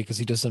to Jamie because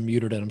he just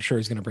unmuted it. I'm sure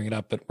he's going to bring it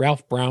up. But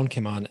Ralph Brown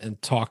came on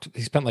and talked.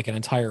 He spent like an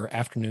entire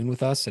afternoon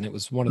with us, and it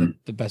was one of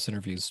the best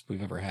interviews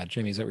we've ever had.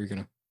 Jamie, is that what you're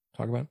going to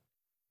talk about?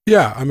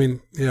 Yeah,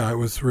 it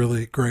was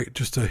really great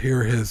just to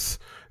hear his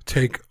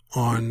take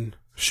on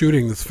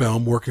shooting this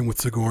film, working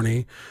with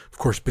Sigourney, of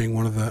course, being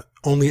one of the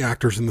only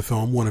actors in the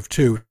film, one of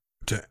two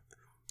to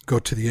go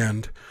to the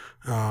end.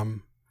 But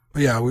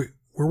yeah, we're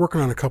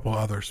working on a couple of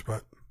others,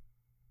 but.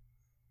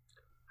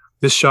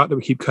 This shot that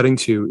we keep cutting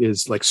to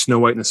is like Snow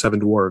White and the Seven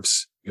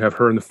Dwarfs. You have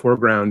her in the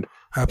foreground.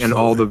 Absolutely. And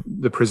all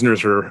the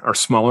prisoners are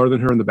smaller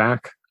than her in the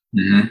back.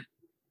 Mm-hmm.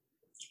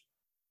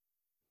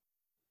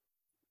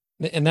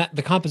 And that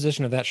the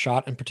composition of that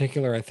shot in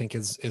particular, I think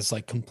is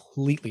like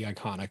completely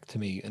iconic to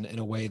me in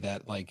a way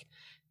that like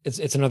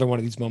it's another one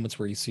of these moments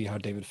where you see how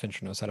David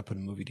Fincher knows how to put a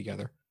movie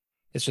together.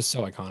 It's just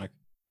so iconic.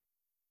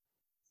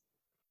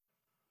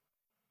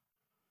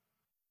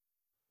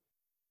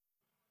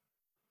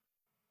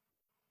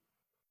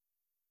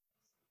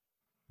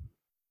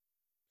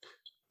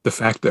 The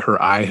fact that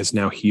her eye has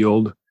now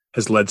healed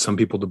has led some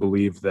people to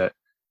believe that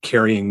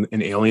carrying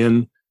an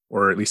alien,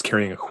 or at least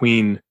carrying a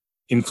queen,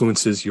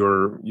 influences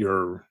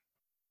your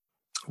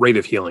rate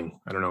of healing.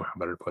 I don't know how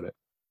better to put it.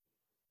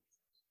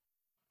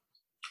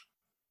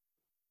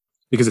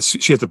 Because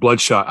she has a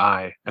bloodshot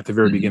eye at the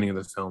very beginning of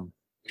the film.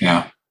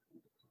 Yeah.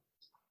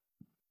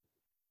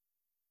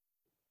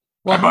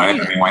 Well, I buy it.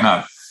 I mean, why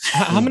not?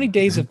 How many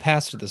days have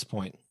passed at this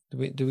point?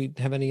 Do we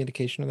have any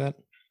indication of that?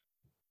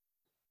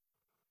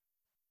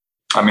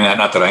 I mean,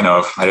 not that I know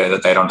of.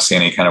 I don't see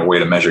any kind of way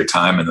to measure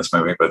time in this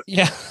movie, but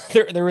yeah,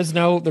 there's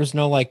no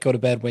like go to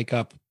bed, wake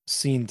up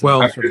scene.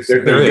 Well,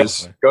 there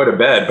is go to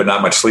bed, but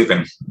not much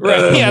sleeping.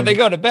 Right? Yeah, they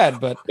go to bed,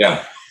 but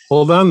yeah.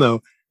 Hold on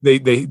though.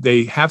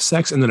 They have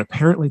sex and then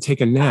apparently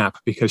take a nap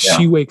because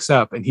she wakes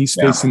up and he's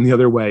facing the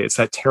other way. It's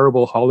that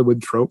terrible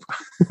Hollywood trope.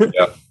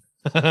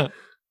 Yeah.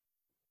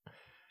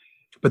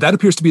 But that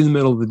appears to be in the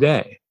middle of the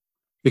day,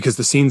 because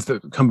the scenes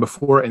that come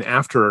before and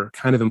after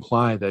kind of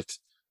imply that,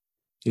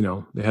 they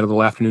had a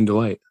little afternoon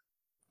delight.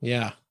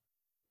 Yeah.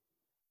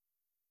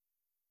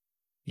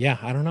 Yeah,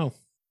 I don't know.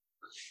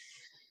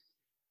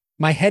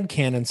 My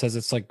headcanon says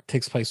it's like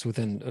takes place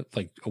within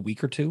like a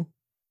week or two.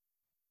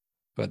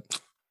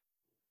 But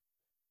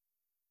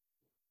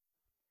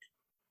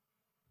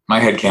my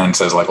headcanon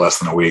says like less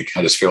than a week.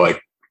 I just feel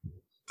like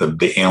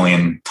the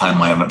alien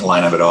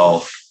timeline of it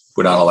all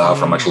would not allow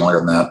for much longer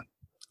than that.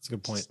 That's a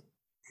good point.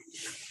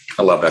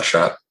 I love that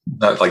shot.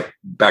 Like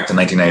back to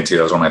 1992,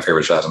 that was one of my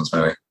favorite shots in this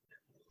movie.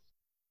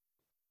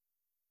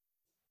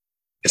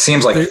 It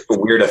seems like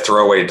weird to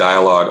throw away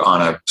dialogue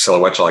on a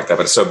silhouette shot like that,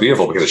 but it's so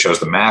beautiful because it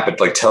shows the map. It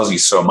like tells you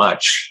so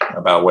much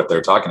about what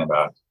they're talking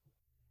about.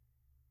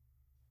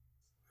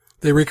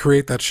 They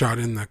recreate that shot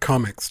in the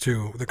comics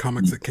too. The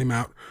comics that came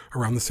out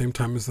around the same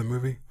time as the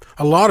movie.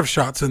 A lot of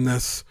shots in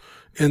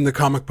the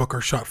comic book are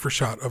shot for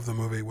shot of the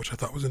movie, which I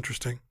thought was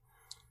interesting.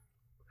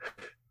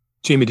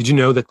 Jamie, did you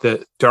know that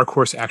the Dark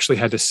Horse actually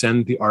had to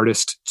send the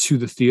artist to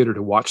the theater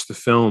to watch the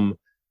film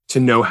to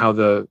know how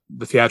the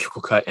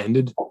theatrical cut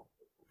ended?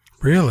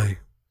 Really?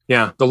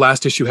 Yeah. The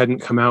last issue hadn't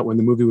come out when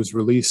the movie was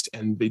released,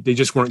 and they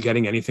just weren't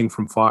getting anything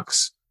from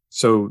Fox.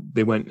 So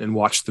they went and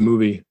watched the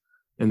movie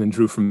and then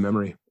drew from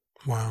memory.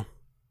 Wow.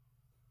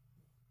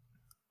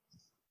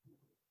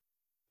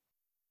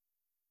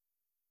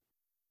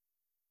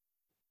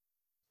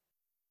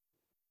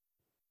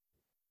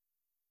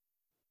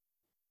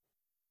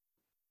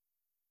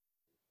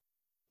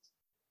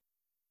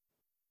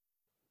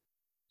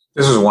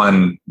 This is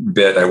one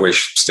bit I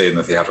wish stayed in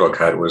the theatrical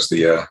cut, was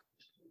the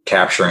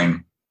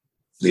capturing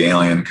the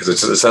alien, because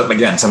it's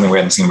again something we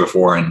hadn't seen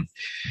before and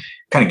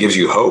kind of gives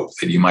you hope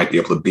that you might be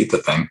able to beat the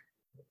thing.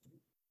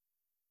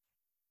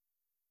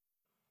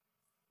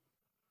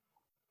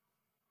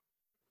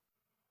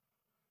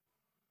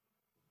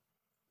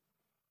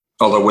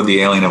 Although would the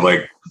alien have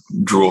like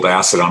drooled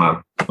acid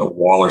on a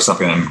wall or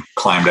something and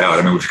climbed out?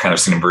 I mean, we've kind of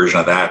seen a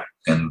version of that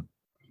in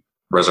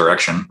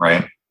Resurrection,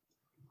 right?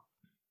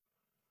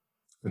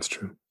 That's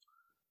true.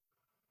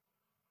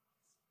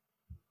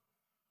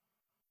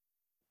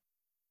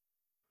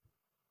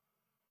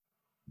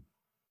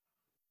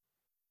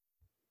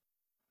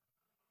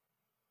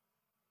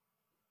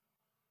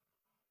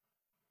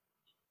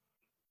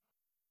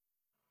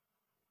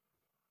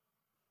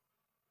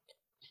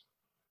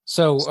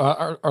 So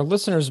our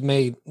listeners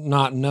may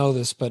not know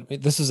this, but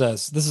this is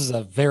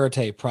a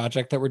Verite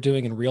project that we're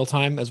doing in real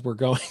time as we're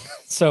going.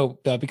 So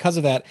because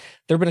of that,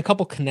 there have been a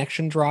couple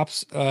connection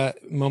drops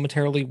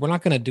momentarily. We're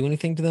not going to do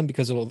anything to them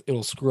because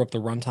it'll screw up the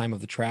runtime of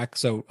the track.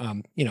 So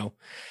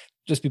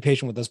just be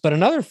patient with us. But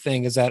another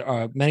thing is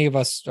that many of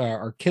us,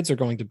 our kids are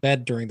going to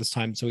bed during this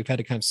time, so we've had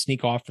to kind of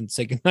sneak off and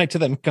say goodnight to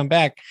them and come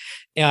back.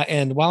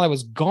 And while I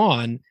was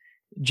gone,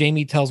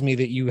 Jamie tells me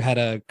that you had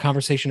a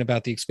conversation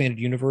about the expanded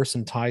universe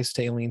and ties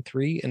to Alien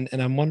 3.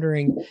 And I'm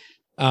wondering,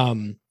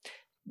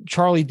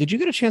 Charlie, did you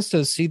get a chance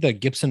to see the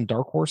Gibson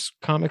Dark Horse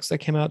comics that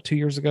came out 2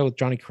 years ago with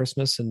Johnny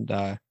Christmas? And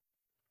I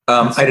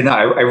did not.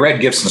 I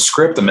read Gibson's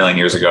script a million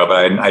years ago,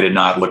 but I did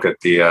not look at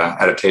the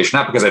adaptation.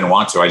 Not because I didn't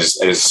want to. I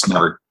just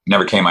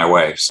never came my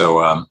way.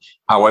 So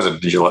how was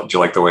it? Did you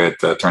like the way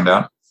it turned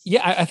out?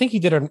 Yeah, I think he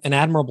did an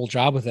admirable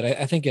job with it.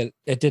 I think it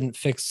didn't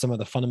fix some of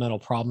the fundamental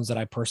problems that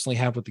I personally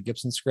have with the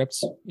Gibson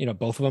scripts,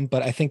 both of them.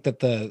 But I think that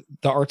the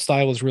art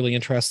style is really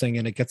interesting,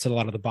 and it gets at a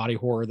lot of the body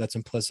horror that's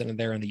implicit in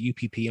there and the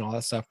UPP and all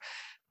that stuff.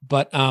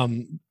 But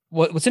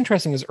what's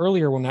interesting is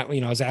earlier when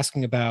I was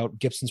asking about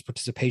Gibson's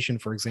participation,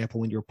 for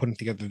example, when you were putting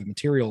together the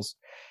materials,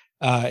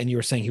 and you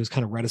were saying he was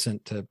kind of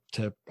reticent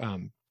to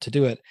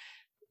do it.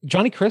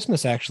 Johnny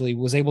Christmas actually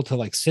was able to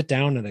like sit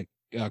down at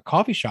a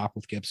coffee shop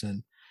with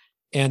Gibson.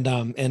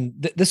 And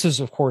this is,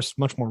 of course,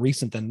 much more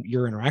recent than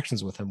your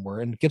interactions with him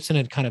were. And Gibson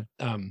had kind of,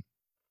 I don't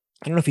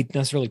know if he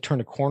necessarily turned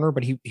a corner,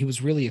 but he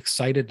was really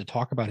excited to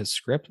talk about his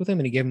script with him,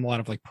 and he gave him a lot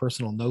of like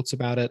personal notes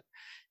about it.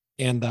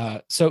 And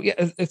so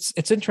yeah,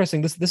 it's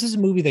interesting. This is a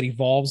movie that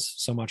evolves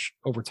so much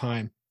over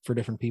time for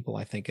different people,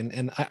 I think.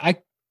 And I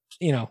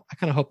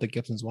kind of hope that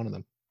Gibson's one of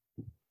them.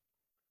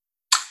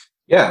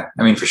 Yeah,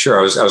 I mean, for sure.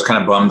 I was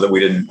kind of bummed that we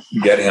didn't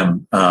get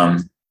him.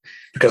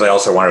 because I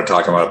also wanted to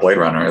talk about Blade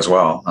Runner as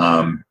well.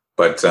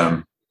 But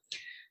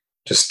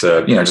just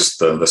the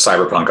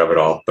cyberpunk of it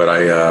all. But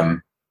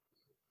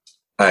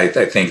I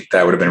think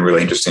that would have been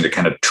really interesting to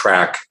kind of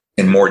track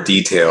in more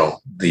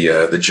detail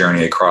the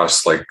journey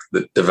across like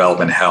the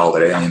development hell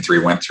that Alien 3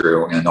 went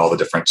through, and all the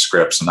different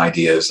scripts and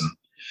ideas and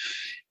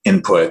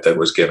input that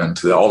was given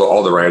to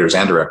all the writers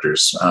and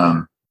directors.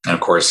 And of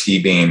course,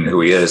 he being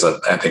who he is,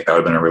 I think that would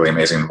have been a really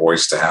amazing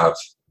voice to have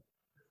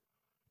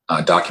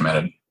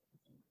documented.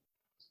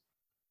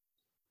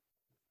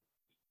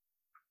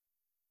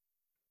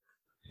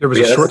 There was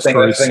a short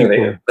story sequel.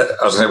 I was going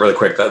to say really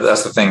quick,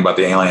 that's the thing about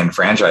the Alien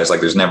franchise. Like,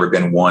 there's never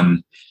been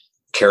one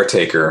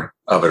caretaker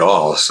of it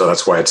all. So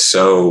that's why it's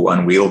so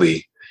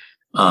unwieldy.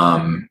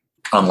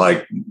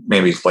 Unlike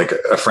maybe like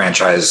a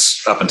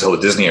franchise up until the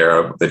Disney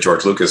era that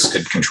George Lucas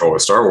could control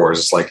with Star Wars.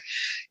 It's like,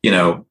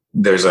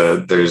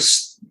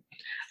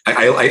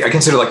 I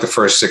consider like the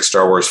first 6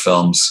 Star Wars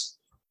films,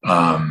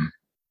 let me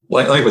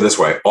put it this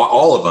way.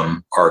 All of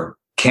them are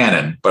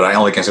canon, but I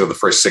only consider the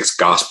first 6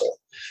 gospel,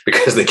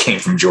 because they came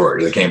from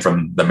George. They came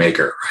from the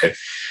maker, right?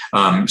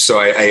 So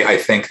I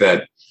think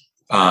that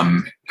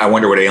I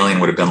wonder what Alien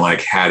would have been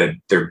like had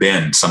there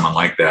been someone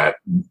like that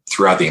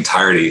throughout the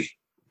entirety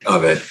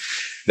of it,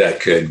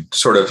 that could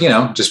sort of,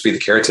 just be the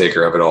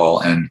caretaker of it all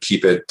and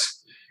keep it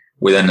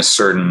within a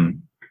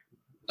certain,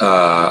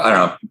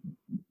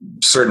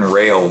 certain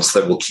rails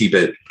that will keep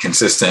it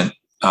consistent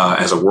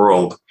as a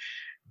world.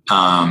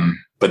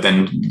 But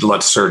then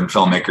let certain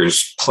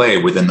filmmakers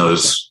play within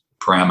those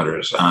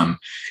parameters.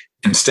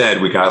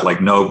 Instead, we got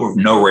like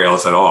no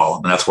rails at all.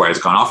 And that's why it's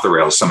gone off the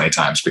rails so many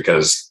times,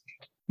 because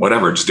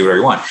whatever, just do whatever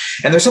you want.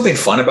 And there's something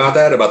fun about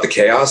that, about the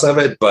chaos of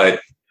it,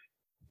 but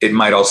it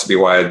might also be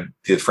why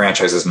the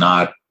franchise is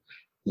not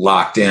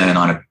locked in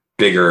on a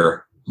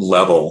bigger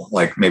level.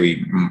 Like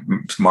maybe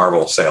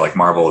Marvel, say, like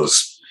Marvel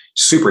is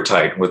super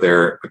tight with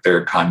their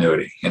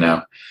continuity,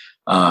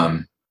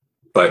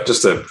 but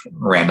just a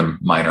random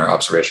minor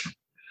observation.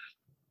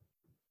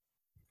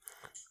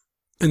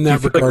 In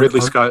that regard, like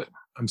Ridley Scott,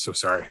 I'm so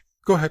sorry.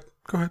 Go ahead.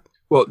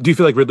 Well, do you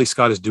feel like Ridley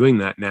Scott is doing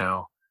that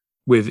now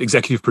with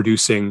executive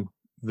producing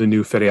the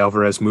new Fede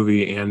Alvarez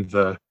movie and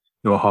the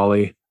Noah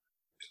Hawley?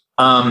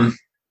 I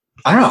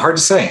don't know. Hard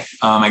to say.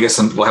 I guess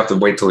we'll have to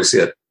wait till we see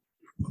it,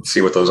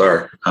 see what those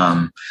are.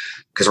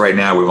 Because right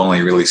now we've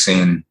only really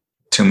seen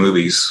 2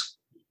 movies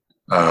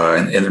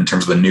in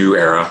terms of the new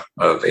era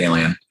of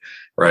Alien,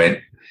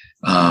 right?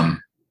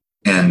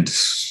 And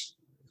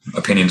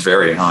opinions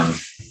vary on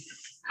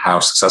how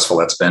successful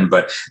that's been,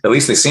 but at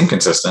least they seem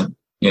consistent.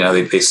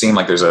 They seem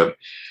like there's a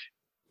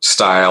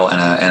style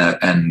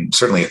and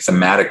certainly a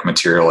thematic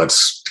material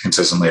that's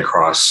consistently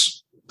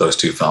across those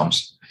 2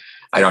 films.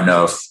 I don't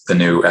know if the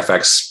new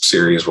FX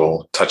series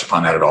will touch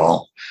upon that at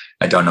all.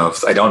 I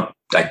doubt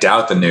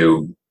the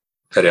new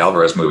Fede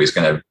Alvarez movie is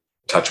going to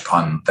touch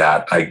upon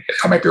that. I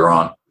might be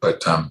wrong,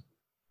 but I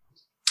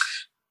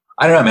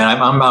don't know,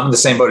 man. I'm in the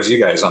same boat as you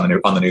guys on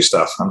the new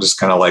stuff. I'm just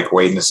kind of like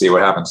waiting to see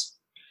what happens.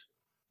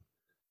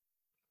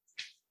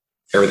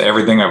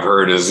 Everything I've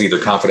heard is either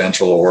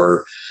confidential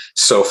or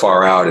so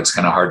far out, it's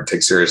kind of hard to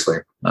take seriously.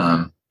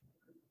 But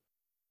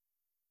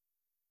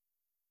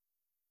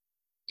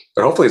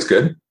hopefully it's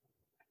good.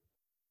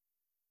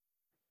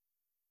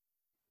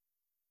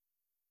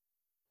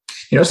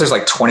 So there's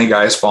like 20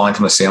 guys falling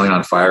from the ceiling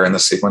on fire in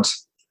this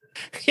sequence.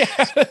 Yeah,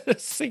 I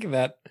was thinking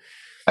that.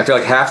 I feel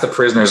like half the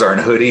prisoners are in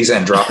hoodies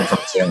and dropping from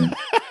the ceiling.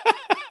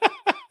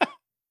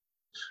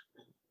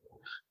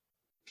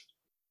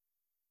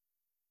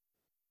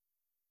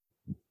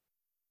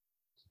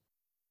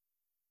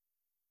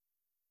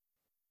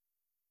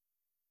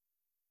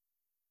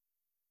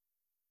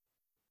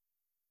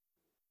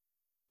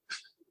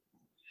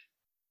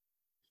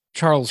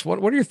 Charles,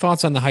 what are your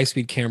thoughts on the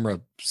high-speed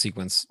camera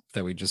sequence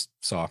that we just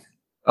saw?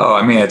 Oh,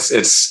 I mean,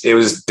 it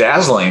was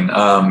dazzling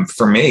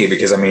for me,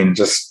 because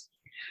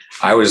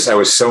I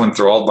was so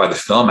enthralled by the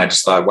film. I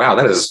just thought, wow,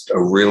 that is a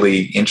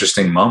really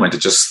interesting moment to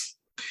just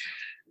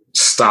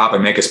stop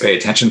and make us pay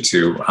attention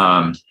to.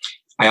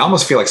 I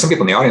almost feel like some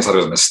people in the audience thought it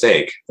was a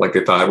mistake. Like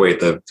they thought, wait,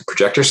 the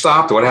projector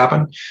stopped? What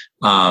happened?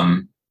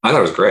 I thought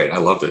it was great. I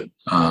loved it.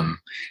 And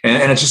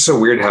it's just so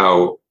weird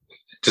how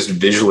just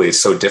visually it's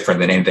so different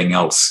than anything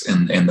else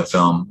in the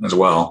film as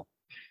well.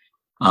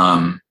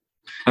 I'm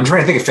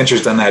trying to think if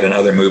Fincher's done that in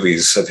other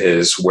movies of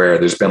his, where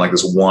there's been like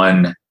this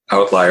one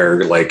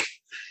outlier, like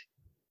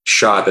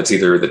shot that's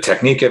either the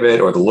technique of it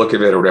or the look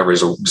of it or whatever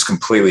is just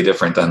completely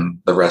different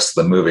than the rest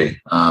of the movie.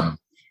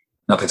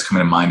 Nothing's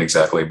coming to mind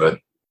exactly, but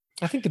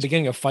I think the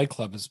beginning of Fight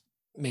Club is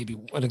maybe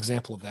an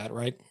example of that,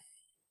 right?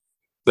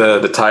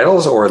 The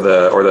titles or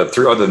the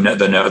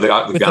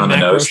gun on the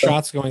nose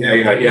shots going.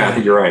 Yeah, I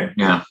think you're right.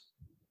 Yeah.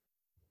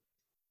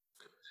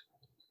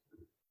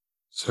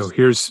 So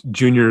here's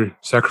Junior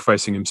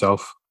sacrificing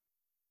himself.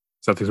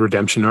 Is that his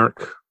redemption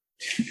arc?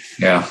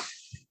 Yeah.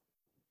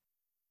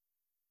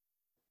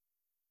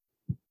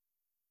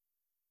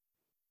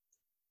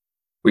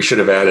 We should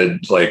have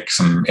added like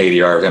some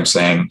ADR of him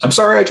saying, "I'm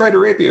sorry, I tried to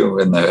rape you,"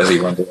 as he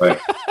runs away.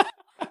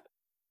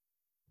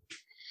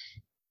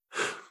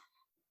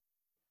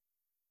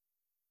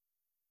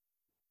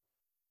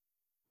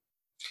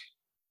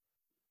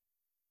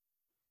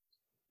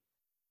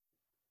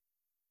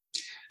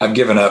 I've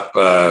given up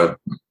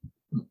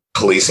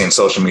policing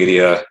social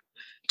media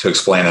to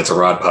explain it's a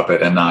rod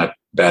puppet and not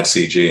bad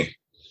CG.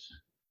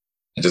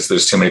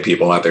 There's too many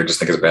people out there just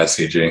think it's bad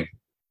CG.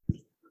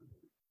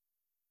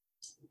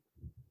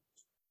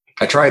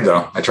 I tried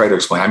though. I tried to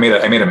explain. I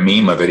made a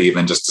meme of it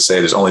even just to say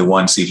there's only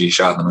one CG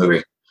shot in the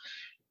movie.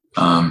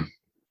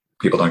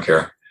 People don't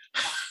care.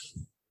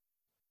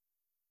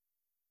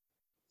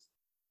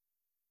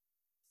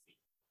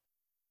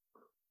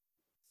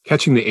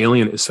 Catching the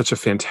alien is such a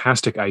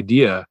fantastic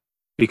idea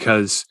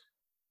because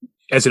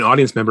as an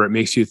audience member, it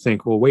makes you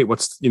think, well, wait,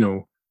 what's,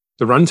 the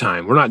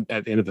runtime? We're not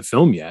at the end of the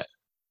film yet.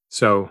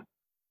 So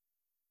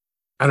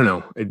I don't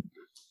know.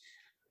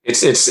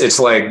 It's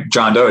like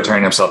John Doe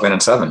turning himself in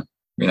 7,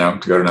 to go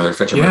to another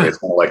Fincher movie. It's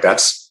kind of like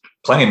that's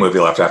plenty of movie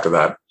left after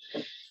that.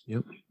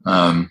 Yep.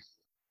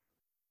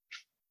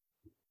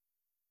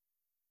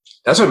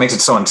 That's what makes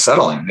it so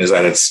unsettling is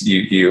that it's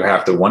you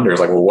have to wonder,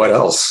 like, well, what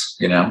else?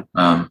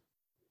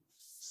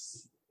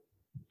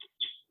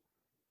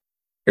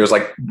 It was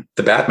like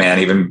the Batman,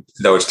 even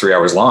though it's 3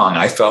 hours long,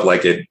 I felt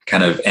like it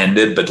kind of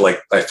ended, but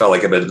like I felt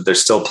like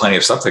there's still plenty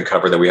of stuff to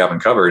cover that we haven't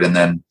covered. And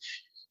then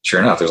sure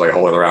enough, there's like a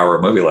whole other hour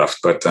of movie left.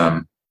 But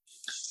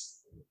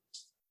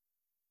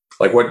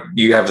like what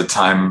you have the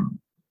time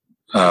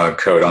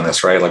code on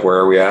this, right? Like where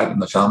are we at in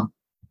the film?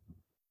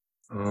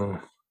 Oh.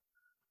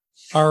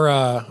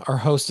 Our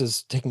host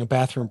is taking a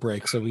bathroom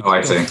break, so we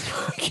I see.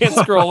 can't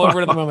scroll over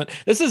to the moment.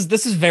 This is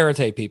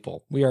Verite,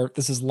 people.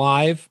 This is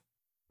live.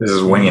 This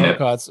is winging it.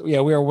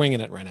 Yeah, we are winging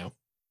it right now.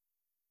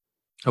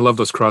 I love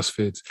those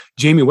crossfades.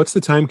 Jamie, what's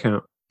the time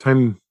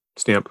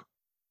stamp?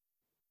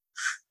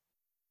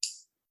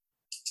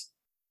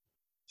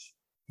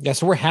 Yeah,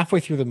 so we're halfway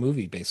through the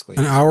movie, basically.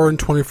 An hour and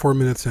 24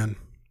 minutes in.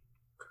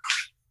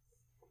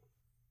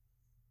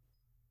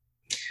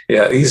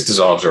 Yeah, these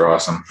dissolves are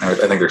awesome. I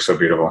think they're so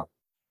beautiful.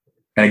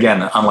 And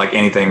again, unlike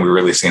anything we've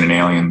really seen in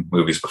alien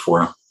movies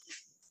before.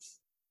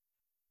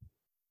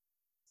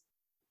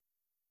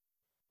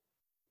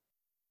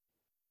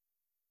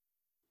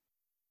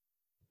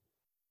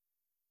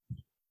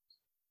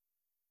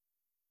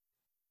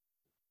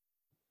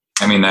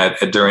 I mean, that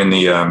during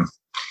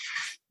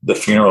the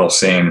funeral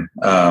scene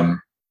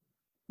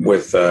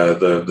with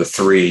the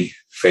three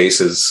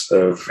faces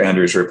of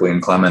Andrews, Ripley,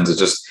 and Clemens, it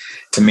just,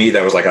 to me,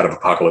 that was like out of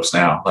Apocalypse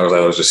Now. I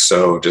was just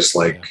so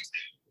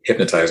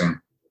hypnotizing.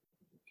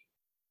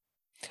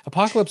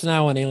 Apocalypse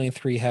Now and Alien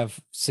 3 have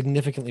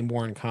significantly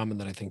more in common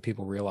than I think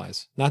people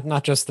realize.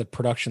 Not just the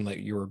production that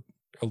you were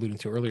alluding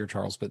to earlier,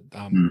 Charles, but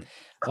a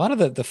lot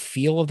of the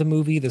feel of the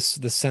movie, the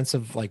sense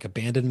of like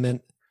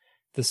abandonment,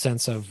 the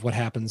sense of what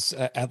happens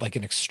at like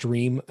an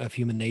extreme of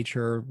human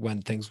nature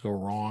when things go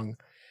wrong.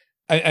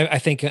 I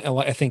think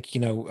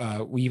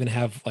we even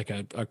have like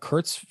a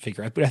Kurtz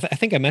figure. But I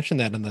think I mentioned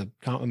that in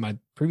my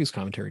previous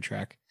commentary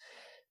track.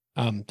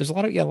 There's a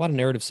lot of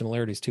narrative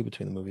similarities too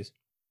between the movies.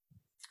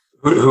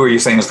 Who are you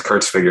saying is the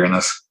Kurtz figure in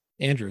this?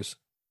 Andrews,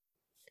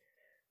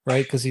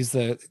 right? Because he's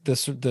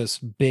this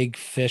big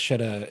fish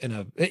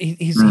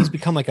he's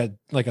become like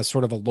a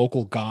sort of a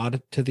local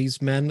god to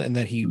these men, and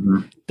that he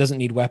doesn't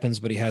need weapons,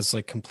 but he has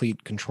like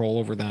complete control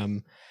over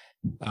them,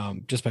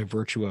 just by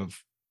virtue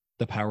of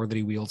the power that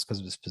he wields because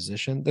of his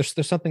position. There's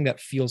something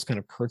that feels kind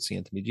of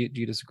Kurtzian to me. Do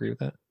you disagree with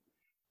that?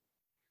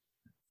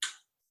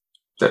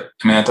 I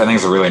think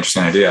it's a really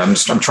interesting idea. I'm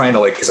trying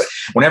to because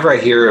whenever I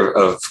hear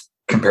of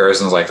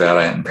comparisons like that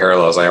and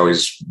parallels,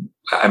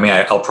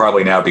 I'll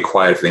probably now be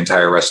quiet for the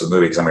entire rest of the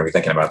movie because I'm going to be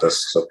thinking about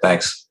this. So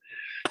thanks.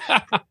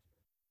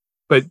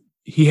 But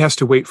he has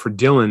to wait for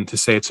Dylan to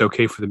say it's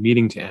okay for the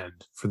meeting to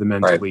end, for the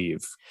men to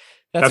leave.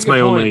 That's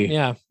my point. Only.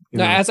 Yeah.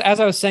 No, as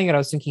I was saying it, I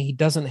was thinking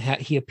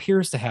he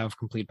appears to have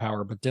complete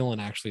power, but Dylan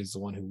actually is the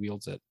one who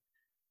wields it.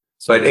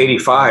 So, but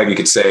 85, you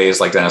could say, is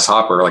like Dennis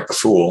Hopper, like the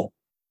fool,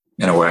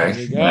 in a way.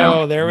 There we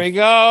go. There we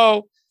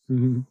go.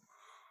 Mm-hmm.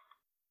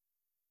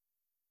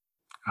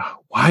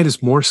 Why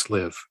does Morse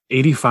live?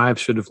 85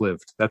 should have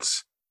lived.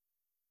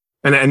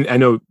 And I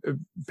know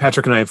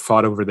Patrick and I have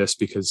fought over this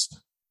because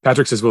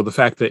Patrick says, well, the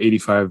fact that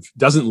 85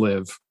 doesn't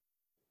live,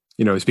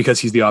 is because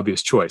he's the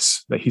obvious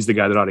choice, that he's the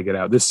guy that ought to get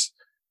out.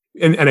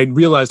 And I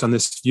realized on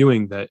this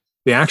viewing that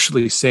they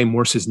actually say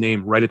Morse's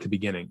name right at the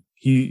beginning.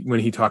 When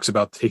he talks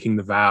about taking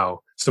the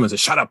vow, someone says,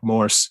 "Shut up,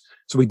 Morse."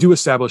 So we do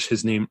establish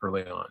his name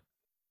early on.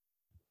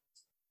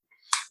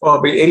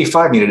 Well, but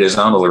 85 needed his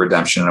own little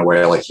redemption in a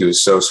way. Like he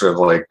was so sort of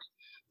like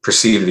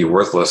perceived to be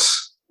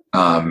worthless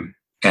and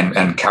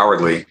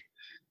cowardly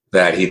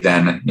that he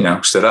then,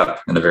 stood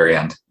up in the very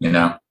end,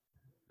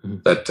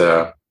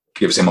 that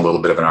gives him a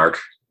little bit of an arc.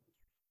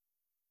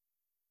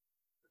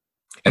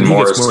 And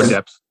Morse,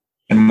 depth.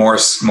 And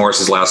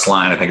Morse's last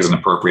line, I think, is an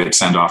appropriate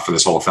send off for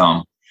this whole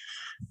film.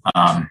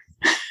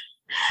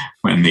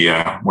 When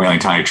the Wailing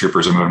Tiny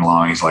Troopers are moving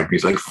along, he's like,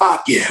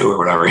 "Fuck you," or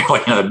whatever.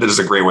 This is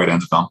a great way to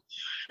end the film.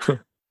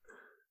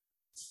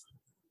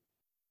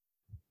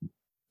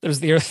 There's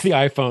the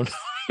iPhone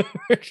we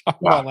were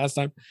talking about last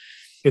time.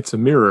 It's a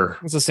mirror.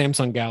 It's a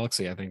Samsung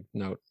Galaxy, I think.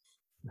 Note.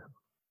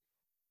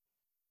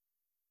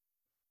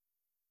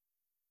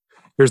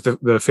 Here's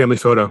the family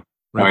photo.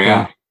 Oh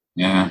yeah,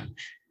 yeah.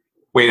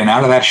 Wait, and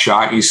out of that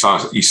shot, you saw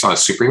a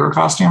superhero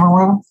costume or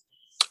whatever,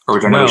 or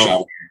was there another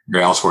shot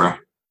elsewhere?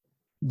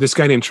 This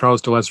guy named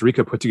Charles de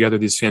Lauzirika put together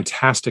these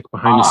fantastic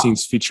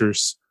behind-the-scenes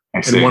features,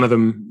 and one of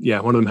them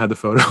had the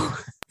photo.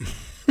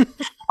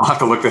 I'll have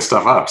to look this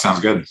stuff up. Sounds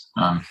good.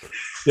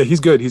 Yeah, he's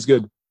good. He's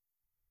good.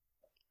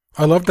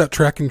 I love that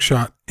tracking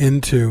shot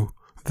into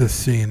this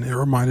scene. It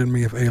reminded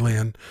me of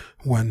Alien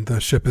when the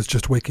ship is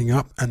just waking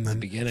up and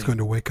then it's going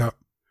to wake up.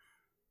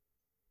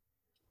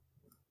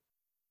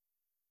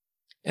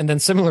 And then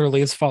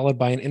similarly, it's followed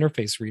by an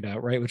interface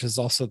readout, right? Which is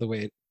also the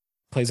way it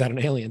plays out in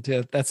Alien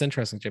too. That's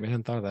interesting, Jimmy. I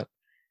hadn't thought of that.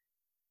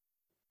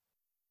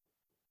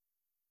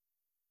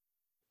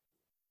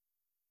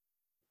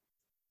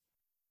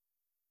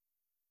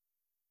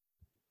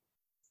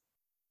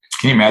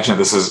 Can you imagine if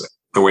this is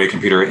the way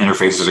computer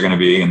interfaces are going to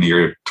be in the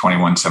year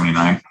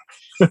 2179?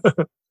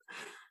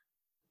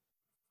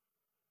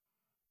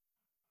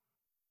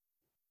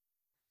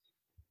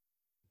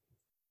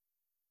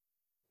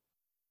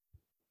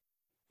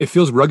 It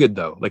feels rugged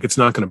though, like it's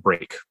not going to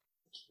break.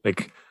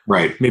 Like,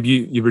 right? Maybe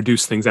you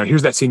reduce things down.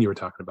 Here's that scene you were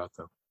talking about,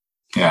 though.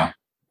 Yeah,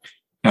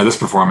 no, this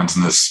performance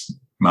in this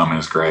moment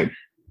is great.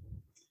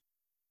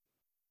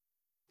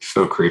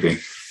 So creepy,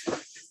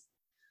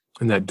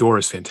 and that door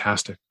is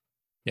fantastic.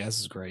 Yeah, this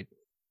is great.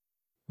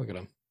 Look at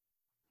him.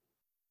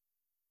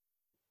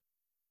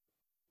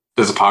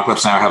 Does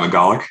Apocalypse Now have a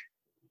Gallic?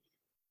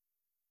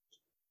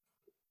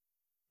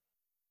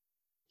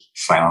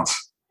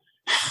 Silence.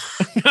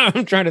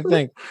 I'm trying to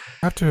think.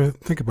 I have to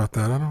think about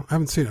that. I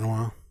haven't seen it in a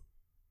while.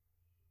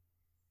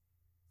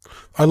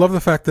 I love the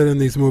fact that in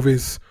these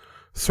movies,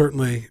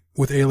 certainly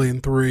with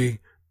Alien 3,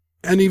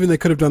 and even they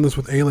could have done this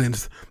with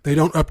Aliens, they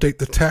don't update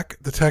the tech.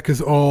 The tech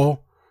is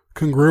all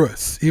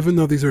congruous. Even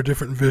though these are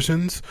different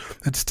visions,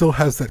 it still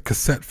has that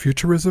cassette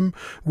futurism,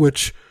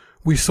 which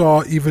we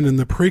saw even in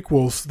the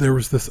prequels. There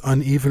was this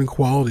uneven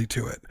quality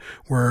to it,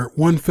 where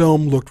one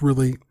film looked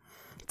really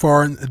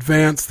far in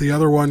advance, the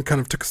other one kind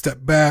of took a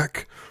step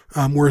back.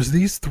 Whereas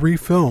these three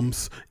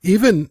films,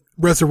 even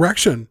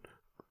Resurrection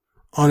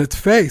on its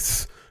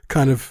face,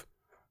 kind of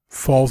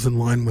falls in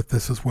line with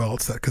this as well.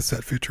 It's that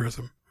cassette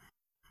futurism.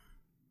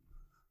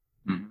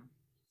 Mm-hmm.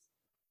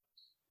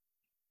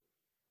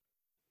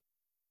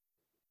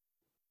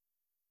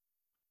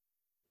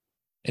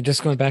 And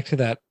just going back to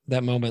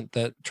that moment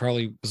that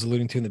Charlie was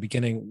alluding to in the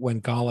beginning, when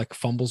Gallic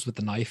fumbles with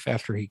the knife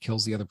after he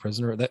kills the other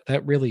prisoner,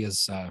 that really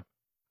is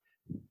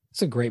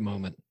it's a great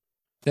moment.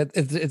 That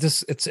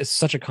it's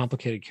such a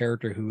complicated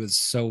character who is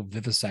so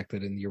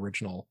vivisected in the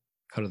original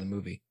cut of the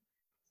movie.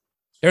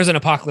 There's an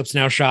Apocalypse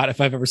Now shot if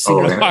I've ever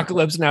seen an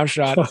Apocalypse Now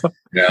shot.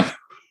 Yeah.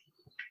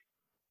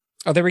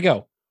 Oh, there we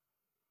go.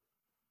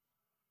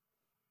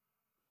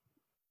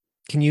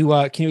 Can you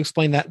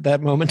explain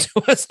that moment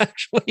to us?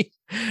 Actually,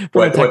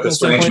 what the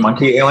strange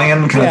monkey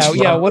alien?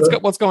 Yeah.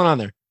 What's going on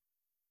there?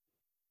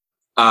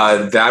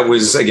 That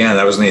was in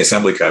the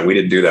assembly cut. We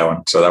didn't do that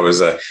one. So that was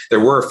there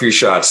were a few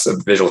shots,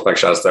 visual effect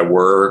shots that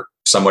were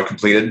somewhat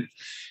completed,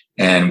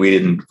 and we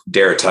didn't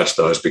dare touch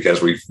those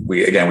because we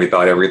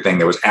thought everything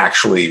that was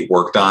actually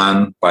worked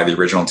on by the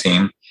original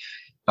team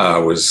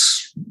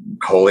was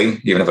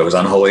holy, even if it was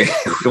unholy.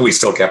 We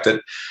still kept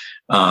it.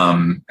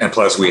 And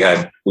plus we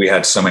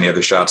had so many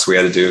other shots we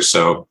had to do.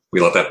 So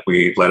we let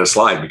it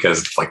slide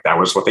because that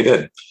was what they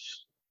did.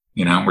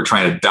 You know, we're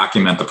trying to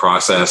document the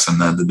process and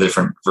the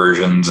different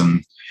versions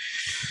and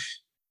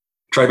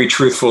try to be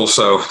truthful.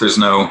 So there's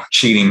no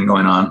cheating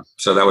going on.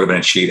 So that would have been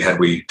a cheat had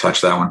we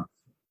touched that one.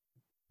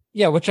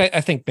 Yeah. Which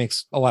I think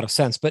makes a lot of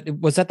sense, but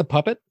was that the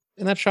puppet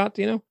in that shot?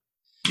 Do you know?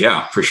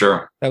 Yeah, for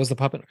sure. That was the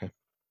puppet. Okay.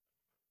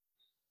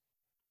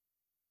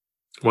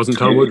 It wasn't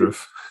Tom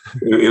Woodruff.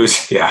 It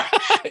was, yeah.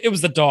 It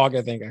was the dog,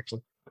 I think,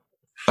 actually.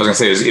 I was going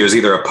to say it was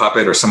either a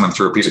puppet or someone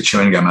threw a piece of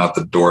chewing gum out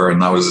the door,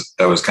 and that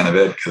was kind of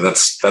it.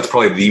 Because that's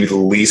probably the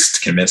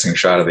least convincing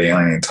shot of the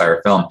alien in the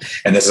entire film,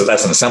 and that's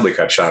an assembly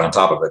cut shot on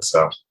top of it.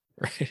 So,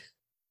 right.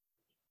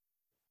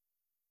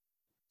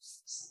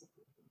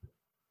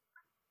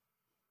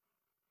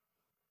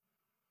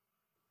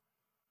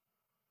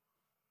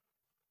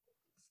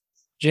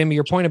 Jamie,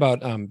 your point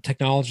about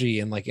technology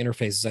and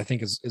interfaces, I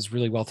think is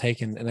really well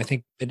taken. And I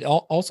think it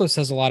also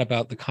says a lot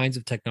about the kinds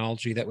of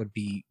technology that would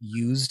be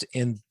used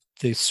in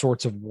the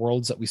sorts of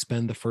worlds that we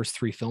spend the first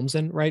three films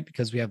in, right?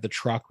 Because we have the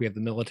truck, we have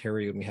the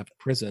military, and we have the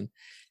prison.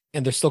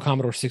 And there's still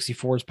Commodore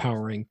 64s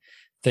powering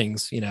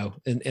things,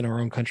 in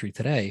our own country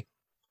today.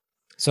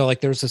 So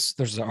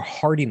there's a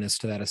hardiness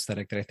to that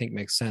aesthetic that I think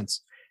makes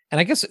sense. And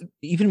I guess it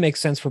even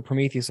makes sense for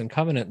Prometheus and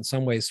Covenant in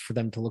some ways for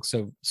them to look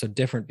so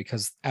different,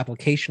 because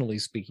applicationally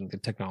speaking, the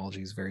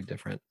technology is very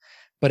different.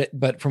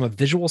 But from a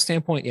visual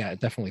standpoint, yeah, it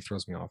definitely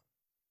throws me off.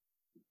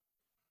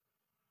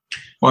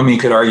 Well, I mean,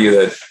 you could argue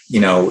that,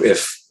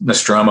 if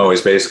Nostromo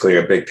is basically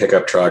a big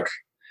pickup truck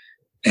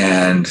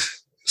and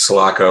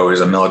Sulaco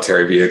is a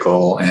military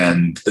vehicle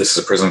and this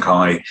is a prison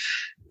colony,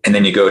 and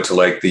then you go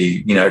to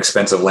the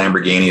expensive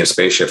Lamborghini of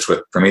spaceships with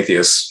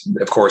Prometheus,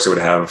 of course it would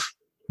have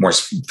more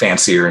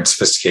fancier and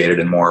sophisticated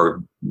and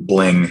more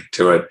bling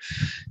to it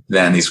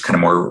than these kind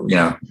of more,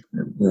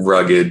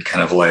 rugged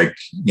kind of like,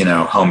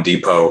 Home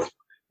Depot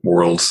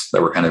worlds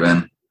that we're kind of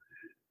in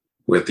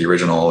with the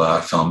original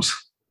films.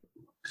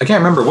 I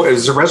can't remember. What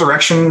does the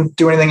Resurrection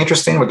do anything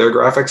interesting with their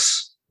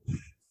graphics?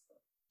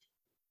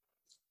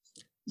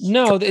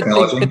 No,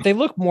 they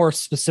look more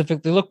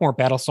specific. They look more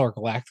Battlestar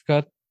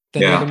Galactica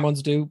than the other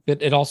ones do,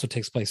 but it also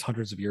takes place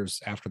hundreds of years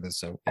after this.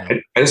 So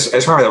I just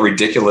remember that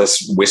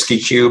ridiculous whiskey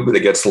cube that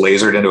gets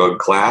lasered into a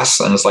glass,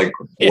 and it's like,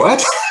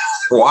 what?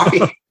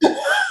 Why?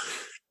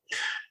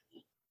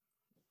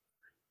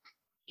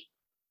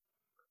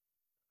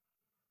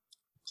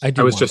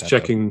 I was just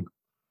checking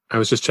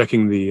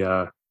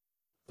the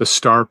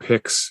Star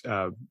Picks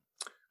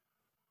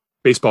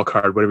baseball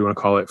card, whatever you want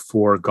to call it,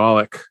 for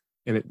Golic,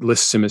 and it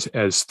lists him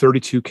as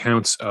 32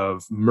 counts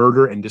of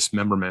murder and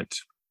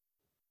dismemberment.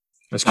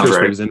 That's curious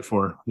what he was in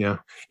for. Yeah.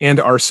 And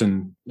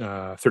arson,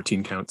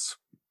 13 counts.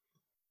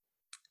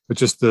 But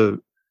just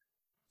you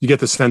get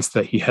the sense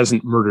that he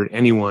hasn't murdered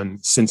anyone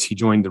since he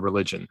joined the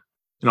religion.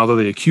 And although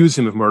they accuse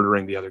him of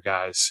murdering the other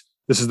guys,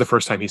 this is the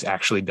first time he's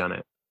actually done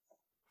it.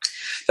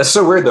 That's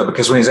so weird though,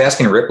 because when he's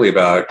asking Ripley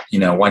about, why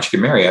don't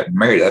you get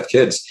married, have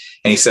kids,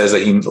 and he says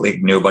that he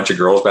knew a bunch of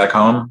girls back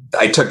home,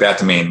 I took that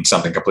to mean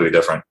something completely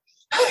different.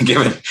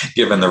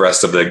 given the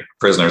rest of the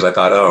prisoners, I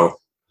thought,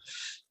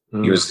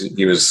 he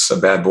was a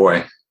bad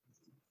boy.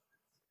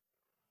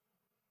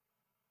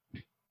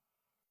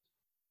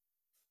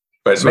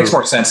 But it makes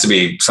more sense to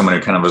be someone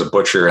who kind of was a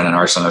butcher and an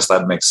arsonist.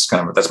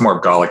 That's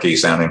more Golic-y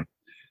sounding.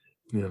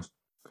 Yeah.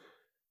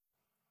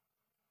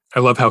 I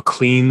love how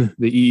clean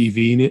the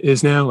EEV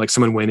is now. Like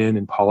someone went in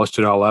and polished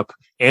it all up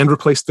and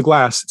replaced the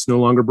glass. It's no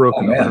longer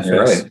broken. Oh, man,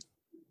 you're right.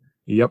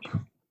 Yep.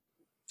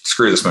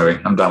 Screw this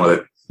movie. I'm done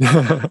with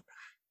it.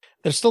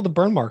 There's still the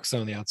burn marks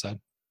on the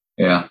outside.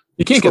 Yeah.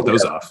 You can't get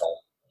those off.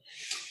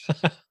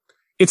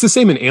 It's the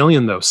same in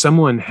Alien, though.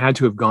 Someone had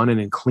to have gone in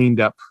and cleaned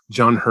up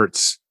John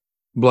Hurt's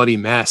bloody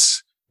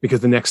mess,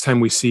 because the next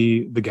time we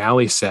see the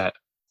galley set,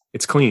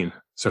 it's clean.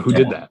 So who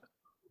did that?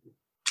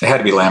 It had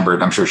to be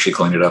Lambert. I'm sure she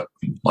cleaned it up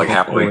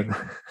happily.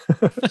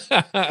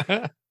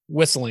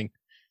 Whistling.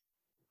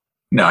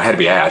 No, it had to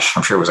be Ash.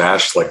 I'm sure it was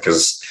Ash,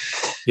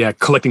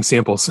 collecting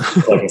samples.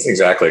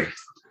 Exactly.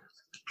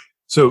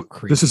 So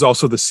this is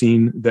also the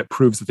scene that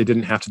proves that they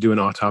didn't have to do an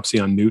autopsy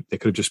on Newt. They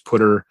could have just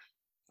put her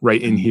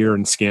right in here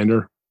and scanned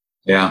her.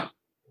 Yeah.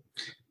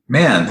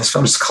 Man, this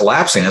film's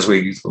collapsing as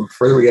the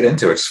further we get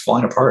into it. It's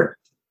falling apart.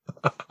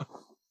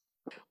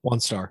 1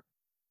 star.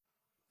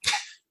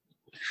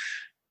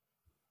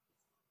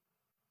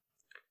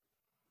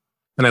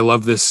 And I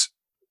love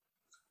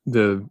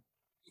the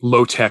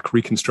low-tech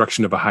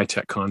reconstruction of a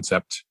high-tech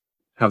concept,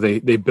 how they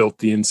built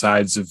the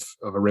insides of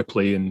a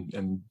Ripley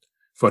and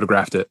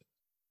photographed it.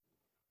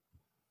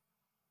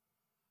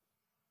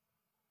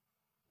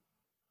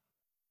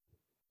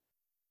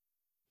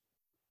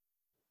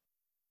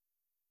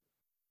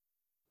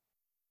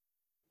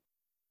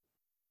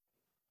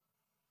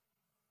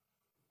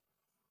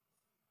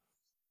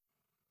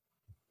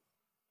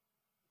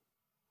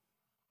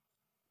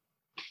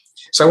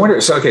 So I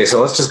wonder, so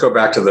let's just go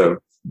back to the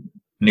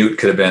Newt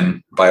could have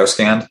been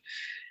bioscanned.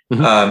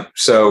 Mm-hmm.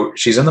 So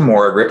she's in the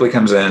morgue. Ripley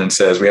comes in and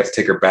says, we have to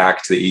take her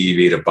back to the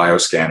EEV to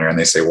bioscan her. And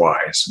they say, why?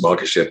 Well,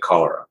 because she had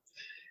cholera.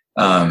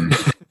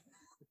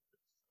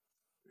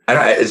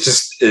 It's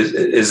just,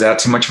 is that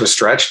too much of a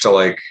stretch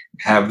to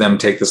have them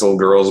take this little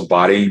girl's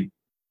body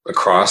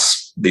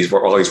across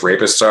where all these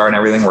rapists are and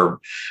everything, where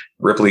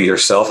Ripley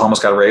herself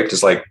almost got raped? Is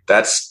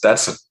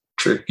that's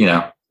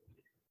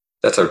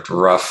a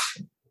rough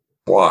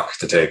walk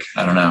to take.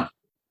 I don't know.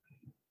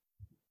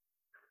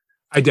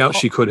 I doubt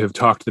she could have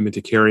talked them into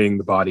carrying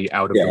the body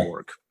out of the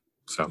morgue.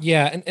 So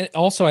and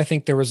also I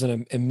think there was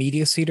an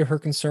immediacy to her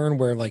concern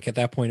where at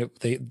that point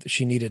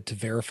she needed to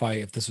verify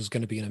if this was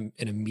going to be an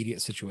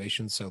immediate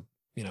situation. So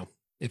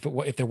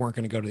if they weren't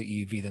going to go to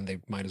the EEV, then they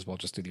might as well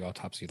just do the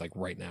autopsy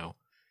right now.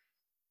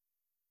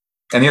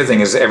 And the other thing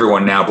is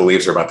everyone now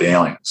believes her about the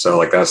alien. So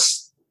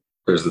there's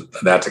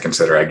that to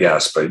consider, I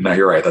guess. But no,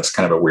 you're right. That's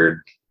kind of a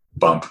weird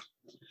bump.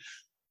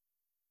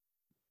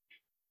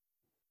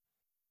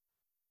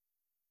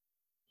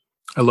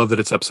 I love that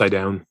it's upside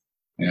down.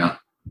 Yeah.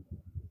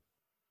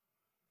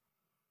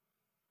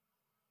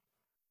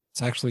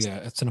 It's actually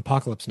it's an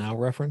Apocalypse Now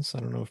reference.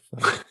 I don't know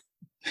if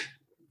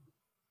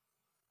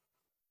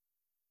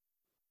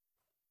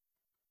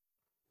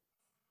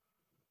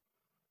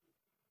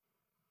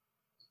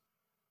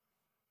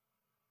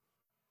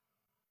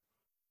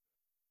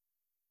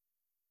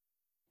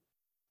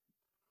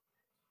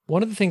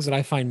one of the things that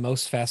I find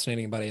most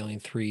fascinating about Alien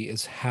 3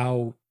 is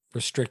how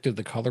restricted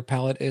the color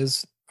palette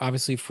is.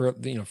 Obviously for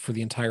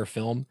the entire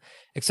film,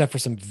 except for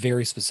some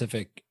very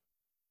specific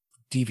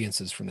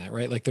deviances from that,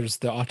 right? There's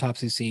the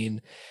autopsy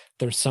scene.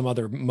 There's some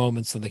other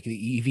moments,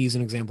 the EV is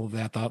an example of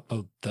that,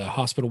 the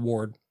hospital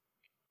ward.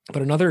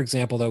 But another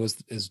example though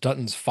is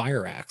Dutton's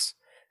fire axe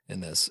in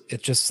this.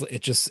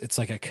 It's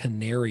like a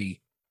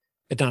canary.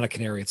 It's not a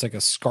canary. It's like a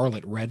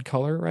scarlet red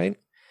color, right?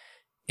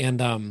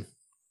 And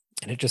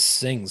And it just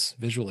sings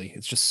visually.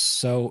 It's just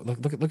so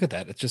look at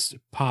that. It just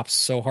pops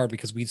so hard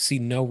because we see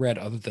no red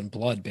other than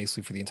blood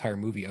basically for the entire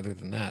movie. Other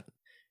than that,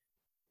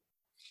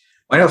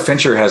 I know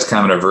Fincher has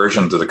kind of an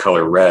aversion to the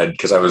color red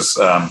because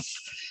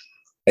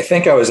I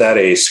think I was at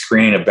a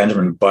screening of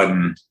Benjamin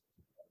Button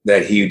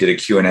that he did a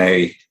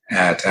Q&A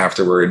at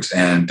afterwards,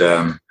 and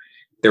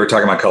they were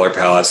talking about color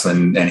palettes,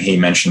 and he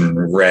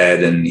mentioned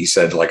red, and he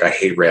said, like, I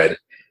hate red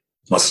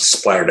unless it's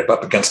splattered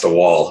up against a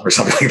wall or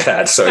something like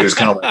that. So he was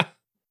kind of like,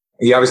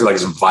 he obviously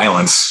likes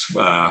violence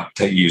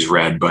to use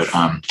red, but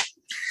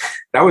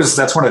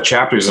that's one of the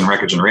chapters in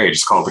Wreckage and Rage.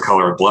 It's called The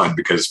Color of Blood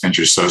because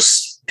Fincher's so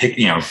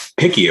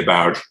picky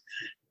about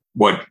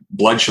what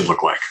blood should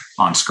look like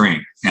on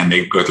screen, and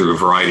they go through a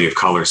variety of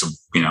colors of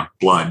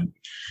blood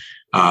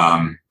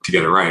to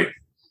get it right.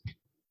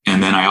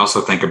 And then I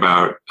also think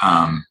about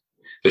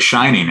The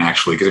Shining,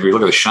 actually, because if you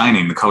look at The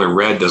Shining, the color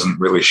red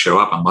doesn't really show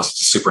up unless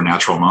it's a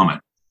supernatural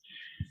moment.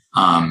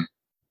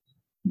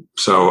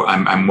 So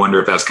I'm wonder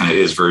if that's kind of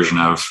his version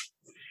of,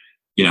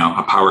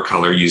 a power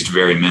color used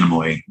very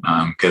minimally.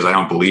 Because I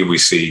don't believe we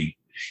see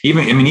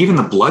even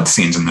the blood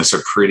scenes in this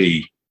are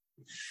pretty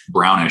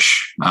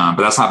brownish. But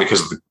that's not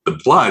because of the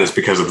blood; it's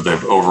because of the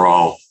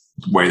overall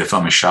way the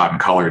film is shot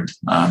and colored.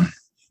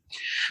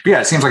 But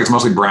yeah, it seems like it's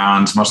mostly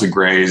browns, mostly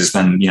grays,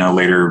 then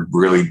later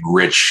really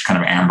rich kind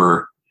of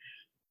amber.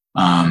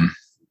 I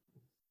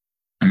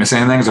miss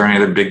anything? Is there any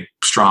other big,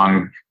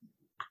 strong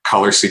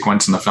color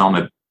sequence in the film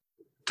that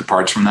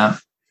departs from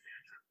that?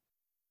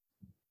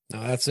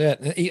 No, that's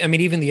it. I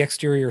mean, even the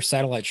exterior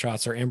satellite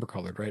shots are amber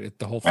colored, right?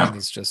 The whole thing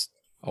is just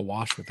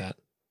awash with that.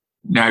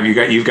 Now,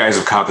 you guys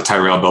have caught the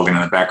Tyrell building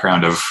in the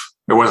background of,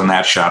 it wasn't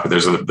that shot, but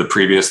there's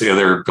the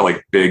other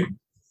like big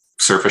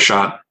surface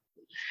shot.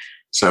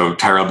 So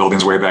Tyrell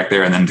building's way back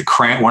there. And then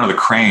one of the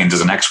cranes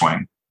is an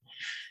X-Wing.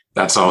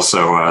 That's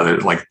also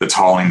like that's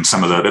hauling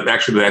some of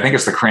actually, I think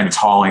it's the crane that's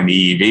hauling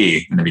the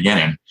EEV in the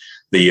beginning.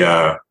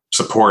 The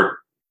support,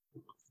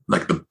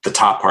 like the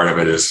top part of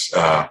it is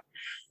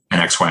an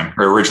X-Wing,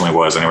 or originally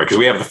was anyway, because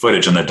we have the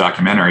footage in the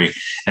documentary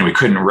and we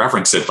couldn't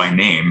reference it by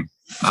name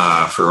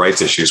for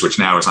rights issues, which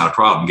now is not a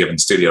problem given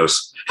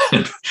studios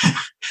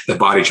that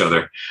bought each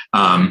other.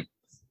 But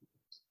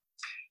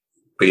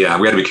yeah,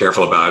 we had to be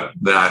careful about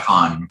that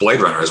on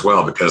Blade Runner as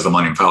well, because the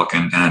Millennium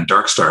Falcon and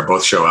Dark Star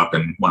both show up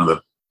in one of the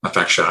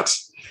effect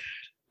shots.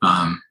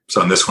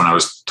 So in this one, I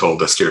was told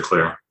to steer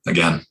clear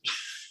again.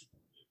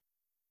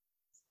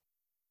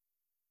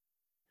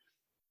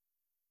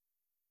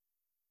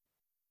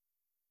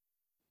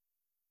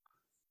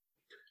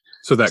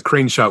 So that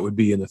crane shot would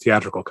be in the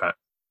theatrical cut.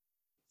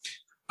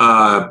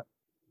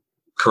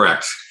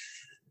 Correct.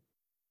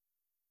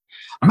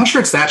 I'm not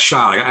sure it's that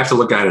shot. I have to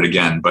look at it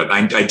again, but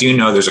I do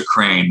know there's a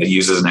crane that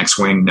uses an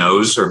X-Wing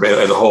nose, or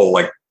the whole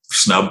like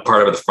snub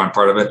part of it, the front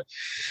part of it,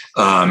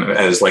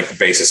 as like the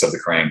basis of the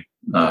crane.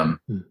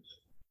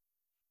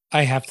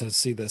 I have to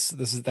see this.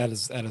 That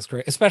is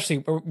great. Especially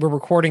we're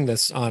recording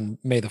this on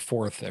May the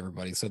 4th,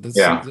 everybody. So this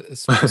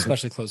is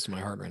especially close to my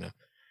heart right now.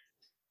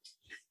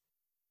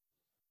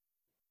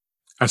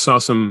 I saw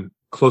some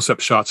close-up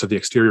shots of the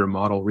exterior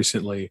model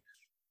recently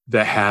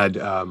that had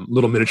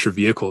little miniature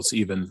vehicles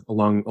even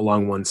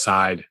along one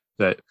side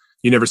that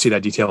you never see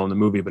that detail in the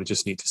movie, but it's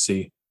just neat to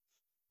see.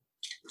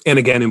 And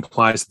again,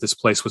 implies that this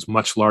place was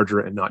much larger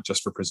and not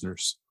just for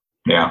prisoners.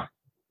 Yeah.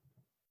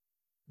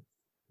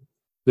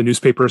 The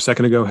newspaper a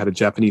second ago had a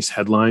Japanese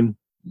headline.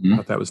 I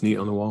thought that was neat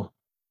on the wall.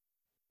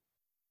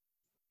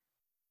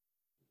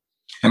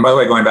 And by the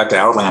way, going back to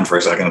Outland for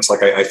a second, it's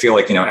like I feel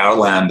like,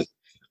 Outland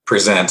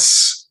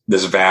presents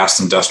this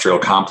vast industrial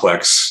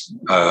complex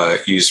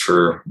used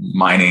for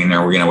mining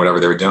or whatever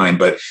they were doing,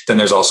 but then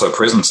there's also a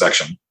prison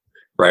section,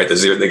 right?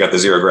 They got the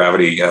zero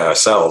gravity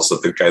cells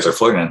that the guys are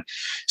floating in.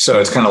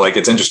 So it's kind of like,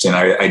 it's interesting.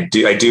 I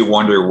do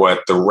wonder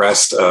what the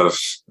rest of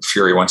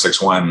Fury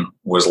 161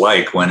 was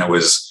like when it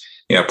was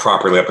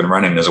properly up and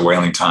running as a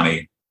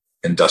Weyland-Yutani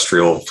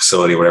industrial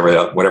facility,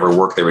 whatever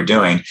work they were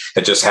doing,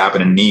 that just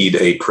happened to need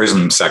a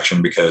prison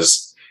section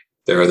because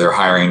they're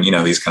hiring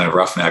these kind of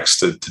roughnecks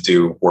to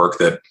do work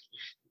that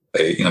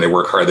they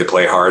work hard, they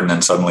play hard, and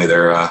then suddenly they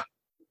got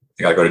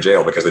to go to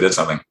jail because they did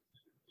something.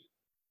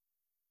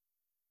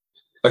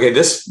 Okay,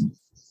 this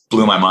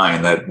blew my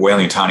mind that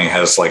Weyland-Yutani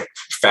has like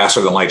faster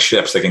than light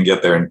ships that can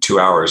get there in 2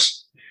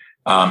 hours.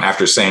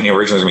 After saying originally it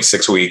was gonna be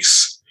 6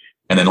 weeks,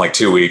 and then like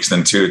 2 weeks,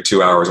 then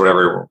 2 hours,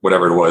 whatever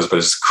it was. But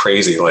it's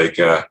crazy, like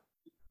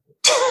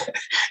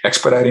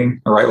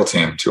expediting a rival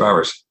team 2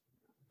 hours.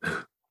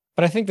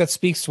 But I think that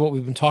speaks to what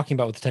we've been talking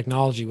about with the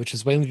technology, which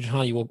is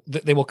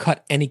Weyland-Yutani they will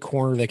cut any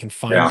corner they can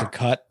find to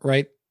cut,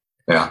 right?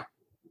 Yeah.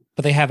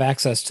 But they have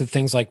access to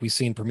things like we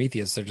see in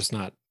Prometheus. They're just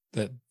not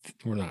that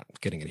we're not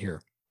getting it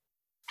here.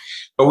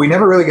 But we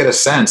never really get a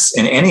sense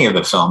in any of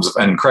the films,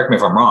 and correct me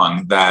if I'm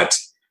wrong, that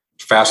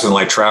faster than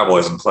light travel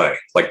is in play.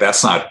 Like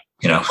that's not,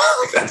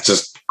 that's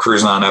just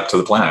cruising on up to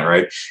the planet,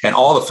 right? And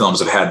all the films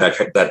have had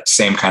that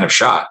same kind of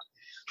shot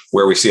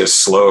where we see a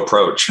slow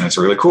approach, and it's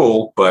really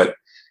cool, but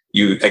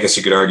I guess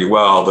you could argue,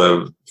 well,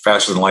 the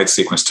faster than light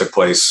sequence took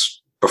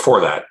place before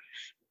that.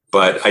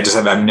 But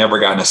I've never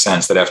gotten a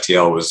sense that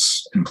FTL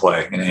was in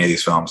play in any of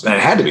these films, and it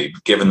had to be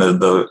given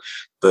the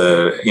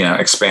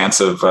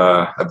expanse of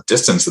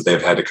distance that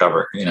they've had to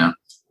cover. Yeah,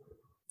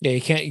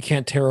 you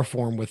can't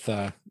terraform with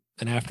an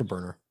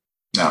afterburner.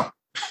 No.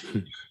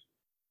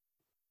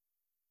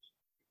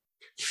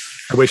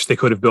 I wish they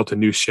could have built a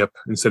new ship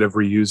instead of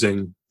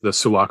reusing the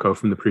Sulaco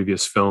from the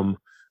previous film,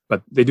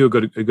 but they do a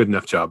good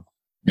enough job.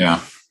 Yeah.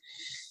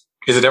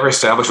 Is it ever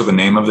established what the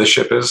name of this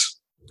ship is?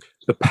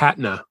 The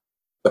Patna,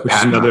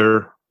 is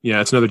another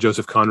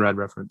Joseph Conrad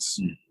reference.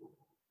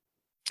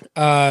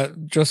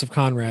 Joseph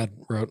Conrad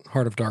wrote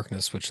Heart of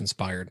Darkness, which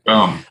inspired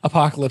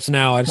Apocalypse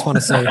Now. I just want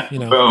to say,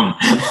 Boom.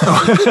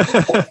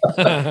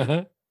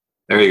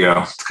 There you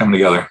go. It's coming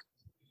together.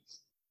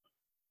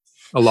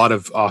 A lot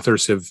of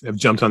authors have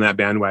jumped on that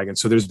bandwagon.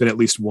 So there's been at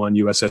least one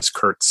USS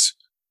Kurtz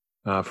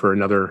for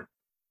another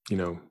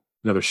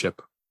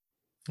ship.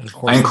 And of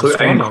course,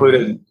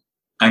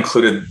 I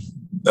included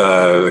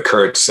the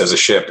Kurtz as a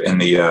ship in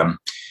the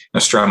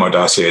Nostromo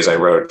dossiers I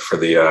wrote for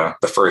the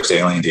first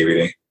Alien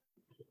DVD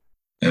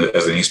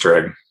as an Easter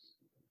egg.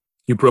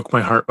 You broke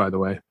my heart, by the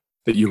way,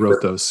 that you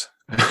wrote those.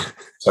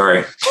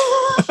 Sorry.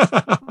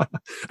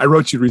 I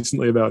wrote you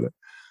recently about it.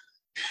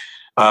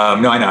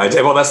 No, I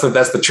know. Well, that's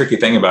the tricky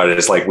thing about it.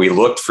 Is like we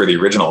looked for the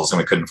originals and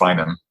we couldn't find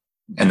them,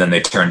 and then they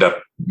turned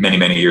up many,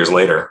 many years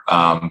later.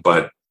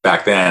 But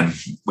back then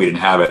we didn't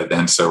have it,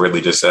 and so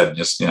Ridley just said,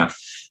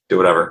 do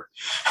whatever.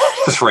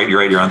 Just write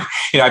your own.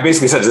 I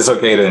basically said, is this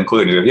okay to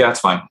include? And he goes, yeah, it's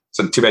fine.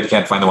 So too bad you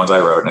can't find the ones I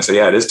wrote. And I said,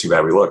 yeah, it is too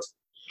bad. We looked,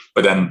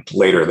 but then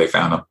later they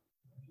found them.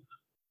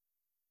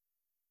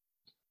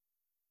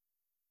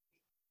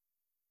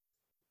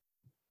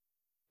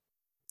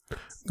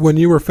 When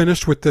you were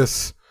finished with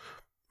this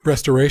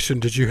restoration,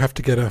 did you have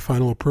to get a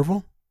final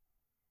approval?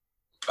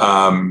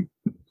 No,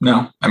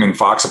 I mean,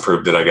 Fox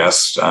approved it, I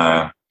guess.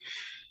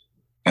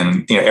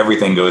 And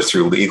everything goes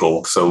through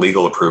legal. So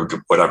legal approved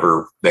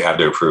whatever they had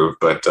to approve.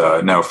 But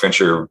no,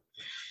 Fincher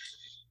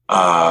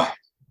bowed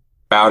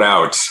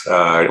out.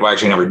 Well,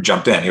 actually never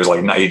jumped in. He was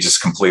like, no, he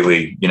just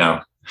completely,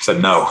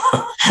 said no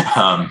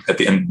at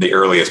the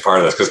earliest part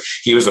of this, because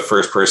he was the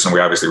first person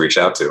we obviously reached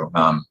out to.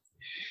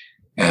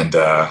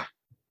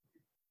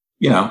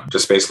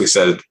 Just basically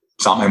said,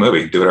 it's not my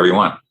movie. Do whatever you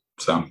want.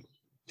 So,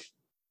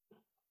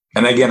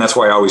 and again, that's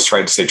why I always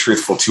tried to stay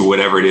truthful to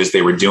whatever it is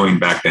they were doing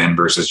back then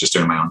versus just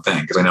doing my own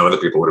thing. Because I know other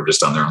people would have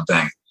just done their own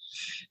thing.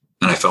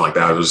 And I felt like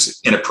that was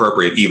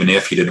inappropriate, even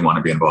if he didn't want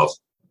to be involved.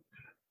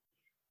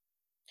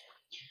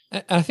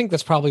 I think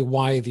that's probably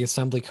why the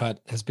assembly cut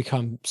has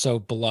become so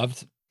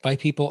beloved by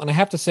people. And I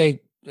have to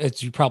say,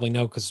 as you probably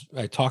know, because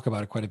I talk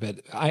about it quite a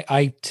bit,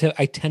 I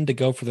tend to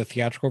go for the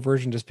theatrical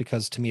version just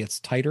because to me it's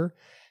tighter.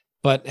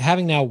 But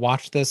having now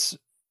watched this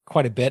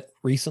quite a bit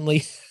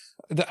recently,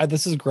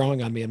 this is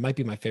growing on me. It might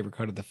be my favorite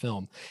cut of the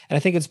film. And I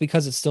think it's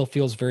because it still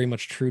feels very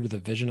much true to the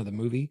vision of the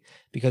movie,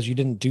 because you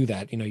didn't do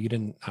that. You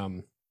didn't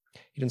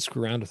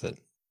screw around with it.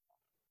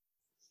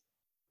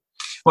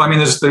 Well, I mean,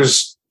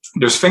 there's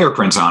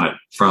fingerprints on it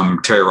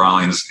from Terry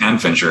Rawlings and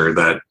Fincher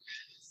that,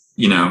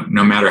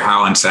 no matter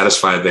how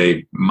unsatisfied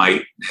they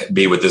might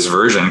be with this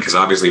version, because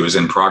obviously it was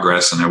in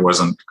progress and it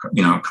wasn't,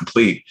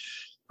 complete.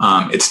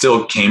 It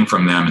still came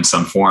from them in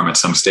some form at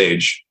some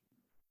stage.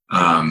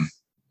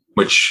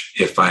 Which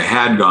if I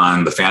had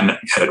gone the fan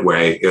edit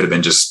way, it would have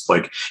been just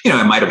like,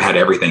 it might have had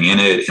everything in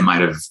it. It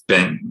might have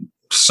been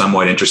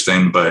somewhat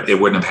interesting, but it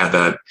wouldn't have had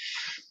that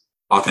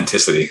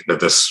authenticity that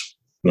this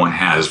one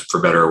has, for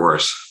better or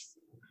worse.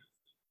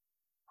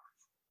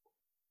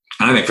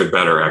 And I think for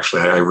better,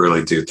 actually. I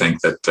really do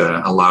think that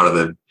a lot of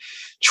the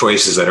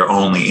choices that are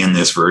only in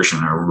this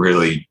version are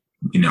really,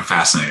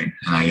 fascinating.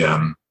 And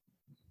I,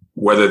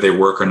 whether they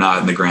work or not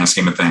in the grand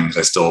scheme of things,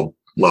 I still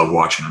love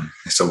watching them.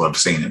 I still love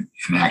seeing it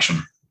in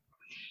action.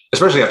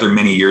 Especially after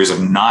many years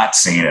of not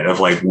seeing it, of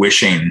like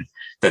wishing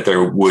that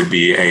there would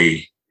be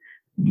a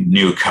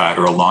new cut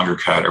or a longer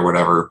cut or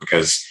whatever.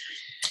 Because,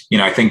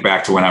 I think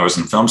back to when I was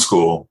in film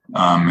school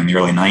in the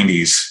early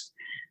 90s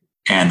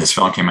and this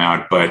film came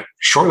out, but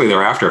shortly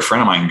thereafter, a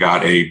friend of mine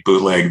got a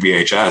bootleg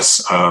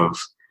VHS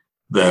of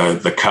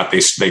the cut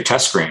they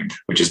test screened,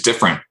 which is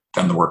different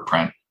than the work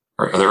print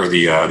or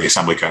the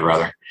assembly cut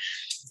rather.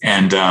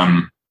 And,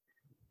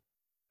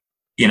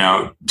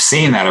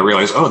 seeing that, I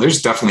realized,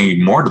 there's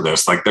definitely more to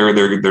this. Like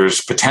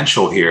there's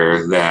potential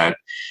here that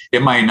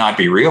it might not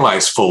be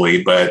realized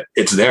fully, but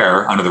it's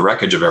there under the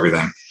wreckage of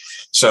everything.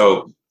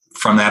 So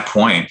from that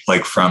point,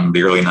 like from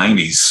the early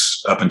 90s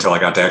up until I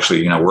got to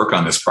actually, work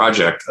on this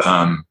project,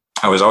 I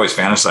was always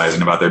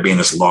fantasizing about there being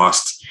this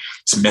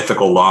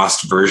mythical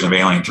lost version of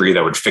Alien 3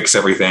 that would fix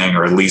everything,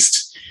 or at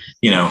least,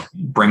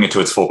 bring it to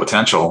its full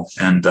potential.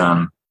 And,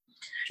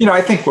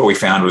 I think what we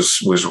found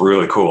was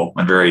really cool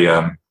and very,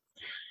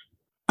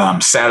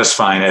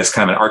 satisfying as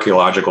kind of an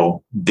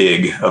archaeological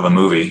dig of a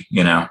movie,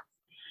 and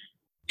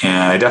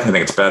I definitely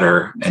think it's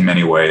better in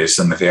many ways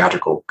than the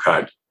theatrical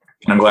cut.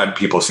 And I'm glad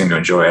people seem to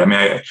enjoy it. I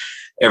mean,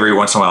 every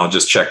once in a while, I'll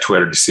just check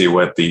Twitter to see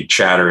what the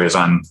chatter is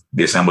on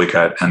the assembly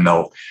cut, and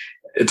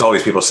it's all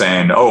these people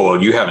saying, "Oh,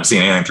 well, you haven't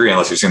seen Alien 3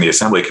 unless you've seen the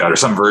assembly cut or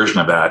some version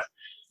of that."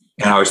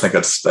 And I always think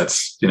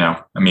that's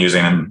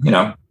amusing, and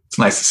it's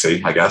nice to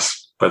see, I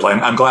guess. But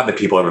I'm glad that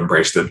people have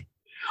embraced it.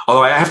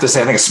 Although I have to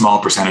say, I think a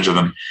small percentage of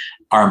them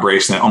are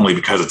embracing it only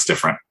because it's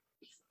different,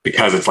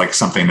 because it's like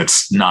something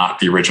that's not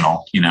the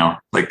original.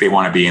 Like they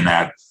want to be in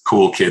that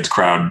cool kids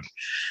crowd.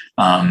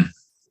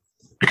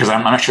 Because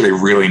I'm not sure they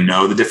really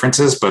know the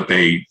differences, but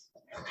they,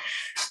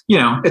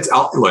 I'll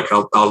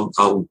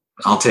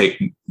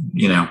take,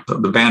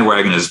 the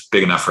bandwagon is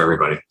big enough for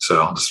everybody.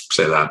 So I'll just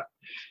say that.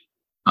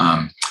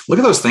 Look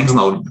at those things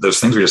those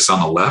things we just saw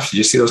on the left. Did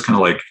you see those kind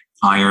of like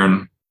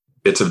iron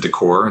bits of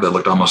decor that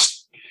looked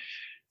almost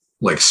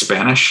like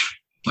Spanish,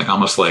 like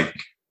almost like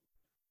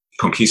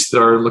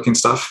conquistador looking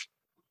stuff?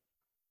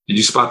 Did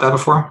you spot that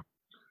before?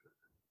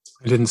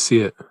 I didn't see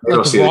it.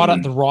 Like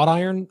the wrought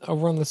iron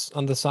over on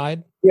the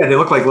side. Yeah, they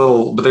look like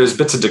but there's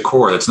bits of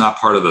decor that's not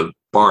part of the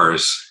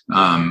bars.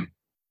 No,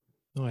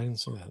 I didn't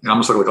see that. It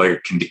almost looked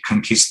like a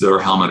conquistador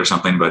helmet or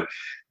something, but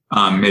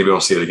maybe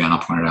I'll see it again. I'll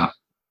point it out.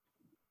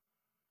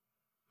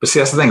 But see,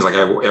 that's the thing. Is like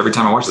every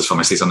time I watch this film,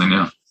 I see something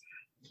new.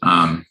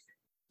 Come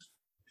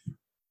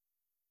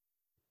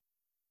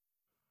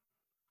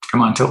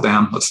on, tilt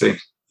down. Let's see.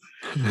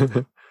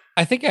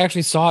 I think I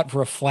actually saw it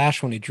for a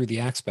flash when he drew the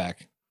axe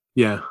back.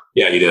 Yeah.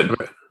 Yeah, you did.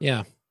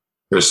 Yeah.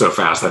 It was so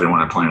fast I didn't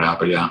want to point it out,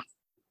 but yeah. A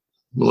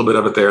little bit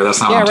of it there. That's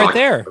not what I'm right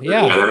talking there. about.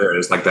 Yeah. There it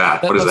is, like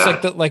that. What is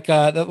that?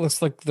 That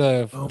looks like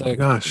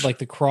like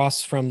the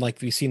cross from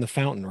like we see in the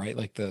fountain, right?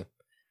 Like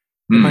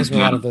reminds me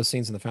a lot of those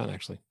scenes in the fountain,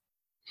 actually.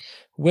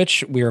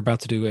 Which we are about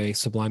to do a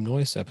Sublime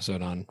Noise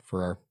episode on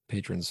for our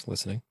patrons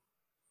listening.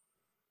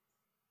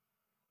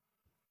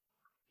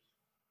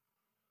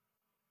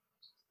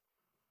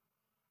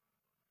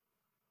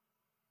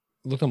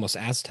 Looked almost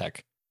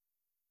Aztec.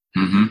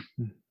 Mm-hmm.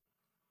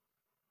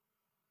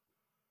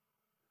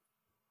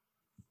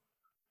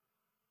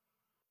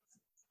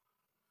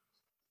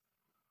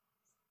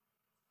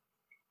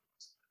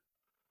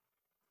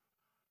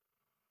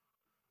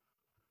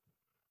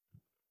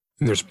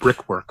 And there's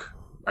brickwork.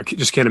 I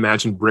just can't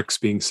imagine bricks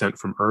being sent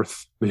from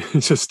Earth.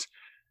 It's just.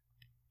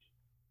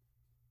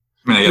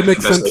 I mean, they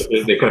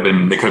could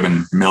have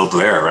been milled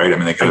there, right? I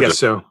mean, they could. I guess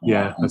so.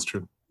 Yeah, that's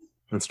true.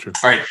 That's true.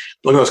 All right,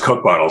 look at those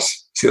Coke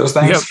bottles. See those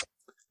things?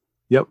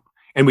 Yep.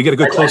 And we get a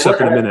good close up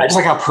in a minute. I just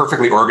like how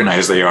perfectly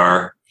organized they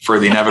are for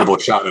the inevitable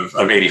shot of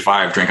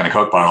 85 drinking a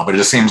Coke bottle. But it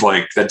just seems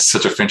like that's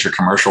such a Fincher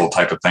commercial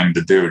type of thing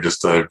to do,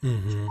 just to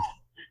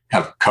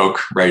have Coke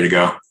ready to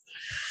go.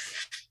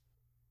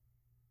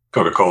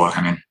 Coca-Cola,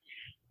 I mean.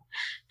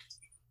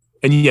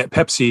 And yet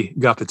Pepsi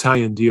got the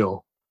tie-in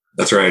deal.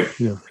 That's right.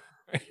 Yeah.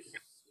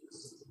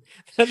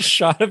 That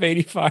shot of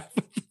 85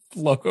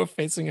 logo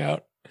facing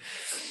out.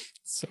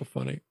 So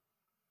funny.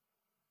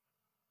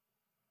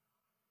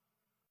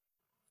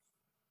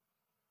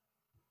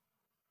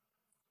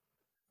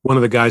 One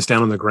of the guys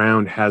down on the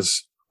ground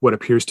has what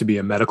appears to be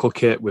a medical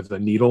kit with a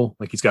needle,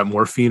 like he's got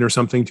morphine or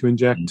something to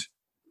inject.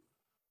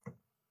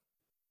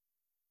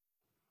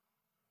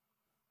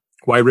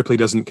 Why Ripley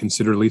doesn't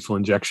consider lethal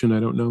injection, I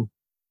don't know.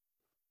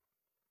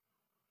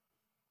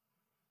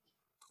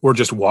 Or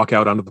just walk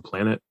out onto the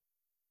planet.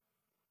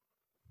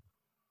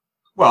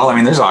 Well, I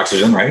mean, there's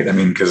oxygen, right? I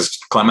mean, because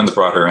Clemens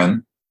brought her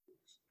in.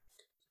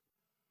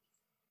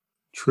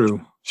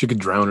 True. She could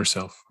drown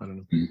herself. I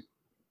don't know.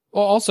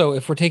 Well, also,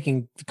 if we're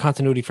taking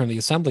continuity from the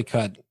assembly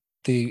cut,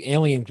 the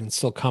alien can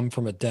still come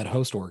from a dead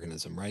host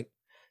organism, right?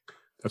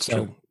 That's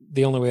true.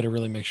 The only way to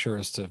really make sure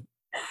is to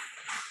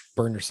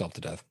burn yourself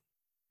to death.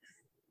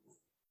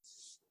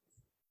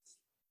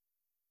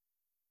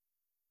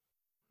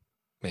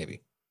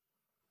 Maybe.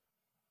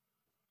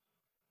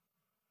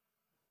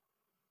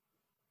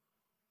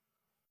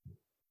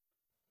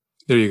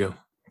 There you go.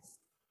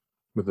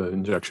 With the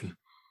injection.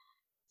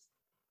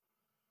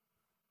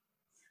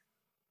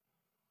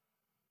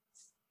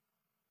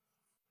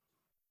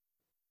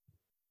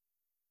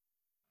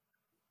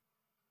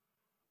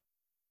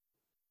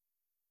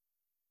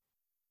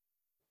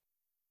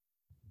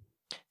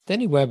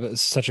 Danny Webb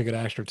is such a good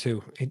actor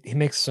too. He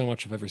makes so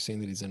much of every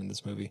scene that he's in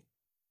this movie.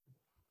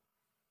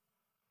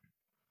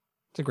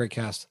 It's a great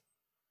cast.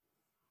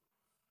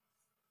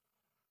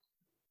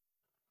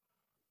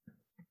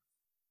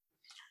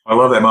 I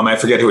love that moment. I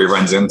forget who he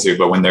runs into,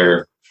 but when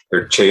they're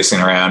chasing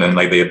around and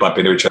like they bump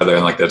into each other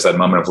and like there's that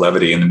moment of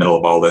levity in the middle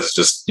of all this.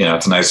 Just, you know,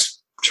 it's a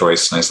nice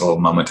choice, nice little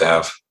moment to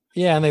have.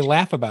 Yeah, and they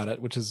laugh about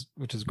it, which is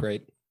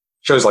great.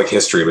 Shows like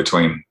history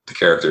between the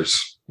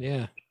characters.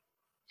 Yeah.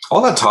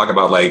 All that talk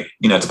about like,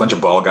 you know, it's a bunch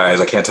of bald guys.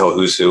 I can't tell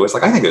who's who. It's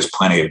like, I think there's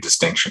plenty of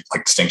distinction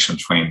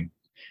between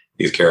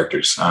these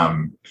characters.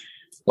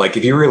 Like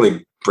if you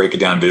really break it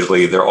down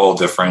visually, they're all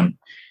different.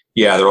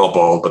 Yeah, they're all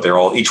bald, but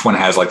each one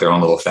has like their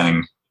own little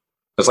thing.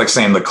 It's like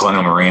saying the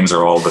Colonial Marines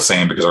are all the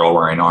same because they're all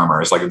wearing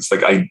armor. It's like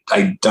I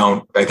think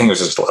it was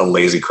just a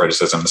lazy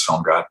criticism this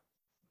film got.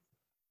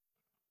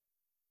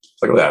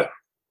 Look at that.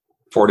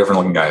 4 different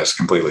looking guys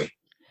completely.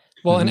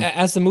 Well, and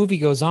as the movie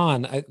goes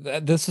on,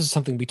 this is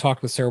something we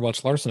talked with Sarah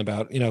Welch Larson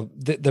about. You know,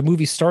 the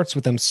movie starts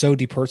with them so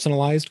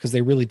depersonalized because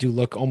they really do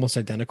look almost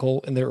identical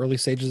in the early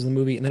stages of the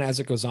movie. And then as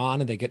it goes on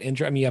and they get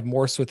injured, I mean, you have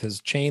Morse with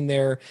his chain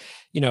there.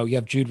 You know, you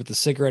have Jude with the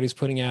cigarette he's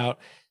putting out.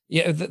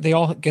 Yeah, they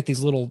all get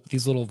these little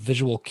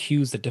visual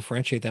cues that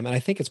differentiate them. And I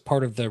think it's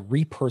part of the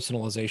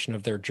repersonalization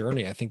of their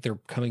journey. I think they're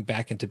coming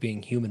back into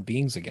being human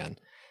beings again.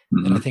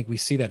 And I think we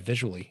see that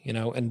visually, you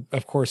know, and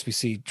of course we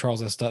see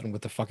Charles S. Dutton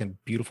with the fucking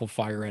beautiful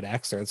fire red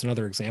axe there. It's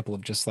another example of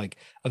just like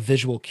a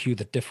visual cue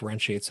that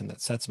differentiates him,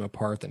 that sets him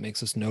apart, that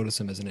makes us notice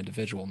him as an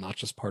individual, not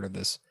just part of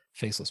this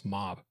faceless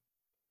mob.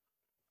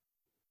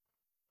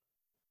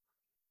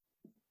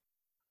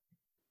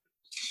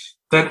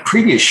 That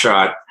previous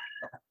shot,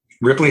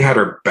 Ripley had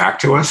her back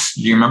to us.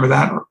 Do you remember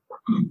that?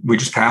 We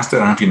just passed it. I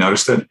don't know if you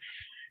noticed it.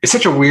 It's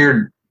such a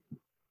weird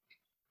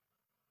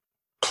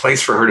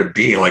place for her to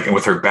be, like,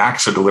 with her back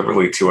so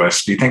deliberately to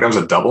us. Do you think that was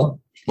a double?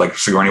 Like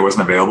Sigourney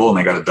wasn't available and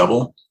they got a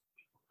double?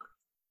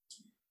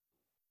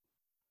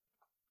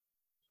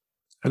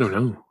 I don't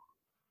know.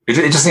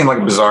 It just seemed like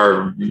a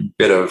bizarre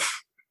bit of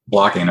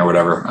blocking or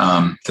whatever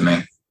to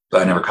me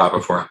that I never caught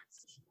before.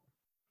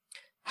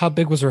 How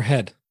big was her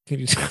head? Can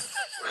you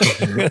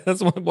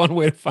that's one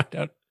way to find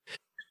out.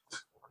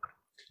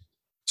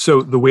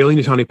 So the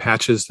Weyland-Yutani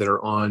patches that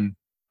are on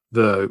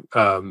the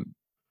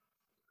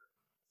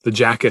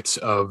jackets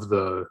of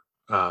the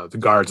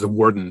guards, the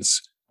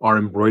wardens, are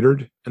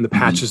embroidered, and the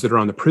patches that are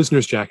on the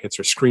prisoners' jackets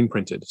are screen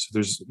printed. So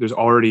there's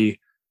already,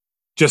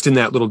 just in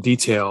that little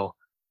detail,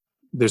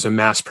 there's a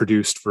mass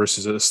produced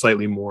versus a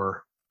slightly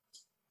more,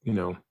 you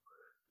know,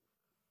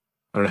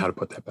 I don't know how to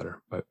put that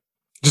better, but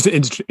just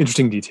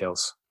interesting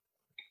details.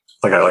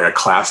 Like a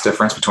class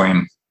difference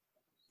between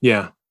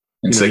insignia.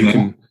 You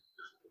know,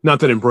 not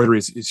that embroidery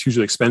is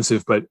hugely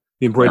expensive, but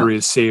the embroidery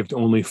is saved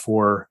only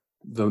for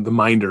the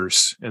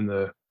minders, and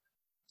the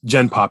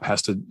Gen Pop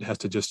has to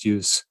just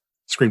use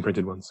screen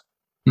printed ones.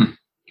 I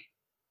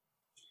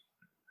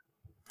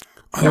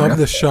love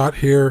this shot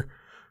here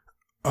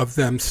of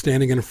them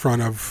standing in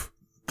front of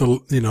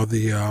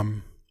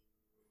the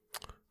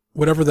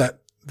whatever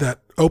that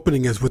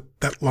opening is, with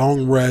that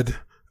long red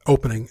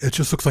opening. It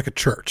just looks like a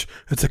church.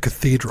 It's a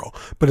cathedral,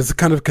 but it's a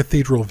kind of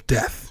cathedral of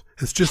death.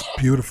 It's just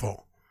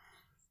beautiful.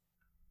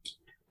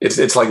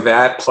 It's like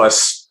that,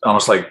 plus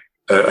almost like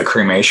a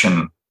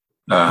cremation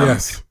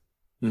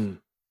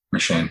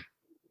machine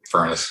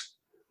furnace.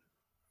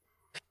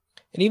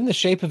 And even the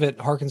shape of it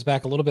harkens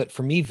back a little bit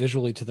for me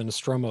visually to the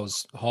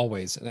Nostromo's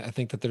hallways. And I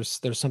think that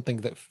there's something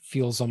that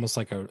feels almost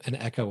like an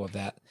echo of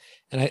that.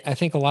 And I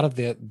think a lot of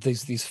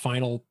these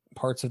final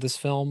parts of this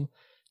film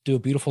do a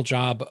beautiful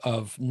job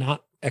of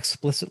not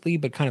explicitly,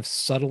 but kind of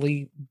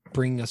subtly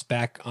bringing us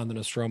back on the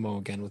Nostromo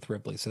again with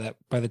Ripley. So that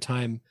by the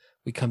time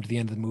we come to the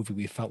end of the movie,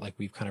 we felt like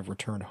we've kind of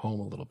returned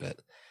home a little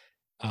bit.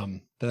 But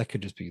that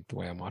could just be the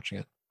way I'm watching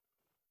it.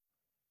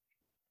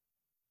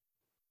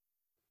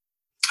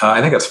 I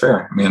think that's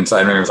fair. I mean,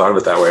 I never thought of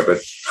it that way, but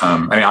I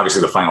mean,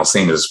 obviously the final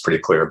scene is pretty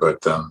clear,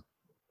 but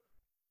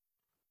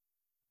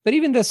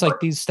even this, like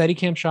these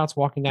Steadicam shots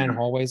walking down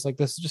hallways like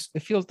this, just,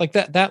 it feels like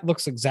that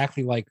looks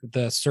exactly like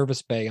the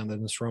service bay on the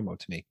Nostromo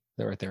to me.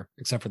 They're right there,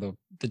 except for that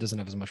doesn't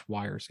have as much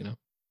wires, you know?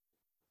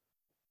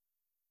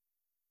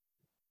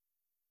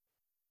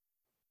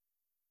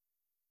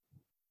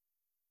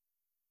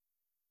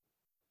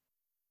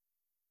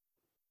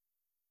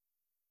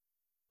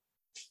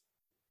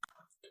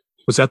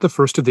 Was that the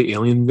first of the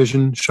alien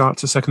vision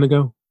shots a second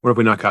ago? Or have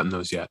we not gotten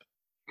those yet?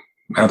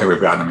 I don't think we've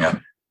gotten them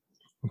yet.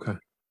 Okay.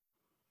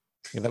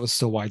 Yeah, that was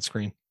still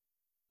widescreen.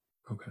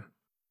 Okay.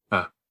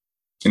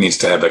 It needs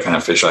to have that kind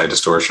of fisheye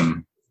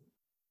distortion.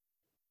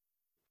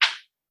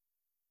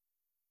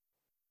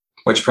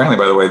 Which apparently,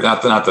 by the way,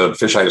 not the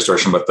fisheye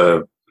distortion, but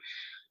the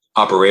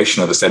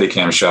operation of the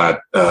Steadicam shot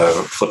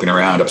flipping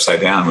around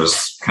upside down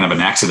was kind of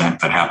an accident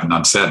that happened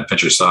on set.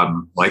 Fincher saw it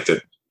and liked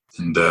it.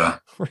 And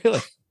really?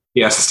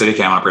 He asked the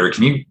Steadicam operator,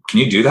 "Can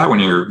you do that when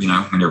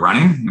you're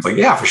running?" He's like,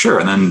 "Yeah, for sure."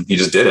 And then he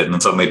just did it, and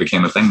then suddenly it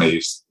became a thing they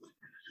used.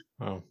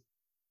 Oh.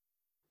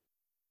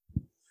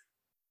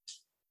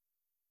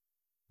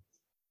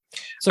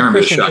 So I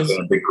remember Christian, the shot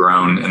getting a big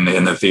groan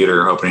in the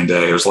theater opening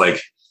day. It was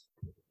like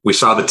we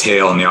saw the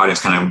tail, and the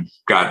audience kind of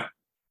got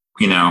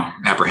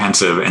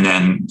apprehensive, and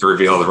then the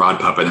reveal of the rod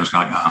puppet, and it was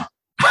kind of like,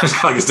 it was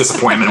kind of like his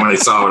disappointment when they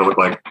saw what it looked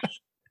like.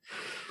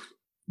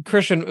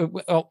 Christian,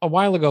 a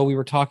while ago we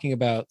were talking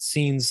about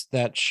scenes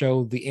that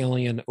show the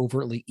alien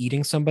overtly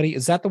eating somebody.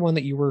 Is that the one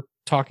that you were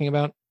talking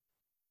about?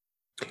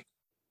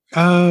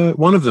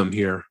 One of them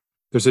here.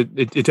 There's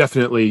it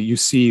definitely, you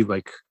see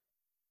like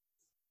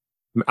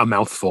a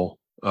mouthful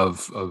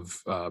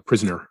of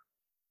prisoner.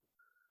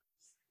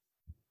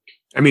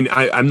 I mean,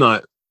 I'm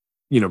not,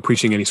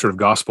 preaching any sort of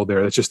gospel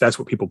there. That's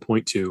what people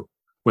point to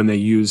when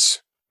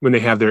they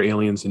have their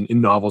aliens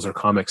in novels or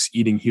comics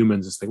eating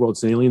humans. It's like, well,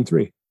 it's an Alien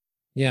 3.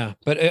 Yeah,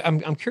 but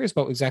I'm curious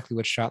about exactly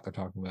what shot they're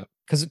talking about,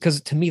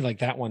 because to me, like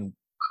that one,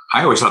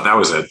 I always thought that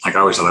was it. Like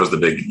I always thought that was the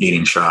big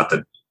eating shot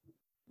that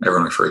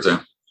everyone referred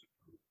to.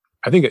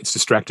 I think it's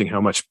distracting how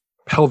much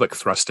pelvic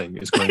thrusting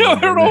is going on.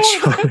 During this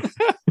shot.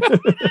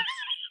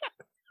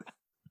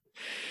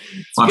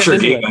 I'm sure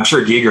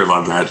Giger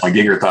loved that. Like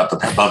Giger thought the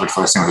pelvic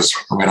thrusting was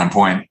right on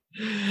point.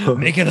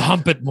 Make it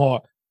hump it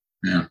more.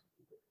 Yeah.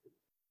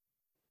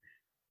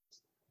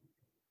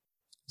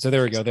 So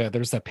there we go.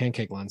 There's that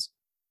pancake lens.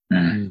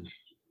 Mm.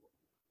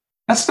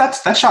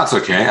 That shot's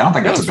okay. I don't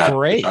think that's a bad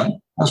great shot.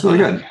 That's really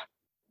good.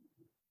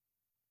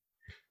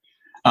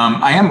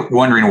 I am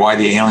wondering why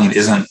the Alien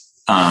isn't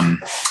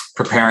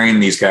preparing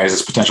these guys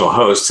as potential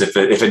hosts if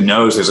it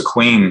knows there's a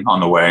queen on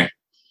the way.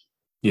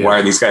 Yeah. Why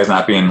are these guys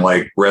not being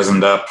like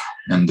resined up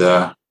and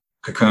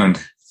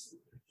cocooned?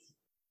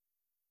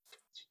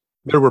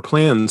 There were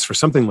plans for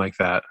something like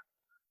that,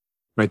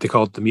 right? They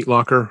call it the meat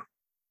locker.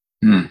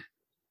 Hmm.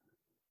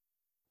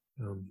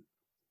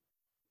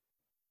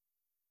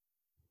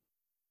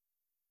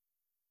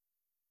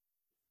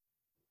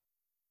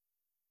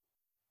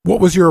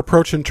 What was your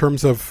approach in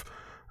terms of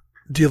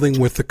dealing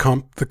with the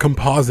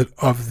composite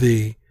of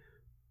the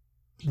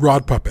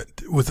rod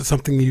puppet? Was it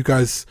something you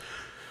guys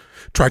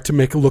tried to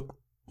make look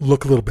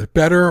a little bit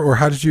better, or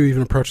how did you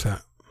even approach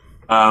that?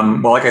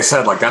 Well, like I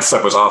said, like that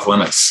stuff was off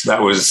limits.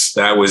 That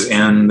was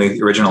in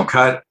the original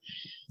cut,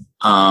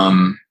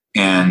 and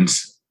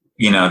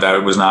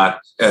that was not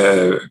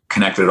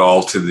connected at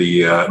all to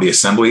the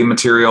assembly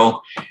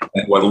material.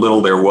 And what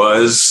little there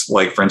was,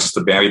 like for instance,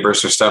 the Bambi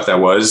Burster stuff, that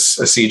was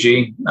a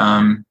CG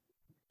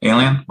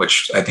alien,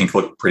 which I think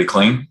looked pretty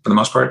clean for the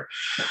most part.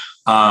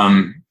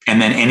 And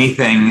then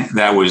anything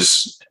that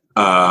was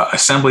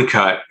assembly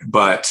cut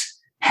but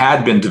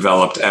had been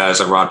developed as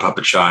a rod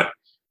puppet shot,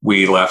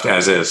 we left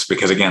as is,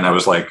 because again, that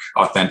was like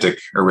authentic,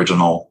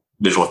 original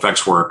visual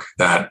effects work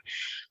that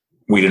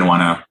we didn't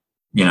want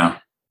to,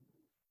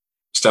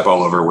 step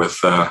all over with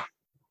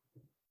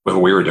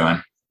what we were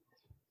doing.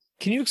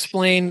 Can you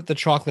explain the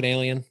chocolate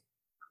alien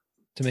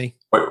to me?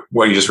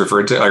 What you just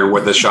referred to, or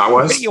what the shot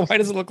was? Why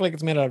does it look like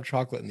it's made out of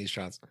chocolate in these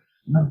shots?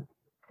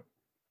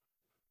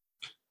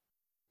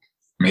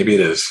 Maybe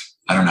it is.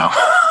 I don't know.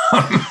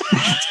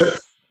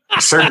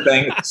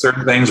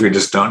 certain things we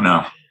just don't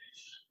know.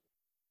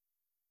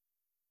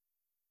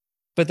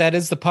 But that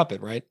is the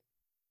puppet, right?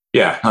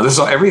 Yeah. No, this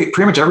is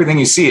pretty much everything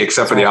you see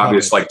except for the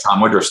obvious, puppet. Like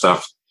Tom Woodruff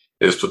stuff,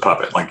 is the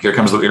puppet. Like here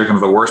comes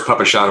the worst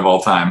puppet shot of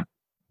all time.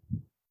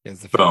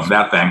 Boom,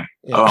 that thing.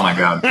 Yeah. Oh my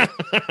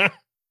god.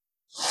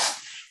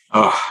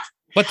 Oh.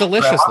 But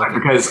delicious.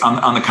 Because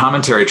on the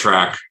commentary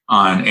track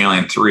on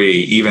Alien 3,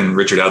 even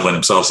Richard Edlund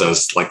himself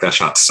says like that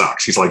shot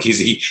sucks. He's like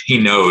he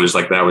knows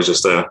like that was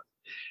just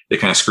they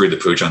kind of screwed the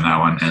pooch on that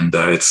one, and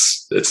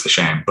it's a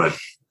shame. But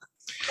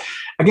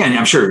again,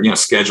 I'm sure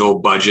schedule,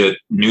 budget,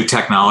 new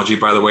technology.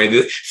 By the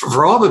way,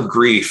 for all the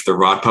grief the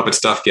rod puppet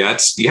stuff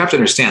gets, you have to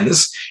understand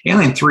this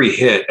Alien 3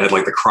 hit at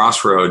like the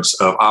crossroads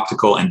of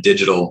optical and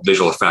digital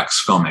visual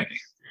effects filmmaking.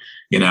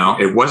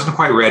 It wasn't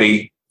quite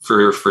ready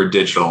for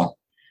digital.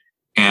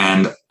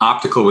 And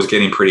optical was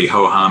getting pretty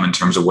ho-hum in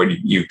terms of what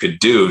you could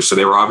do. So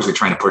they were obviously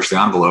trying to push the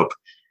envelope,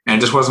 and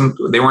it just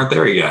they weren't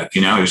there yet.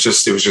 It was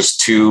just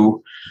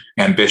too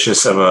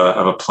ambitious of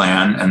a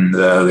plan, and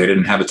they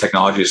didn't have the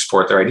technology to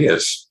support their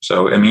ideas.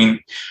 So, I mean,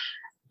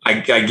 I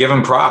give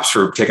them props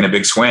for taking a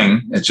big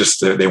swing. It's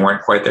just they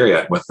weren't quite there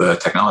yet with the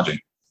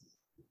technology.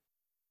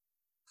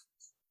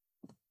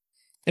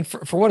 And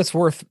for what it's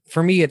worth,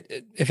 for me,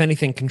 it, if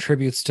anything,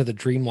 contributes to the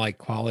dreamlike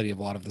quality of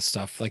a lot of the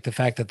stuff. Like the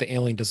fact that the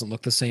alien doesn't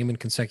look the same in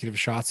consecutive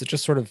shots. It's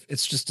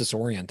just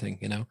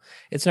disorienting,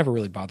 It's never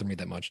really bothered me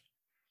that much.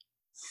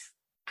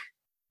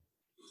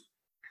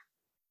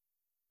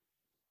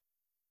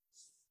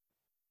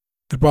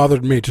 It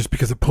bothered me just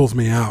because it pulls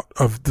me out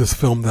of this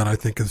film that I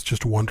think is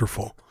just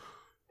wonderful.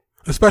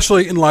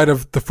 Especially in light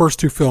of the first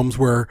two films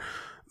where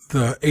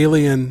the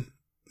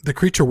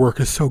creature work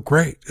is so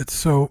great. It's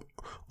so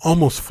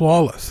almost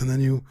flawless. And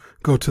then you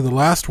go to the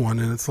last one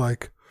and it's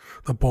like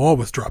the ball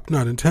was dropped,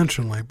 not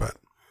intentionally, but.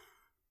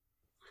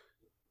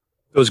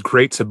 Those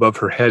grates above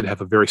her head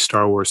have a very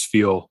Star Wars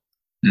feel.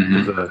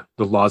 Mm-hmm.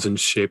 The lozenge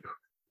shape.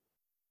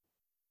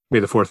 May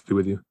the Fourth be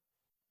with you.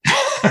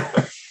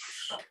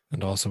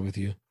 And also with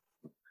you.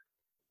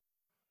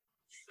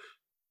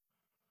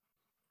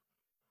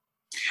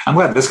 I'm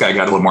glad this guy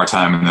got a little more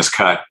time in this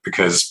cut,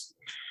 because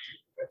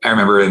I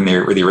remember in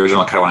the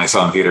original cut when I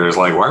saw him in theater, it was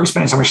like, why are we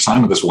spending so much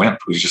time with this wimp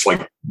who's just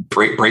like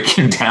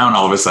breaking down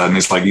all of a sudden?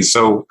 It's like, he's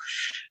so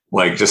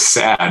like just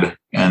sad.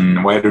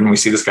 And why didn't we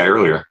see this guy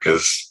earlier?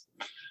 Because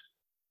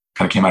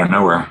kind of came out of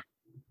nowhere.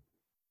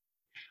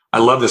 I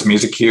love this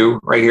music cue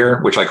right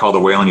here, which I call the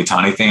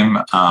Weyland-Yutani theme,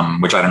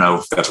 which I don't know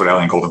if that's what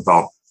Alien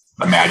Goldenthal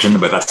imagined,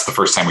 but that's the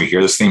first time we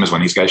hear this theme is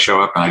when these guys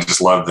show up. And I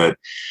just love that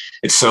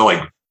it's so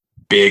like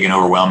big and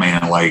overwhelming,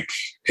 and like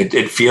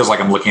it feels like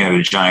I'm looking at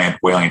a giant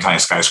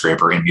Weyland-Yutani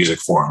skyscraper in music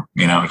form.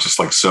 It's just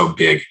like so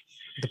big.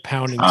 The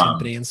pounding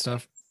timpani and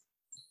stuff.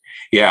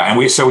 Yeah, and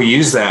we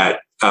use that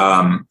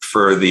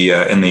for the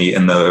in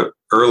the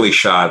early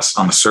shots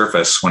on the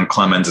surface when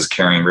Clemens is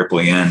carrying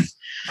Ripley in,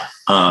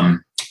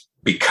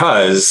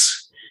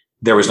 because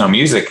there was no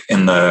music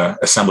in the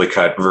assembly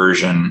cut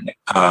version,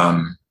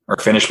 or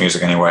finished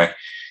music anyway.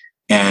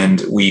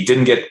 and we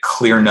didn't get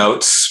clear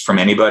notes from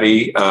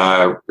anybody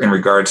in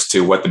regards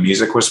to what the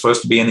music was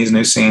supposed to be in these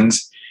new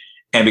scenes.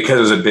 And because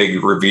it was a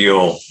big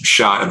reveal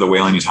shot of the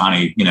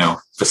Weyland-Yutani,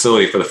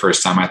 facility for the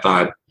first time, I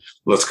thought,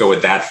 let's go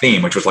with that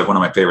theme, which was like one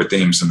of my favorite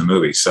themes in the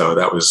movie. So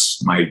that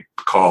was my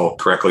call,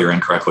 correctly or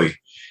incorrectly,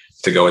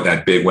 to go with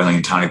that big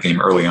Weyland-Yutani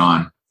theme early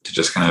on, to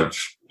just kind of,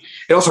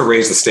 it also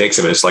raised the stakes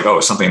of it. It's like, oh,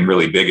 something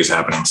really big is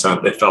happening. So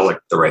it felt like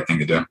the right thing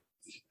to do.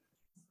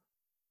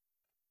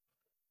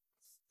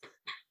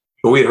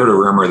 But we had heard a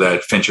rumor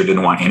that Fincher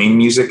didn't want any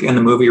music in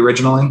the movie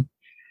originally.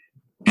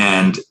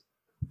 And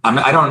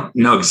I don't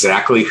know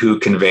exactly who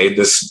conveyed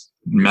this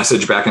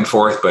message back and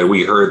forth, but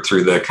we heard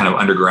through the kind of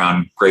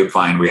underground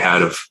grapevine we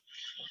had of,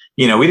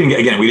 we didn't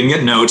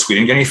get notes. We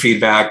didn't get any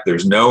feedback.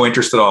 There's no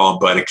interest at all,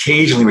 but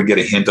occasionally we'd get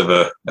a hint of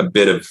a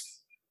bit of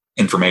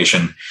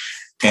information.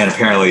 And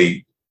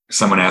apparently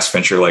someone asked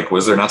Fincher, like,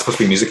 was there not supposed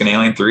to be music in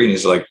Alien 3? And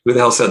he's like, who the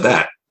hell said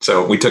that?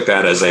 So we took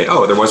that as there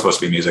was supposed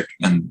to be music,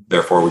 and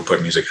therefore we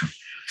put music in.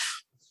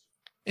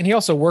 And he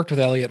also worked with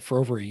Elliott for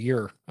over a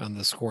year on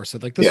the score. So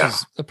this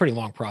is a pretty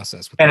long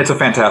process. And it's a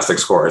fantastic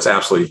score. It's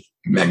absolutely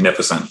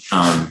magnificent.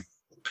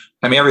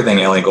 Everything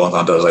Alien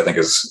Coulson does, I think,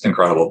 is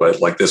incredible,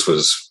 but like this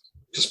was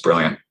just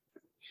brilliant.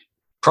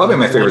 Probably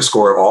my favorite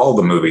score of all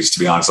the movies, to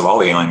be honest, of all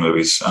the Alien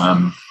movies.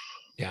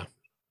 Yeah.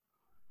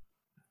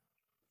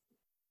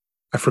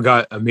 I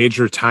forgot a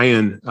major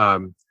tie-in.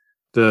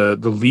 The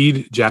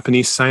lead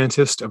Japanese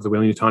scientist of the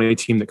Weyland-Yutani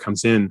team that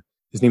comes in,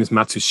 his name is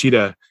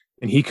Matsushita,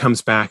 and he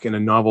comes back in a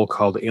novel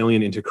called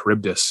Alien into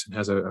Charybdis and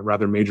has a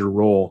rather major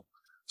role.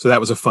 So that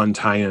was a fun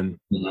tie-in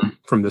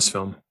from this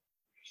film.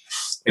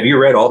 Have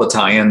you read all the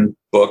tie-in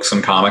books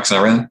and comics and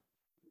everything?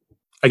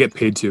 I get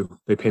paid to.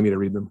 They pay me to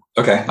read them.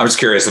 Okay. I'm just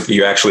curious if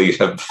you actually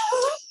have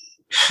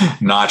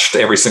notched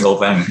every single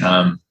thing.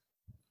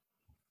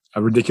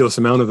 A ridiculous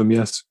amount of them,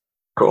 yes.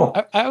 Cool.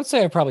 I would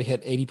say I probably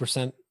hit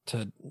 80%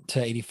 to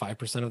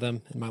 85% of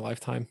them in my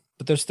lifetime.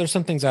 But there's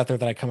some things out there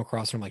that I come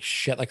across and I'm like,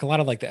 shit, like a lot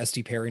of like the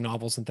S.D. Perry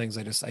novels and things.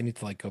 I need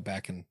to like go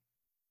back and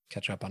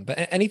catch up on.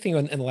 But anything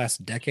in the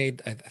last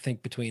decade, I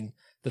think between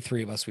the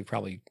three of us, we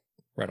probably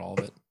read all of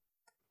it.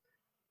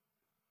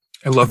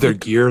 I love their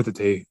gear that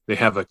they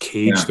have a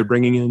cage they're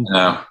bringing in.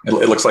 Yeah, it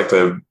looks like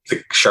the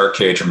shark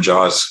cage from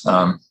Jaws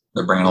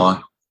they're bringing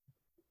along.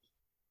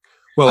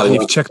 Well, and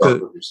if you check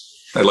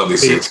I love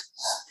these suits.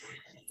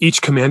 Each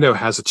commando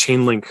has a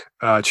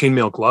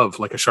chainmail glove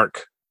like a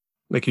shark,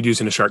 like you'd use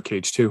in a shark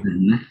cage too.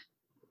 Mm-hmm.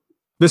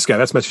 This guy,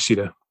 that's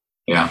Matsushita.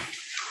 Yeah.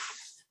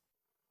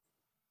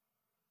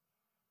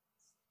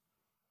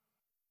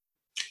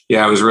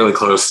 Yeah, I was really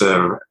close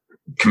to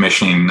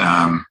commissioning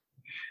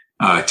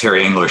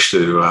Terry English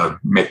to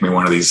make me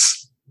one of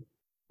these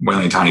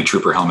Weyland-Yutani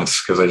trooper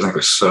helmets because I just think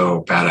they're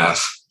so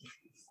badass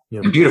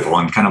and beautiful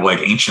and kind of like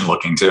ancient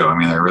looking too. I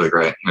mean, they're really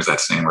great. There's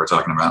that scene we're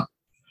talking about.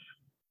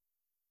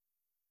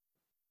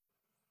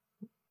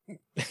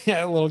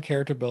 Yeah, a little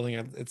character building.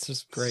 It's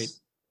just great.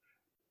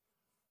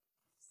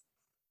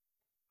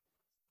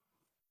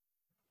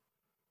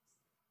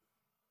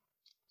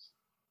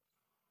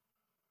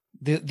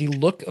 The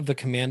look of the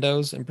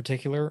commandos in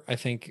particular, I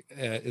think,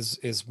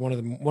 is one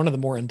of the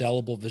more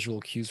indelible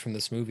visual cues from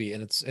this movie,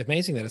 and it's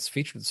amazing that it's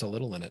featured so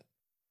little in it.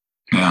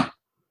 Yeah,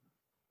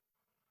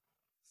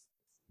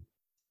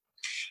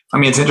 I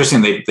mean, it's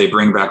interesting they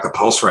bring back the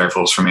pulse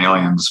rifles from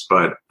Aliens,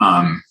 but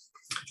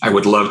I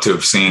would love to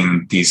have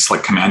seen these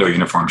like commando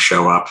uniforms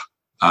show up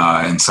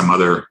in some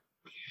other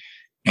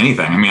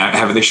anything. I mean,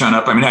 have they shown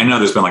up? I mean, I know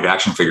there's been like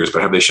action figures,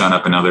 but have they shown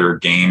up in other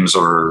games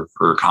or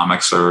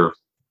comics or?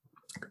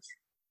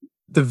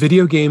 The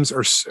video games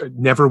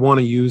never want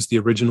to use the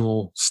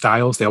original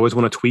styles. They always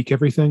want to tweak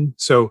everything.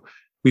 So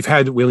we've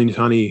had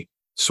Weyland-Yutani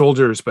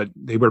soldiers, but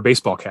they wear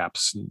baseball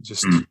caps. And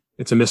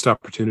it's a missed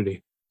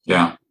opportunity.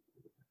 Yeah.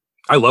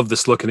 I love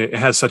this look, and it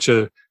has such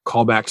a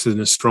callback to the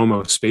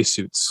Nostromo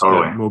spacesuits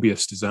that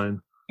Mobius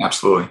designed.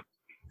 Absolutely.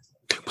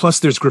 Plus,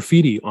 there's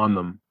graffiti on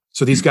them.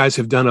 So these guys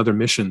have done other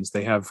missions.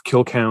 They have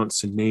kill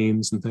counts and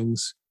names and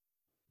things.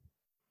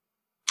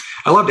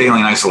 I loved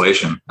Alien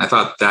Isolation. I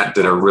thought that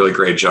did a really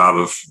great job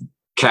of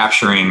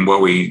capturing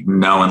what we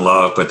know and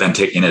love, but then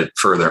taking it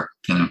further.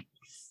 You know.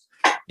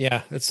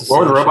 Yeah, it's what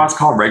were the robots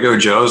called? Rego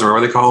Joes, or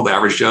what were they called? The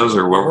Average Joes,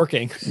 or what?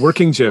 Working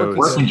Joes.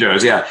 Working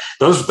Joes. Yeah,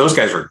 those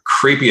guys were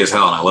creepy as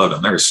hell, and I loved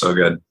them. They were so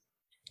good.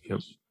 Yep.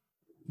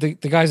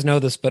 The guys know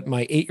this, but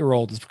my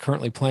 8-year-old is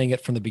currently playing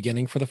it from the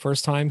beginning for the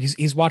first time.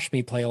 He's watched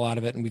me play a lot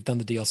of it, and we've done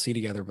the DLC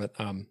together. But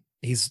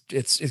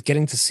it's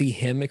getting to see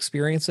him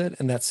experience it,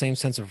 and that same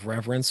sense of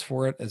reverence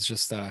for it is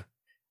just.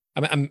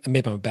 Maybe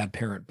I'm a bad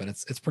parent, but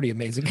it's pretty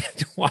amazing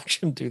to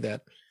watch him do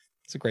that.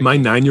 It's a great. My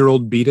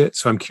 9-year-old beat it,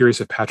 so I'm curious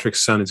if Patrick's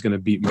son is going to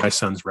beat my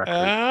son's record.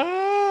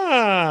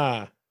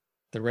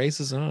 The race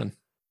is on.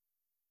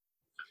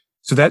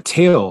 So that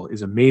tail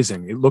is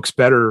amazing. It looks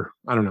better.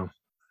 I don't know.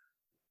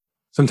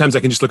 Sometimes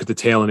I can just look at the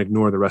tail and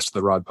ignore the rest of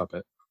the rod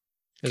puppet.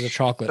 There's a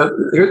chocolate.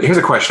 Here's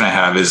a question I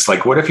have: is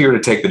like, what if you were to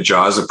take the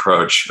Jaws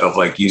approach of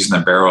like using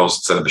the barrels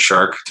instead of the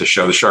shark to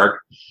show the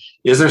shark?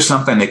 Is there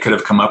something they could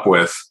have come up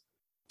with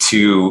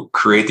to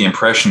create the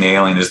impression the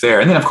alien is there.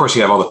 And then of course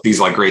you have all these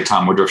like great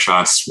Tom Woodruff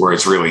shots where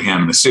it's really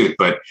him in the suit.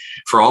 But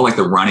for all like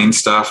the running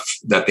stuff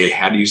that they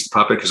had to use the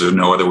puppet because there's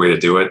no other way to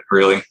do it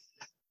really,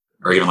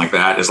 or even like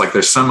that, is like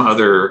there's some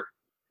other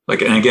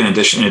like, and again, in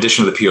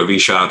addition to the POV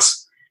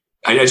shots,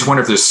 I just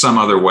wonder if there's some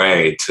other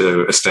way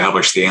to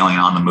establish the alien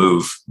on the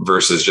move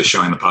versus just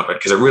showing the puppet,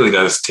 because it really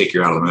does take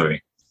you out of the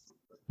movie.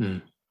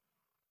 And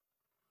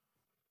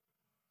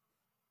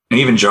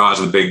even Jaws,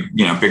 the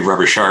big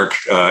rubber shark,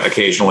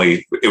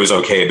 occasionally it was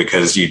okay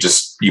because you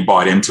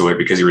bought into it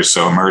because you were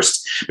so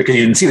immersed, because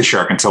you didn't see the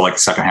shark until like the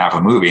second half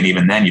of the movie. And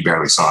even then you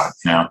barely saw it,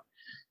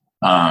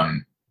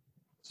 And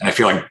I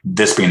feel like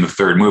this being the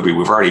third movie,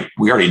 we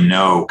already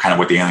know kind of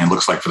what the alien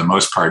looks like for the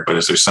most part, but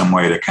is there some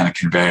way to kind of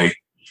convey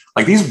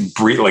like these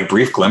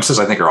brief glimpses?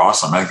 I think are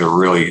awesome. I think they're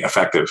really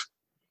effective.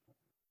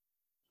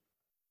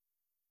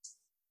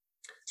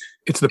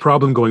 It's the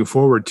problem going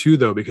forward too,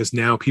 though, because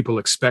now people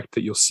expect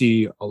that you'll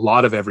see a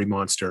lot of every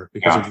monster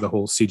because of the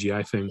whole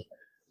CGI thing.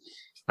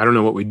 I don't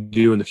know what we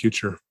do in the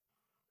future.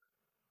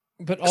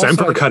 But also, I'm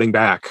for cutting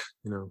back,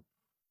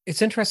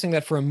 It's interesting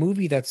that for a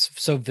movie that's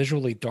so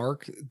visually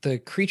dark, the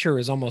creature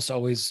is almost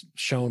always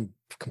shown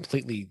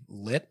completely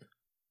lit,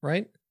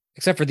 right?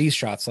 Except for these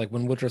shots, like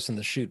when Woodruff's in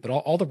the chute. But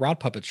all the rod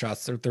puppet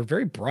shots, they're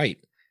very bright.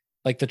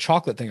 Like the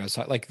chocolate thing I was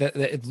talking, like that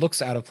it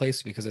looks out of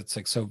place because it's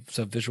like so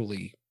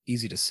visually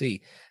easy to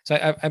see. So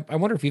I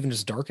wonder if even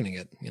just darkening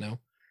it,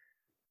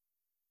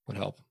 would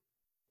help.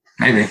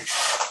 Maybe.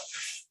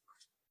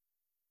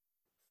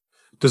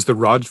 Does the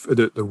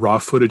raw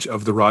footage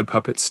of the rod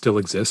puppet still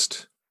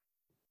exist?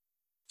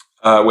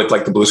 With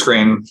like the blue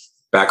screen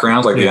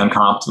backgrounds, like the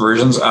uncomped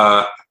versions?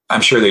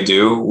 I'm sure they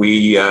do.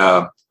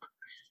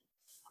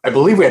 I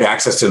believe we had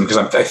access to them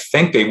because I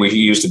think we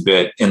used a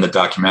bit in the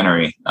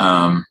documentary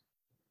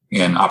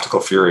in Optical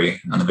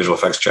Fury on the visual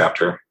effects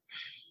chapter.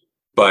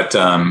 But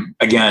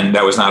again,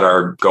 that was not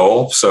our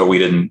goal, so we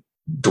didn't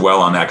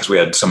dwell on that because we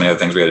had so many other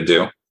things we had to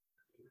do.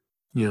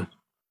 Yeah.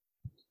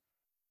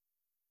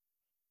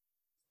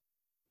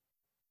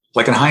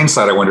 Like in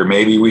hindsight, I wonder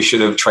maybe we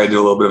should have tried to do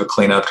a little bit of a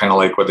cleanup, kind of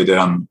like what they did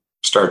on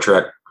Star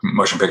Trek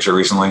motion picture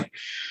recently.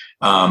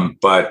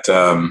 But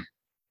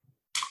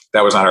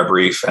that was not our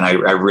brief. And I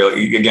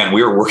really, again,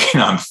 we were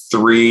working on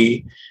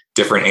 3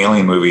 different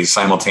alien movies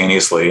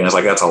simultaneously. And it's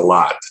like, that's a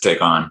lot to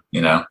take on,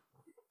 Yeah.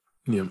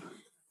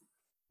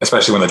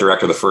 Especially when the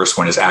director of the first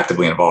one is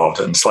actively involved.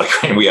 And it's like,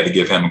 we had to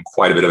give him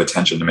quite a bit of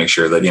attention to make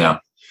sure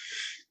that,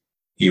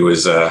 he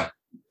was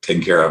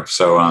taken care of.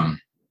 So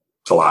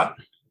it's a lot.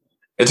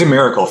 It's a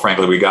miracle,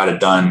 frankly, we got it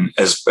done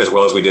as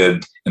well as we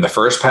did in the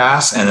first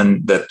pass. And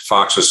then that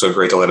Fox was so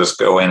great to let us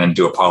go in and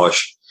do a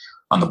polish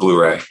on the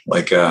Blu-ray.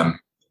 Like, I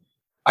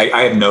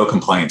have no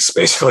complaints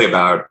basically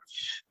about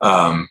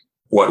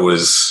what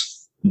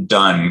was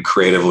done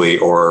creatively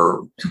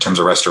or in terms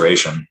of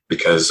restoration,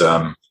 because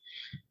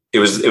it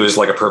was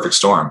like a perfect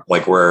storm,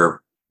 like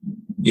where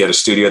you had a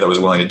studio that was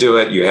willing to do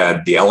it. You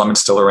had the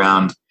elements still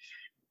around,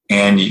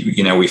 and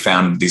we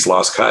found these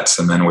lost cuts,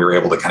 and then we were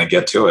able to kind of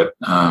get to it.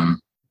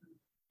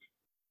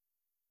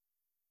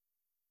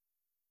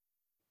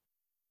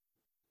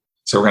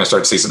 So we're going to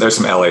start to see there's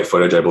some LA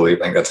footage, I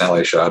believe. I think that's an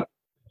LA shot.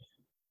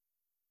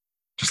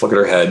 Just look at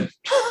her head.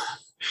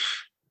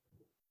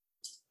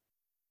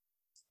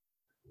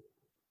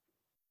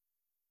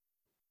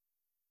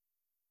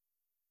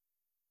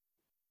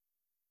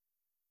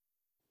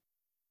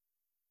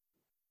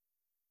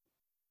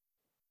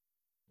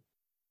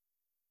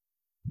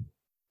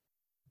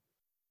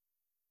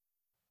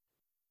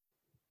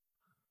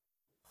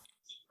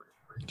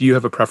 Do you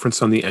have a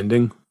preference on the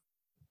ending?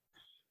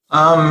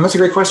 That's a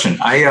great question.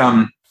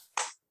 I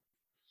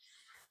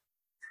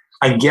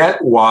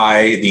get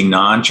why the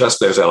non-chest,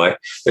 there's LA.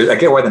 I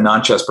get why the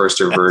non-chest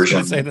burster version.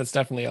 I was gonna say that's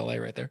definitely LA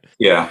right there.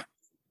 Yeah.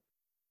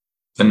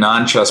 The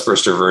non-chest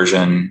burster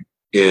version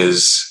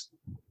is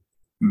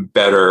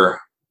better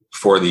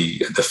for the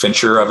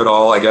Fincher of it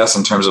all, I guess,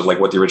 in terms of like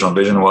what the original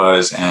vision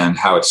was and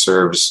how it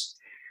serves.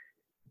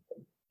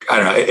 I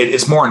don't know.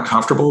 It's more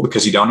uncomfortable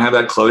because you don't have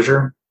that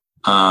closure.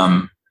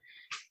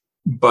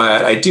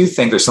 But I do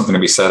think there's something to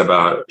be said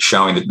about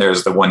showing that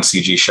there's the one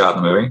CG shot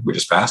in the movie we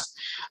just passed.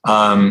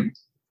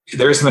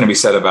 There is something to be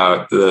said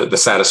about the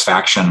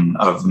satisfaction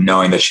of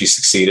knowing that she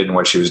succeeded in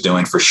what she was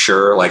doing, for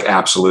sure. Like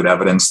absolute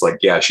evidence. Like,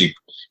 yeah, she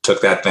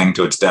took that thing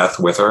to its death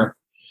with her.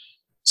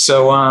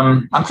 So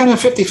I'm kind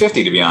of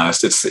 50-50, to be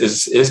honest. Is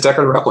Deckard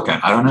a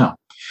replicant? I don't know.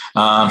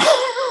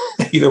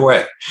 Either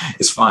way,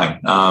 it's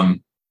fine.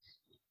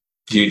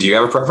 Do you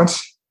have a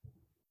preference?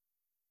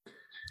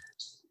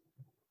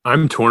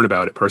 I'm torn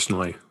about it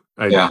personally.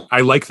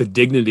 I like the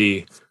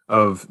dignity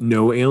of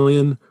no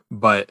alien,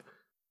 but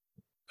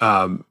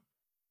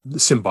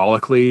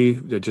symbolically,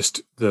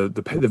 just the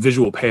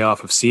visual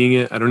payoff of seeing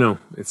it. I don't know.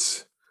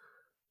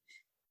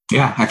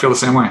 I feel the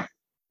same way.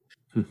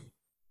 How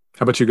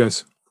about you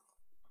guys?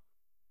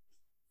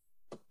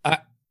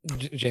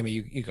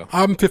 Jamie, you go.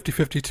 I'm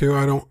 50-50 too.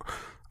 I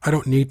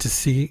don't need to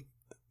see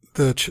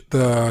the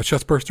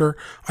chest burster.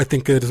 I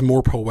think it is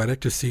more poetic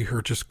to see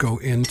her just go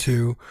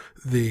into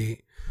the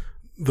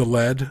the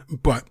lead,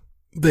 but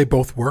they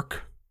both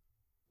work.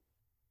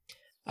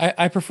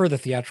 I prefer the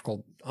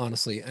theatrical,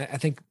 honestly. I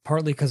think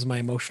partly because my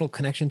emotional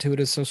connection to it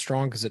is so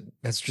strong, because it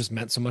has just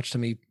meant so much to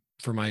me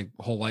for my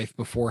whole life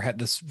before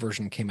this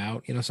version came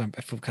out, so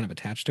I feel kind of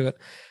attached to it.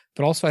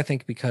 But also I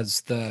think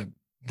because the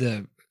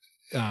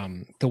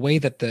way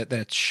that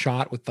it's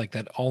shot with like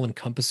that all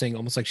encompassing,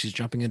 almost like she's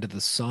jumping into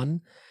the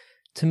sun,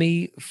 to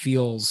me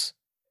feels,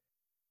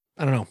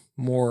 I don't know,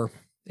 more,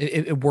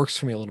 it works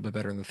for me a little bit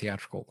better in the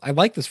theatrical. I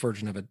like this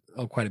version of it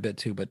quite a bit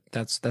too, but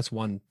that's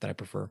one that I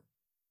prefer.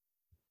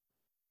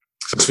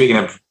 So speaking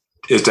of,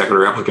 is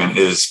Deckard a replicant?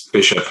 Is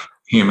Bishop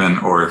human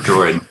or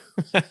droid?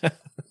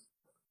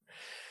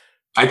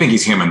 I think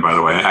he's human, by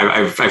the way.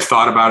 I've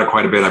thought about it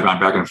quite a bit. I've gone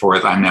back and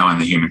forth. I'm now in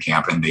the human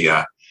camp, in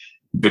the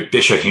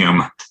Bishop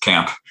Hume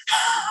camp.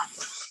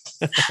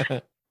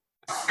 How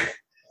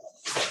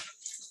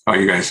about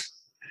you guys?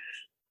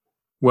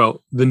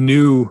 Well, the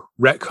new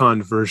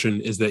retcon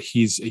version is that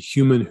he's a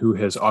human who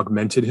has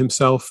augmented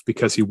himself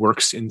because he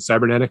works in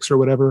cybernetics or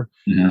whatever.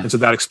 Mm-hmm. And so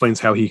that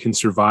explains how he can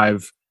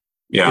survive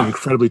an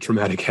incredibly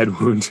traumatic head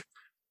wound.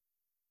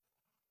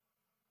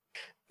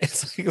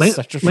 It's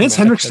like Lance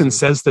Henriksen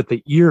says that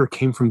the ear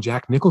came from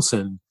Jack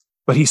Nicholson,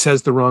 but he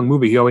says the wrong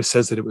movie. He always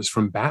says that it was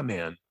from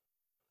Batman.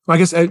 Well, I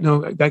guess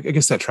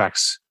that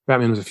tracks.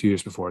 Batman was a few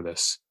years before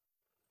this.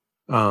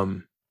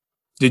 Do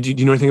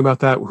you know anything about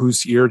that?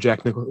 Whose ear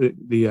Jack Nicholson?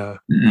 It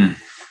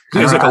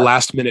was like a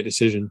last minute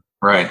decision,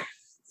 right?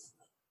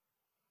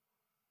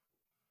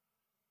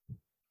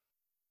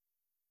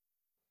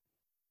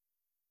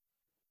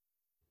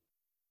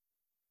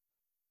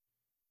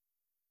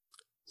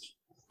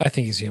 I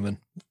think he's human,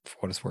 for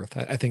what it's worth.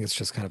 I think it's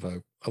just kind of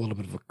a little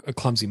bit of a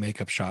clumsy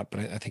makeup shot,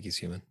 but I think he's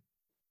human.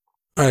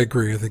 I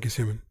agree. I think he's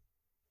human.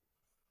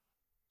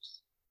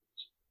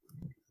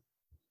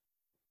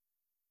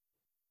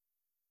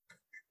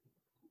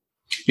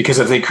 Because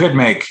if they could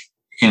make,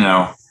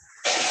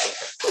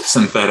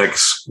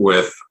 synthetics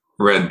with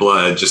red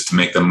blood just to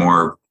make them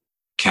more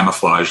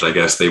camouflaged, I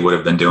guess they would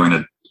have been doing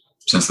it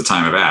since the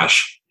time of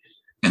Ash.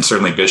 And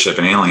certainly Bishop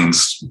and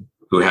Aliens,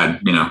 who had,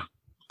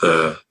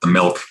 the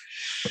milk,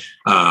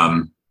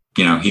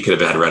 he could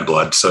have had red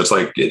blood. So it's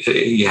like,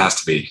 he has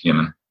to be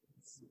human.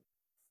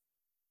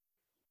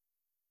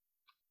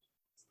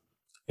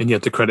 And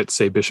yet the credits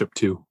say Bishop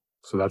too.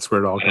 So that's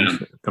where it all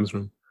comes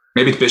from.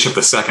 Maybe it's Bishop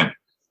the Second.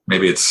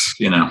 Maybe it's,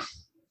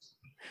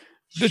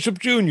 Bishop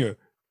Jr.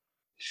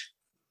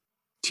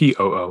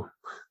 TOO.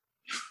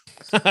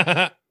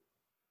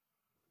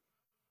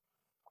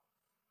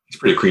 He's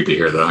pretty creepy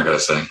here, though, I gotta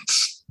say.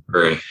 It's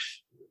very...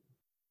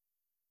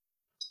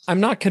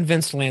 I'm not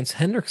convinced Lance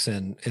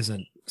Henriksen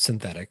isn't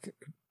synthetic.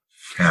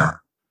 Yeah.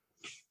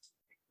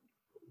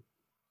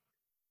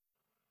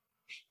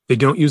 They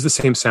don't use the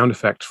same sound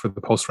effect for the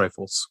pulse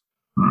rifles.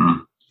 Mm-hmm.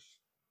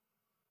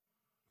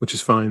 Which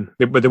is fine.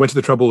 But they went to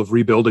the trouble of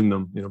rebuilding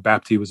them.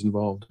 Bapti was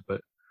involved,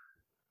 but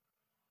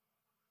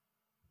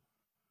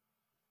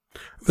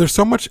there's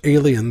so much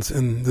aliens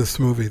in this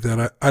movie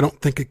that I don't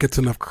think it gets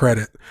enough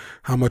credit.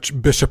 How much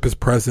Bishop is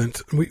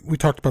present. We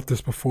talked about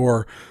this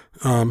before.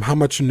 How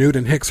much Newt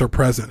and Hicks are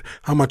present.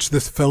 How much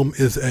this film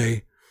is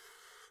a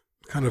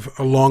kind of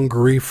a long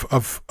grief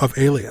of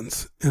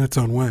aliens in its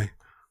own way.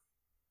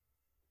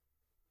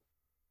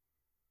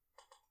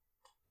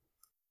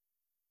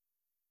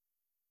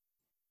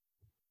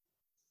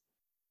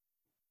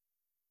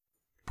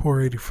 Poor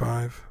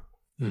 85.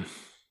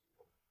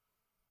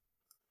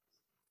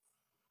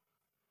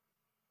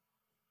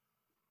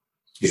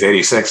 He's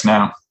 86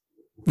 now.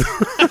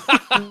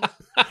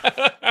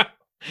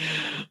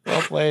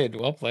 Well played.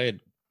 Well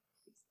played.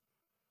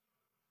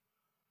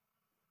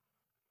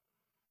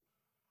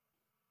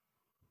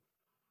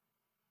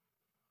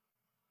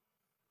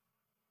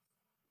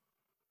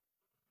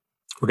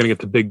 We're going to get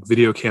the big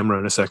video camera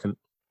in a second.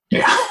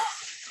 Yeah.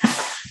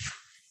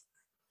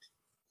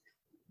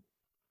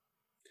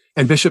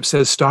 And Bishop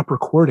says, stop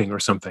recording or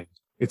something.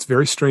 It's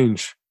very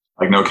strange.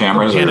 Like no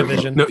cameras?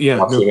 Panavision. No, yeah.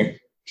 No.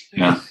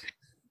 Yeah.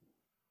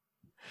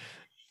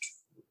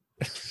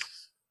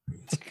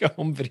 It's like a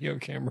home video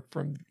camera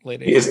from late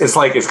 80s. It's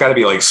like, it's got to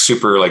be like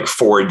super like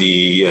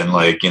 4D and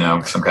like,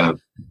 some kind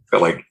of,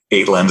 got like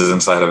 8 lenses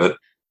inside of it.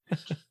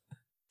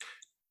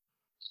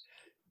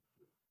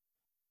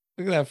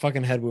 Look at that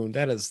fucking head wound.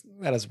 That is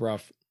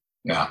rough.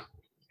 Yeah.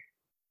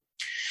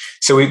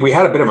 So we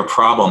had a bit of a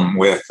problem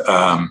with,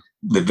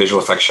 the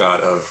visual effect shot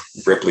of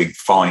Ripley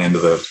falling into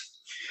the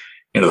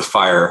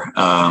fire,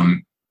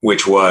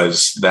 which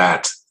was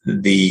that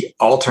the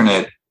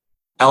alternate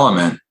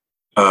element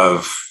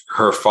of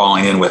her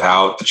falling in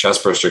without the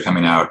chest burster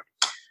coming out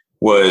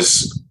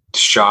was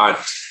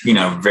shot,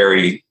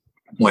 very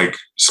like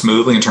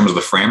smoothly in terms of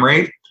the frame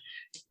rate.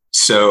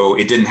 So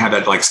it didn't have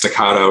that like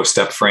staccato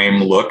step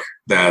frame look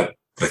that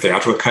the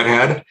theatrical cut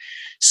had.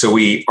 So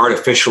we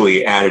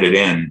artificially added it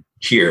in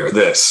here,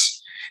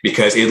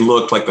 because it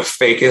looked like the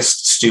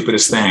fakest,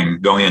 stupidest thing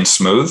going in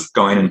smooth,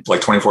 going in like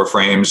 24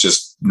 frames,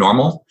 just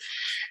normal.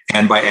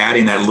 And by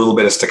adding that little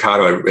bit of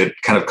staccato, it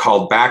kind of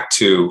called back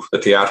to the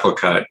theatrical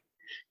cut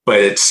but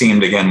it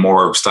seemed again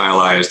more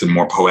stylized and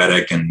more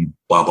poetic and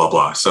blah blah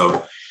blah.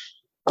 So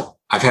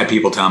I've had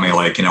people tell me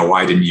like,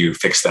 why didn't you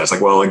fix that? It's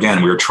like, well,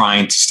 again, we were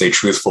trying to stay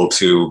truthful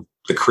to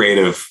the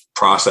creative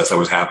process that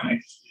was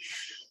happening,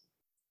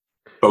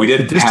 but we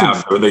didn't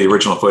have the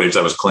original footage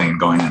that was clean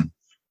going in.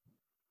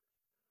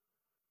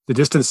 The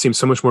distance seems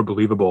so much more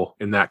believable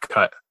in that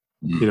cut.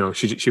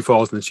 She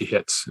falls and then she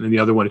hits, and then the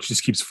other one, it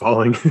just keeps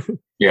falling.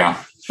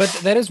 Yeah. But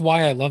that is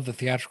why I love the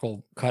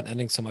theatrical cut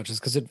ending so much, is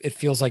because it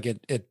feels like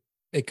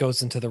it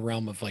goes into the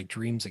realm of like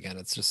dreams again.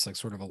 It's just like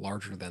sort of a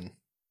larger than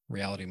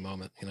reality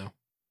moment,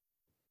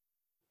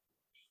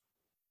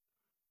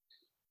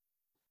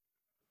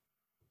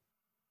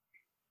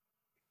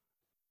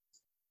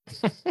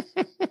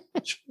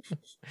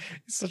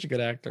 He's such a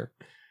good actor.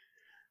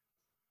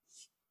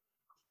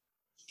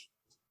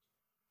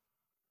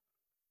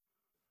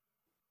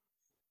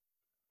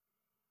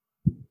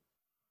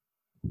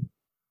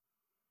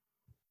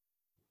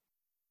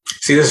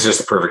 See, this is just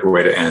the perfect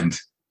way to end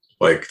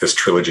like this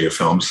trilogy of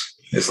films.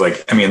 It's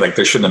like,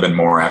 there shouldn't have been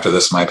more after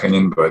this, in my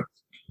opinion, but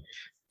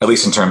at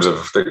least in terms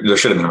of there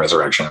should have been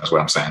Resurrection, is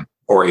what I'm saying,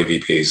 or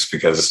AVPs,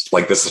 because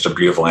like this is such a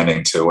beautiful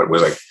ending to what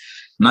was like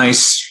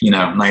nice,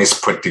 nice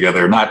put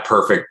together, not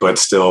perfect, but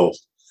still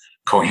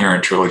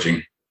coherent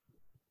trilogy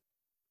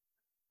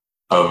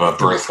of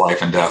birth,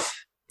 life, and death.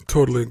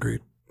 Totally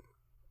agreed.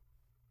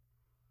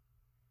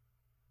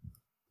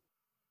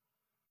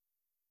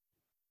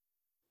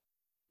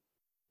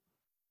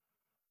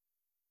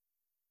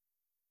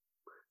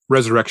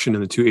 Resurrection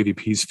and the two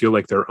AVPs feel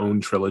like their own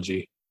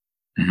trilogy,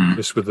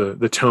 just with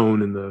the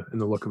tone and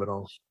the look of it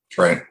all.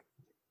 Right.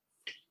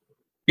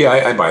 Yeah,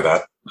 I buy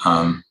that.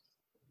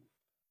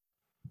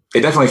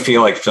 They definitely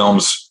feel like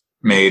films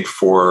made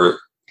for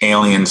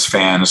Aliens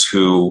fans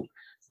who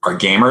are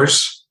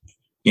gamers,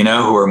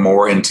 who are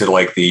more into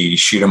like the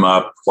shoot 'em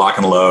up, lock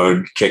and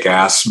load, kick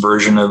ass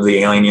version of the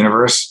Alien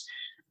universe,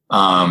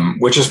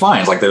 which is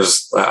fine. It's like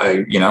there's,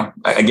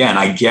 again,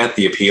 I get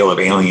the appeal of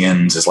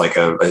Aliens as like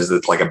a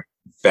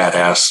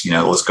badass,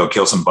 let's go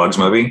kill some bugs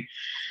movie.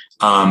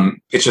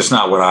 It's just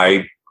not what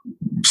I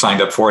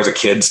signed up for as a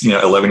kid,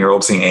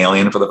 11-year-old seeing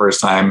Alien for the first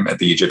time at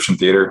the Egyptian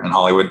Theater in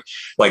Hollywood.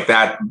 Like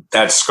that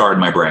scarred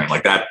my brain.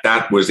 Like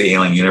that was the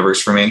Alien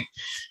universe for me.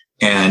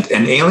 And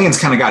Aliens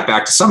kind of got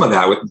back to some of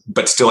that,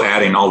 but still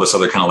adding all this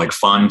other kind of like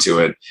fun to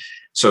it.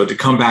 So to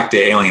come back to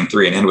Alien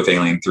 3 and end with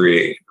Alien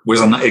 3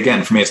 was,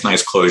 again, for me, it's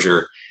nice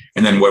closure.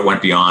 And then what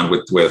went beyond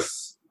with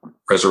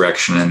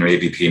Resurrection and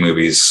AVP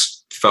movies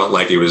felt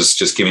like it was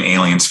just giving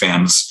Aliens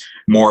fans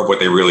more of what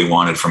they really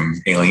wanted from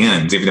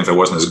Aliens. Even if it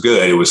wasn't as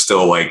good, it was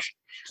still like,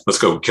 let's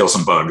go kill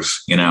some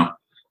bugs,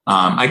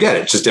 I get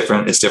it. It's just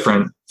different. It's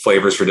different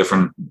flavors for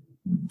different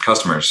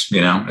customers,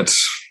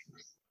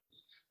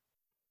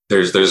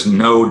 there's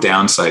no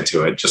downside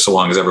to it. Just so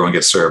long as everyone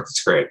gets served,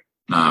 it's great.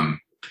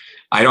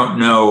 I don't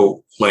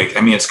know,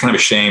 it's kind of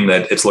a shame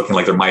that it's looking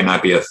like there might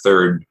not be a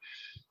third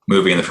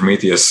movie in the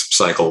Prometheus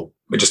cycle,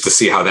 but just to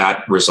see how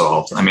that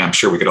resolved. I'm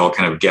sure we could all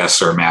kind of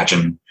guess or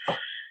imagine,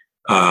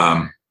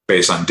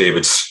 based on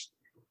David's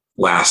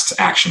last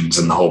actions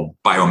and the whole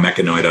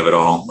biomechanoid of it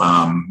all,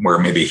 where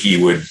maybe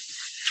he would,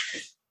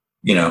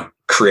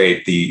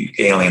 create the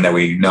alien that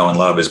we know and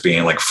love as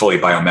being like fully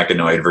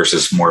biomechanoid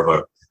versus more of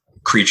a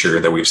creature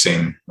that we've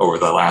seen over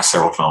the last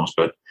several films.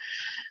 But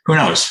who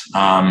knows?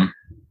 I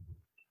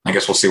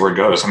guess we'll see where it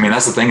goes.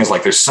 That's the thing, is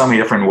like there's so many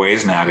different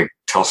ways now to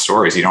tell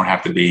stories. You don't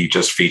have to be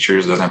just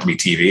features. It doesn't have to be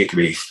TV. It could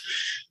be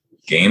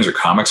games or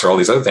comics or all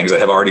these other things that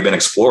have already been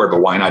explored.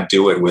 But why not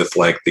do it with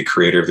like the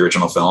creator of the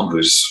original film,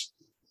 who's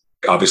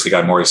obviously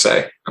got more to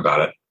say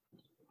about it?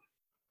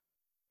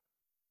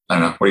 I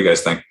don't know. What do you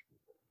guys think?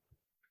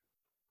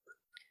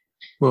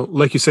 Well,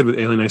 like you said with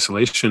Alien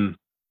Isolation,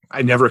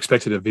 I never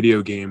expected a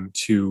video game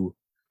to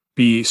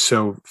be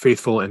so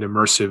faithful and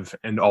immersive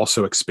and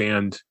also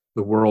expand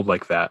the world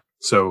like that.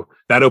 So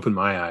that opened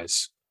my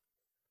eyes.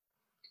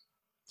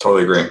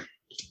 Totally agree.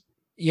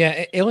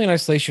 Yeah, Alien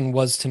Isolation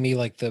was to me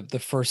like the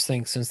first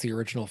thing since the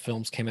original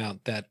films came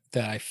out that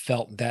I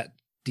felt that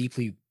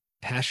deeply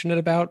passionate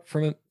about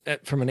from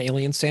an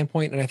alien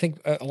standpoint. And I think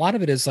a lot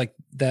of it is like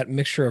that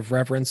mixture of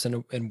reverence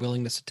and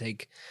willingness to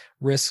take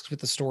risks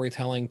with the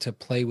storytelling, to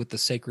play with the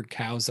sacred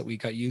cows that we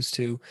got used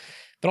to,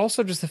 but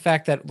also just the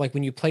fact that like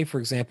when you play, for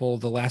example,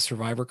 the Last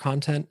Survivor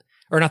content,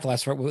 or not the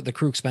Last Survivor, the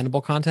Crew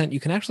Expendable content, you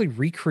can actually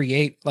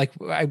recreate, like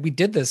we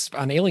did this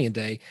on Alien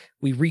Day.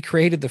 We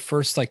recreated the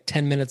first like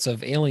 10 minutes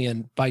of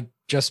Alien by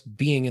just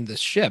being in this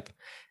ship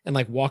and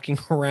like walking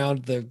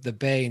around the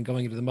bay and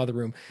going into the mother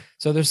room.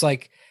 So there's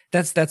like,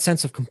 that's that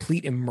sense of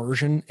complete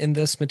immersion in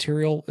this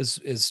material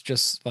is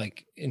just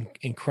like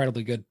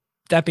incredibly good.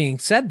 That being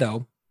said,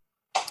 though,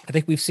 I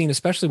think we've seen,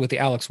 especially with the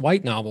Alex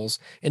White novels,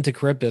 Into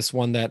Charybdis,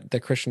 one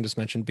that Christian just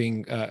mentioned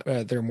being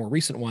their more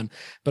recent one,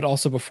 but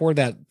also before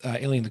that,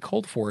 Alien: The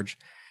Cold Forge.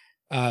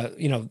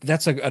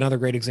 That's another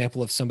great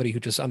example of somebody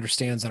who just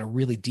understands on a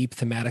really deep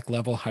thematic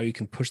level how you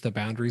can push the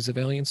boundaries of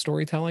alien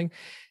storytelling.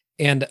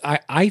 And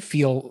I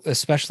feel,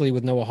 especially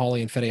with Noah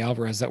Hawley and Fede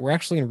Alvarez, that we're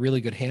actually in really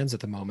good hands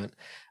at the moment.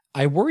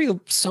 I worry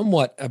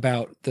somewhat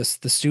about the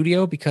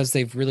studio, because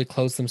they've really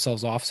closed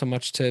themselves off so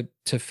much to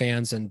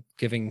fans and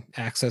giving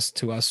access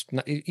to us,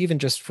 even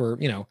just for,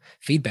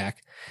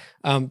 feedback.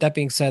 That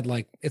being said,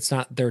 like, it's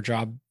not their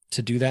job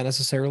to do that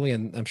necessarily,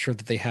 and I'm sure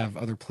that they have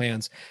other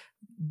plans.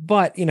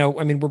 But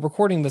I mean, we're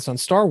recording this on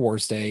Star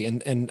Wars Day,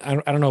 and I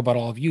don't know about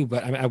all of you,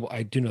 but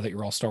I do know that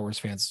you're all Star Wars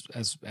fans,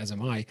 as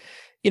am I.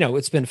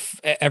 It's been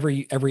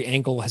every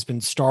angle has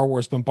been Star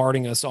Wars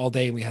bombarding us all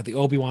day. And we had the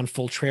Obi-Wan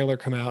full trailer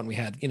come out, and we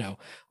had,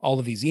 all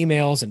of these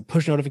emails and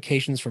push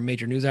notifications from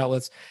major news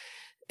outlets.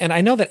 And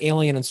I know that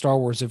Alien and Star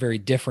Wars are very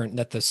different, and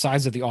that the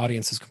size of the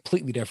audience is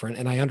completely different.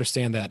 And I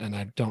understand that, and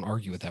I don't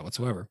argue with that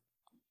whatsoever.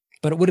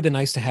 But it would have been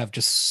nice to have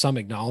just some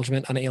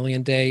acknowledgement on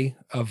Alien Day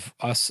of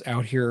us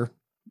out here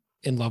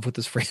in love with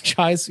this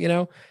franchise,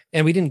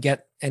 and we didn't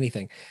get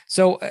anything.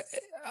 So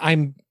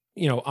I'm,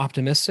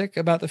 optimistic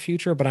about the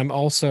future, but I'm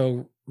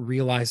also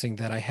realizing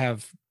that I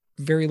have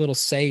very little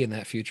say in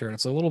that future. And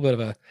it's a little bit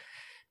of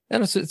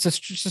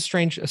just a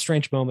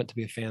strange moment to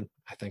be a fan,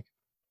 I think.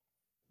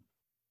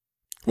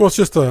 Well, it's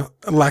just a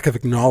lack of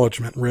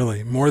acknowledgement,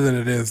 really, more than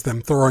it is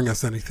them throwing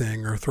us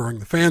anything or throwing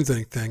the fans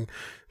anything.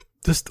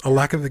 Just a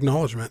lack of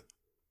acknowledgement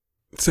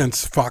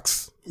since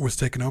Fox was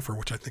taken over,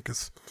 which I think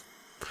is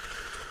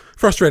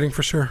frustrating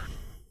for sure.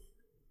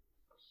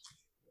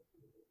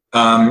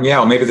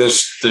 Well, maybe they're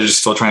just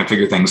still trying to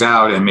figure things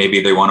out, and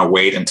maybe they want to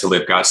wait until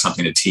they've got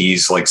something to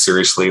tease, like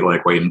seriously,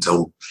 like wait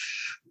until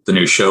the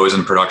new show is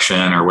in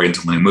production, or wait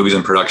until the new movie's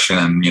in production,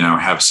 and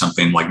have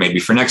something like maybe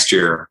for next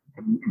year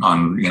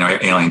on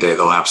Alien Day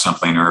they'll have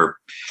something, or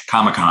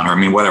Comic-Con,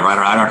 or whatever.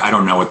 I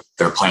don't know what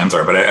their plans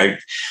are, but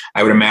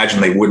I would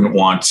imagine they wouldn't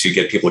want to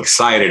get people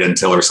excited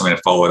until there's something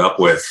to follow it up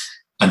with,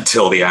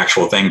 until the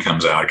actual thing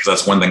comes out. Because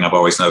that's one thing I've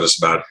always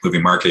noticed about movie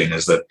marketing,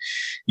 is that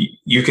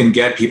you can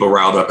get people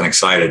riled up and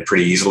excited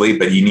pretty easily,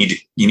 but you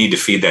need to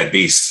feed that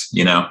beast.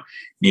 You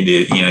need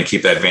to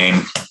keep that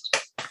vein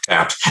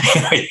tapped.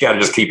 You got to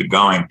just keep it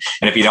going.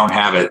 And if you don't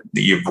have it,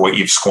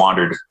 you've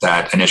squandered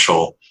that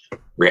initial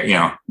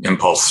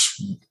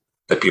impulse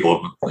that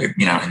people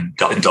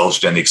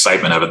indulged in, the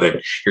excitement of it.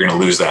 That you're going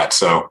to lose that.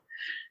 So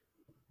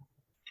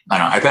I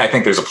don't know. I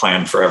think there's a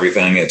plan for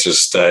everything. It's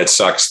just it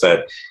sucks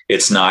that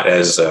it's not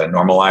as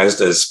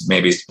normalized as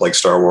maybe like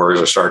Star Wars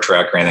or Star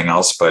Trek or anything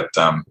else. But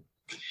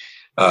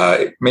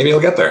maybe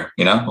it'll get there.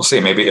 We'll see.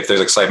 Maybe if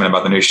there's excitement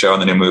about the new show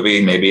and the new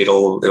movie, maybe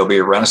it'll be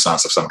a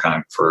renaissance of some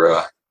kind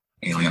for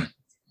Alien.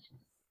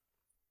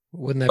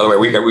 Wouldn't that? By the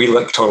way, we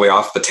totally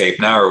off the tape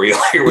now. Are we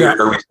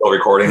still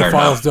recording? The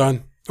file's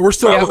done. We're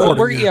still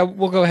recording.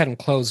 We'll go ahead and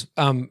close.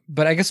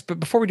 But I guess,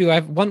 before we do, I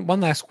have one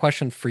last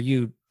question for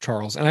you,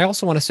 Charles. And I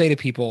also want to say to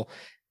people,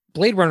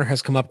 Blade Runner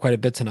has come up quite a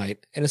bit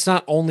tonight. And it's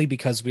not only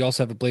because we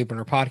also have a Blade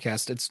Runner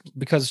podcast. It's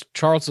because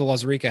Charles de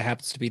Lauzirika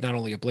happens to be not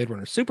only a Blade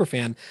Runner super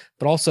fan,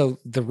 but also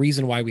the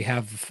reason why we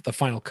have the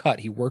final cut.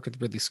 He worked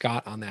with Ridley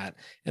Scott on that.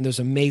 And there's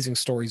amazing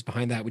stories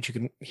behind that, which you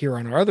can hear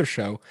on our other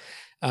show.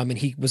 And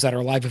he was at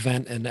our live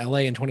event in LA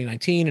in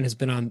 2019 and has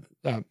been on,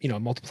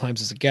 multiple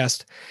times as a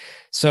guest.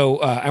 So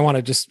I want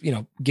to just,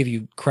 give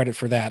you credit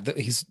for that.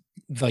 He's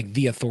like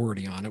the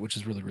authority on it, which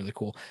is really, really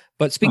cool.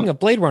 But speaking of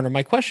Blade Runner,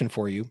 my question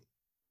for you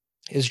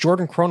is,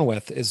 Jordan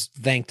Cronenweth is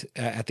thanked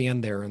at the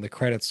end there in the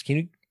credits. Can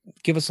you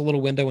give us a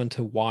little window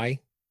into why?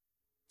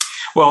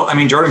 Well,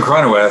 Jordan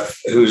Cronenweth,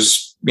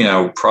 who's,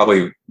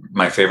 probably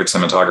my favorite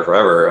cinematographer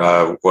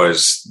ever,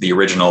 was the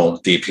original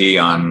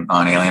DP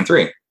on Alien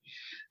 3.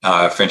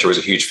 Fincher was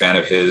a huge fan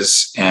of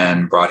his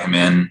and brought him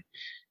in.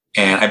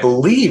 And I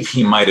believe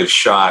he might have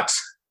shot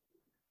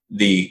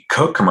the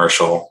Coke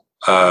commercial,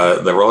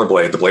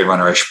 the Blade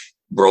Runner-ish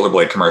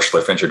rollerblade commercial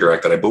that Fincher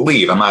directed, I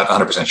believe. I'm not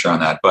 100% sure on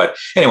that. But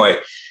anyway,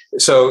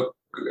 so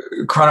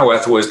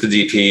Cronenweth was the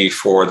DP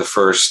for the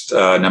first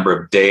number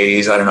of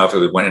days. I don't know if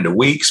it went into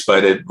weeks,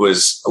 but it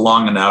was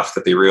long enough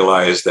that they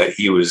realized that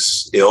he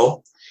was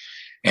ill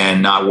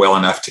and not well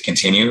enough to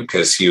continue,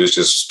 because he was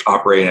just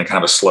operating at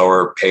kind of a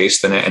slower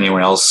pace than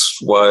anyone else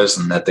was,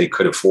 and that they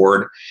could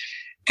afford.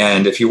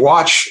 And if you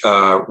watch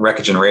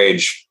Wreckage and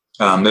Rage,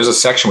 there's a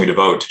section we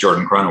devote to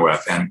Jordan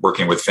Cronenweth and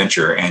working with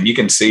Fincher, and you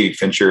can see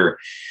Fincher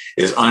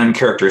is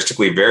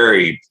uncharacteristically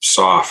very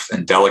soft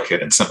and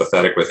delicate and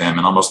sympathetic with him,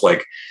 and almost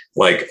like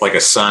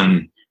a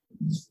son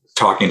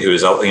talking to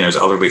his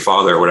elderly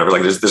father or whatever.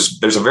 Like there's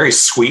a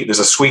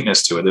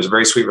sweetness to it. There's a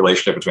very sweet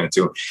relationship between the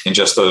two in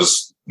just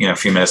those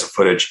few minutes of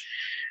footage,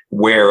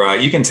 where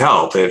you can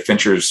tell that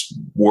Fincher's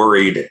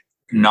worried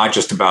not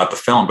just about the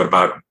film but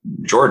about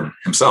Jordan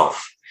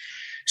himself.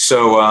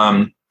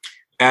 So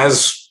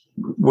as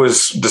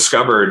was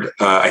discovered,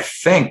 I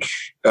think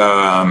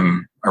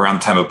around the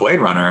time of Blade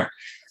Runner,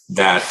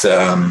 that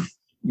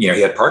he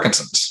had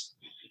Parkinson's.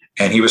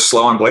 And he was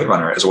slow on Blade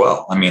Runner as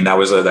well.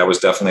 That was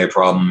definitely a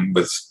problem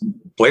with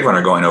Blade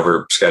Runner going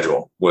over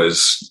schedule.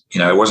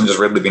 It wasn't just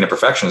Ridley being a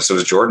perfectionist; it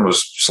was Jordan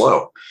was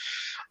slow.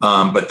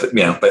 But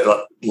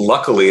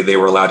luckily they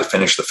were allowed to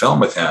finish the film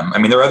with him.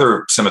 There were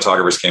other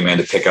cinematographers came in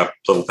to pick up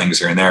little things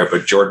here and there,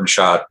 but Jordan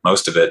shot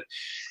most of it,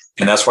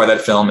 and that's why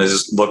that film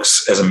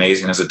looks as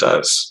amazing as it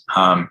does.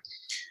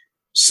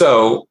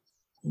 So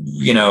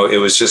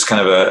it was just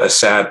kind of a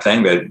sad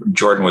thing that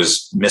Jordan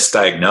was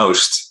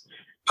misdiagnosed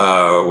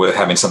with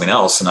having something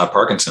else and not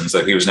Parkinson's,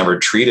 that he was never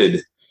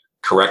treated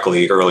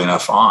correctly early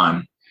enough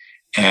on.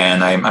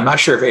 And I'm not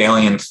sure if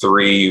Alien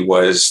 3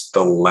 was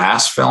the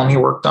last film he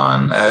worked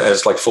on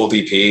as like full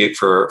DP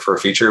for a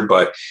feature,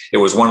 but it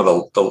was one of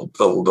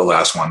the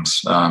last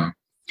ones. So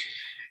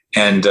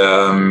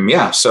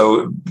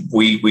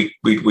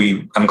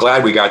I'm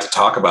glad we got to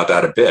talk about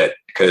that a bit,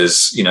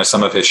 because,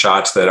 some of his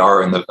shots that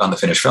are on the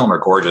finished film are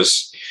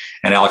gorgeous.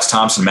 And Alex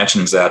Thompson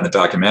mentions that in the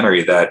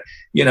documentary, that,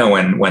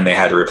 when they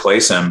had to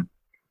replace him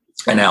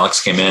and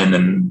Alex came in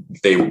and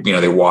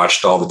they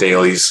watched all the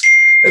dailies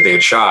that they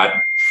had shot.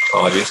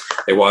 Apologies.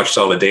 They watched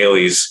all the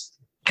dailies,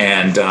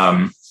 and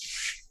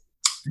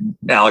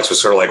Alex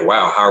was sort of like,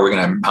 wow, how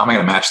am I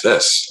going to match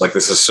this? Like,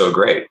 this is so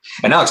great.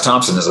 And Alex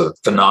Thompson is a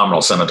phenomenal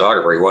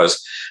cinematographer. He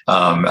was,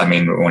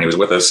 when he was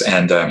with us,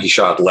 and he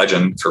shot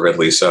Legend for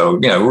Ridley. So,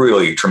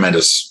 really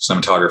tremendous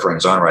cinematographer in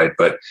his own right.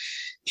 But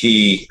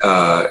he,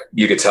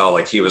 you could tell,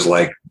 like, he was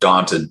like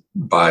daunted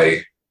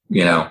by,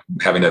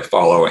 having to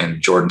follow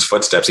in Jordan's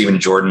footsteps.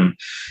 Even Jordan,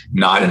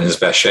 not in his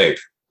best shape,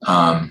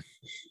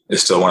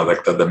 is still one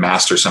of the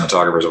master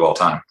cinematographers of all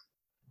time.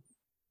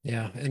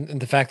 Yeah, and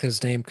the fact that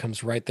his name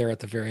comes right there at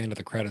the very end of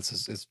the credits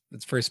is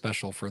it's very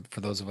special for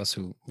those of us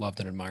who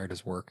loved and admired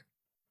his work.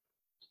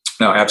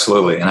 No,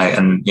 absolutely,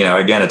 and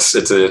again, it's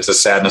a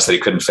sadness that he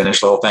couldn't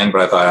finish the whole thing,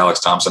 but I thought Alex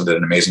Thompson did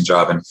an amazing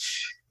job in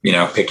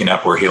picking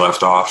up where he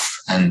left off,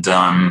 and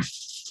of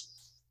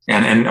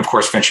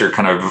course Fincher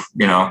kind of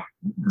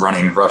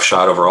running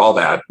roughshod over all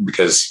that,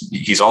 because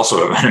he's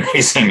also an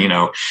amazing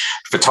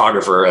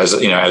photographer as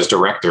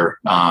director.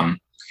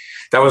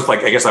 That was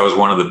I guess that was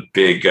one of the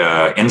big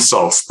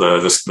insults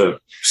the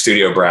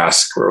studio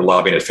brass were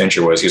lobbing at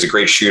Fincher was he's a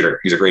great shooter.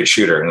 He's a great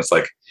shooter. And it's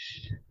like,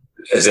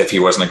 as if he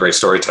wasn't a great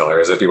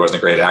storyteller, as if he wasn't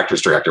a great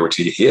actor's director, which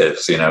he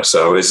is,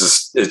 so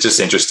it's just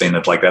interesting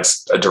that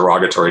that's a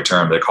derogatory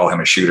term. They call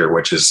him a shooter,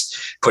 which is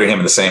putting him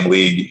in the same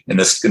league in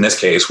this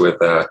case with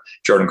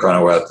Jordan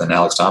Cronenweth and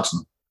Alex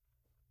Thompson.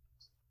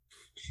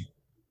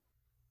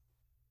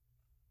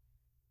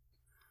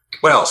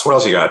 What else? What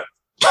else you got?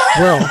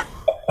 Well,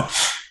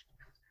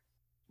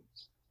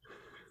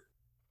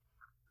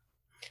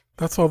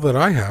 that's all that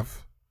I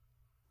have.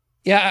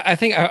 Yeah, I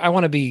think I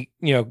want to be,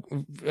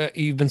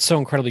 you've been so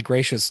incredibly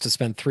gracious to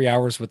spend 3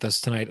 hours with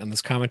us tonight on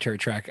this commentary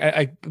track.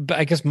 I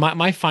guess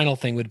my final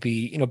thing would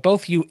be,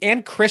 both you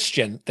and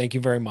Christian, thank you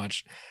very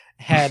much,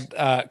 had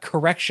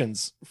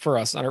corrections for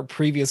us on our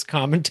previous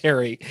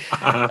commentary.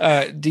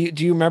 Do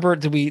you remember?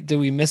 Did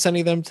we miss any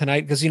of them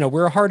tonight? Because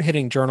we're a hard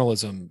hitting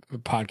journalism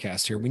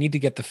podcast here. We need to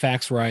get the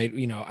facts right.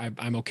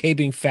 I'm okay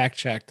being fact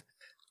checked.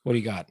 What do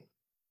you got?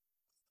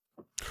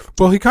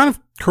 Well, he kind of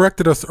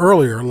corrected us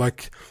earlier,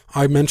 like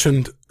I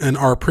mentioned in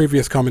our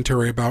previous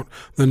commentary about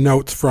the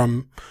notes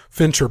from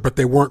Fincher, but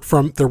there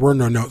were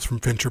no notes from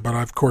Fincher, but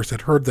I of course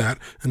had heard that,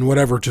 and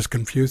whatever just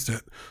confused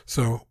it.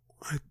 So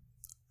I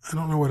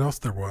don't know what else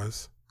there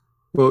was.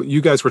 Well,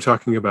 you guys were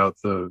talking about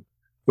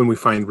when we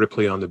find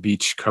Ripley on the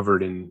beach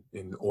covered in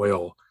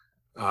oil,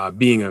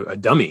 being a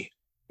dummy.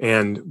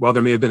 And while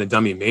there may have been a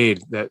dummy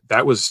made,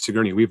 that was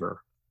Sigourney Weaver.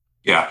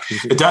 Yeah.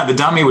 The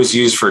dummy was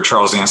used for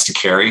Charles Dance to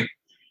carry,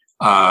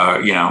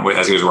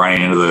 as he was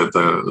running into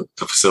the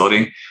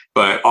facility.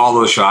 But all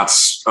those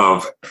shots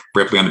of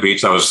Ripley on the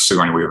beach, that was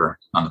Sigourney Weaver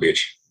on the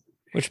beach.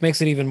 Which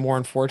makes it even more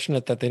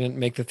unfortunate that they didn't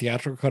make the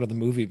theatrical cut of the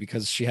movie,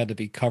 because she had to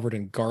be covered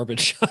in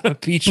garbage on a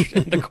beach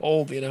in the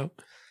cold, Well,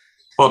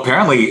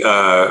 apparently,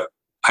 I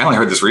only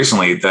heard this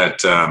recently that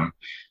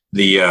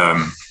the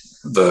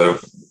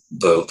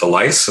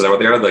lice, is that what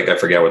they are? Like, I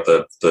forget what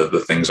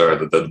the things are,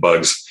 the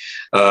bugs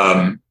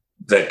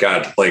that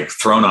got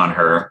thrown on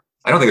her.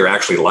 I don't think they're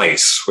actually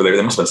lice. They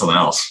must have been something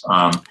else.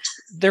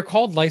 They're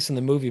called lice in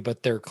the movie,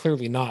 but they're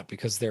clearly not,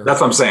 because they're.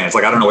 That's what I'm saying. It's I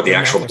don't know what the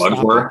actual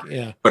bugs were.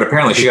 Yeah. But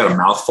apparently she got a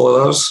mouthful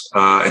of those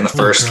in the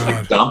first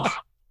dump,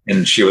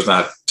 and she was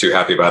not too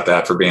happy about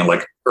that for being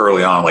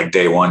early on,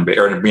 day one,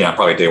 or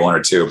probably day one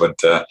or two. But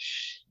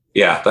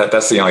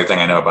that's the only thing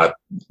I know about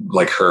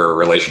her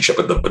relationship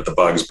with the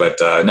bugs. But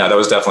no, that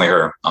was definitely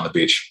her on the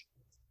beach.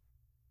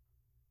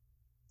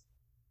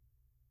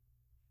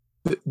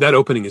 That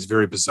opening is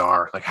very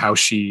bizarre, how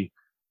she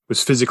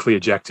was physically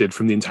ejected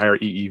from the entire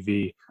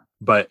EEV.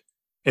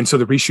 And so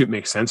the reshoot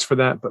makes sense for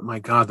that. But my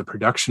God, the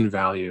production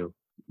value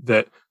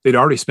that they'd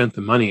already spent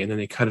the money and then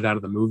they cut it out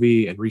of the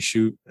movie and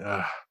reshoot.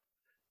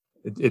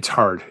 It's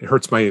hard. It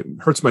hurts my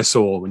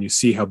soul when you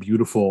see how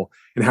beautiful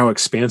and how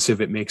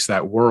expansive it makes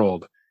that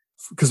world.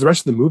 Because the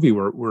rest of the movie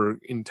were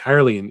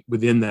entirely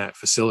within that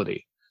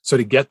facility. So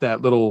to get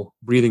that little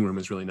breathing room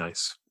is really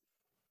nice.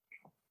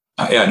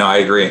 Yeah, no, I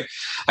agree.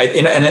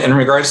 In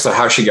regards to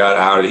how she got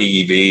out of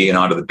the EEV and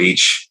onto the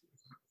beach,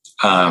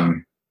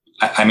 look,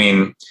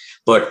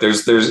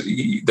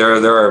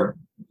 there are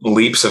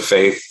leaps of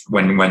faith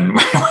when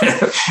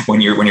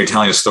you're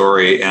telling a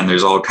story, and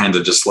there's all kinds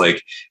of just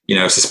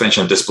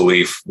suspension of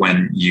disbelief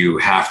when you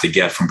have to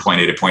get from point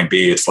A to point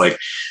B. It's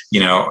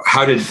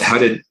how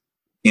did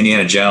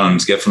Indiana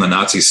Jones get from the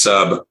Nazi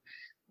sub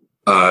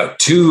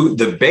to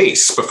the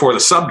base before the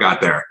sub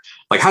got there.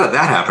 Like, how did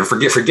that happen?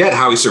 Forget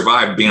how he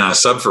survived being on a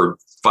sub for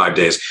 5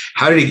 days.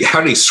 How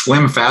did he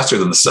swim faster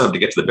than the sub to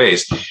get to the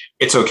base?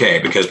 It's okay,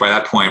 because by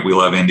that point we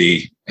love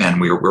Indy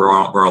and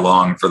we're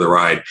along for the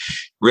ride.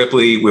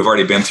 Ripley, we've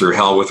already been through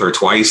hell with her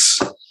twice,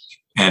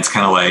 and it's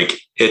kind of like,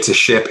 it's a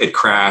ship, it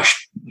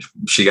crashed,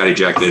 she got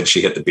ejected,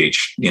 she hit the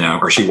beach,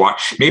 or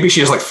maybe she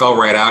just like fell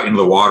right out into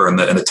the water and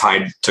the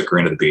tide took her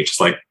into the beach. It's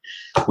like,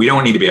 we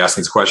don't need to be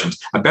asking these questions.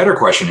 A better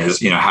question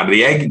is, how did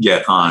the egg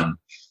get on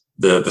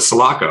the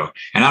Sulaco?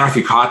 And I don't know if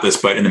you caught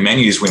this, but in the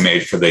menus we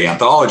made for the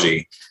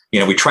anthology,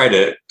 we tried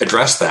to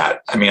address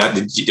that. I mean,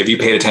 have you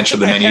paid attention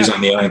to the menus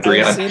on the Alien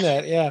 3? I've seen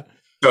that, yeah.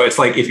 So it's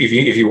like, if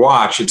you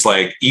watch, it's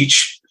like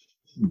each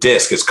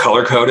disc is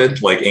color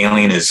coded. Like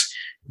Alien is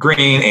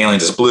green,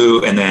 Alien is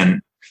blue, and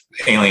then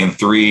Alien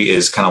 3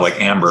 is kind of like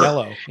amber.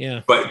 Yellow,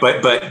 yeah. But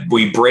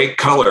we break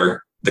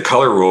the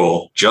color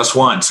rule just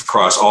once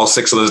across all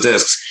 6 of those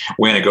discs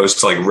when it goes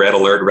to like red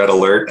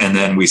alert. And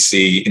then we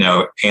see,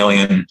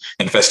 alien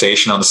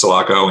infestation on the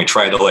Sulaco. And we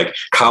try to like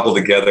cobble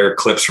together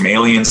clips from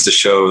Aliens to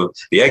show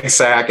the egg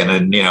sac. And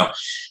then,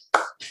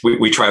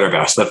 we tried our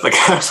best.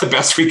 That's the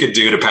best we could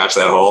do to patch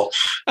that hole.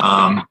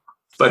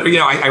 But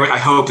I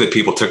hope that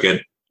people took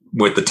it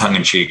with the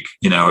tongue-in-cheek,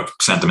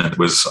 sentiment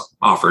was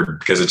offered,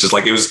 because it's just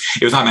like, it was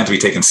not meant to be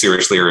taken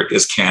seriously or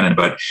as canon.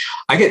 But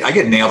I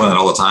get nailed on it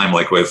all the time.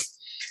 Like with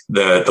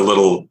the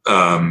little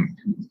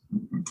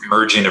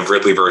merging of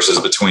Ridley verses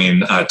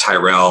between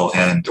Tyrell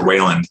and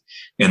Wayland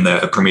in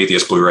the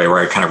Prometheus Blu-ray, where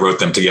I kind of wrote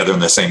them together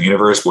in the same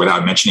universe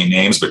without mentioning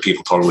names, but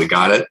people totally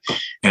got it.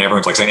 And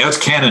everyone's like saying, "Oh, it's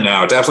canon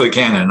now. It's absolutely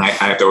canon." And I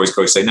have to always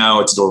go say, "No,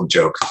 it's a little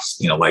joke.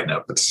 Lighten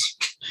up.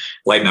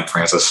 Lighten up,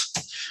 Francis."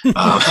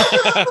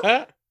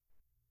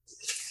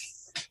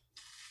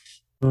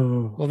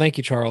 Well, thank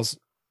you, Charles.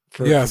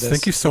 Yes,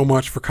 thank you so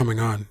much for coming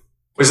on.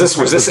 Was this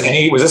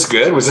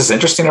good? Was this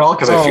interesting at all?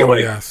 Because I feel like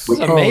yes.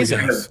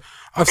 Amazing. Yes.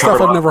 Stuff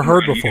I've never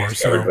heard before.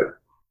 So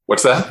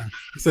what's that?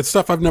 It's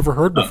stuff I've never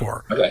heard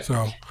before. Okay.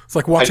 So it's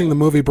like watching the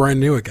movie brand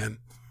new again.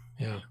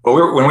 Yeah.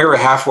 Well, when we were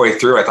halfway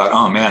through, I thought,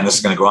 oh man, this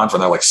is going to go on for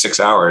another like 6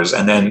 hours,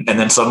 and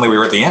then suddenly we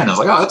were at the end. I was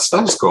like, oh,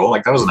 that was cool.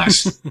 Like that was a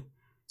nice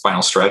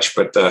final stretch.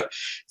 But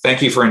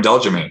thank you for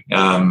indulging me.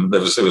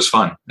 It was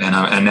fun,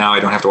 and now I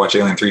don't have to watch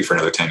Alien 3 for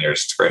another 10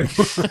 years. It's great.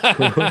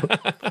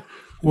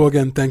 Well,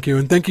 again, thank you.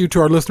 And thank you to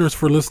our listeners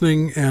for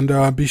listening.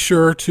 And be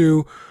sure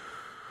to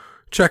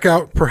check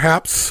out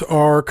perhaps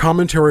our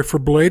commentary for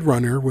Blade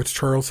Runner, which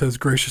Charles has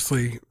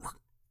graciously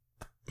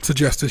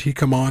suggested he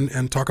come on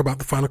and talk about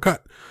the final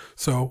cut.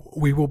 So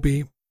we will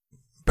be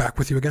back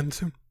with you again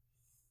soon.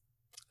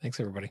 Thanks,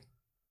 everybody.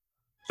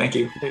 Thank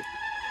you.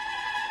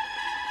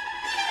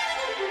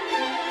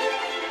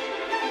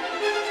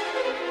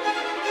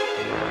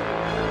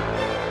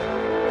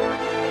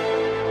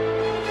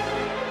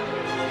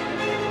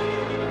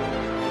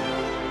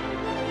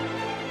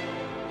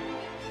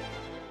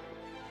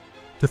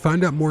 To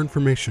find out more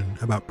information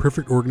about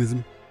Perfect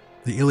Organism,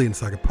 the Alien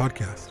Saga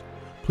podcast,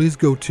 please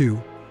go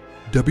to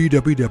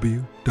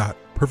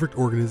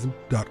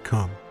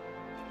www.perfectorganism.com.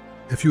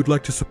 If you would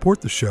like to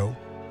support the show,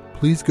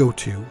 please go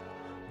to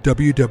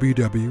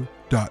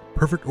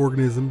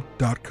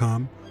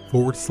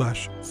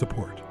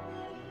www.perfectorganism.com/support.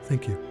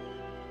 Thank you.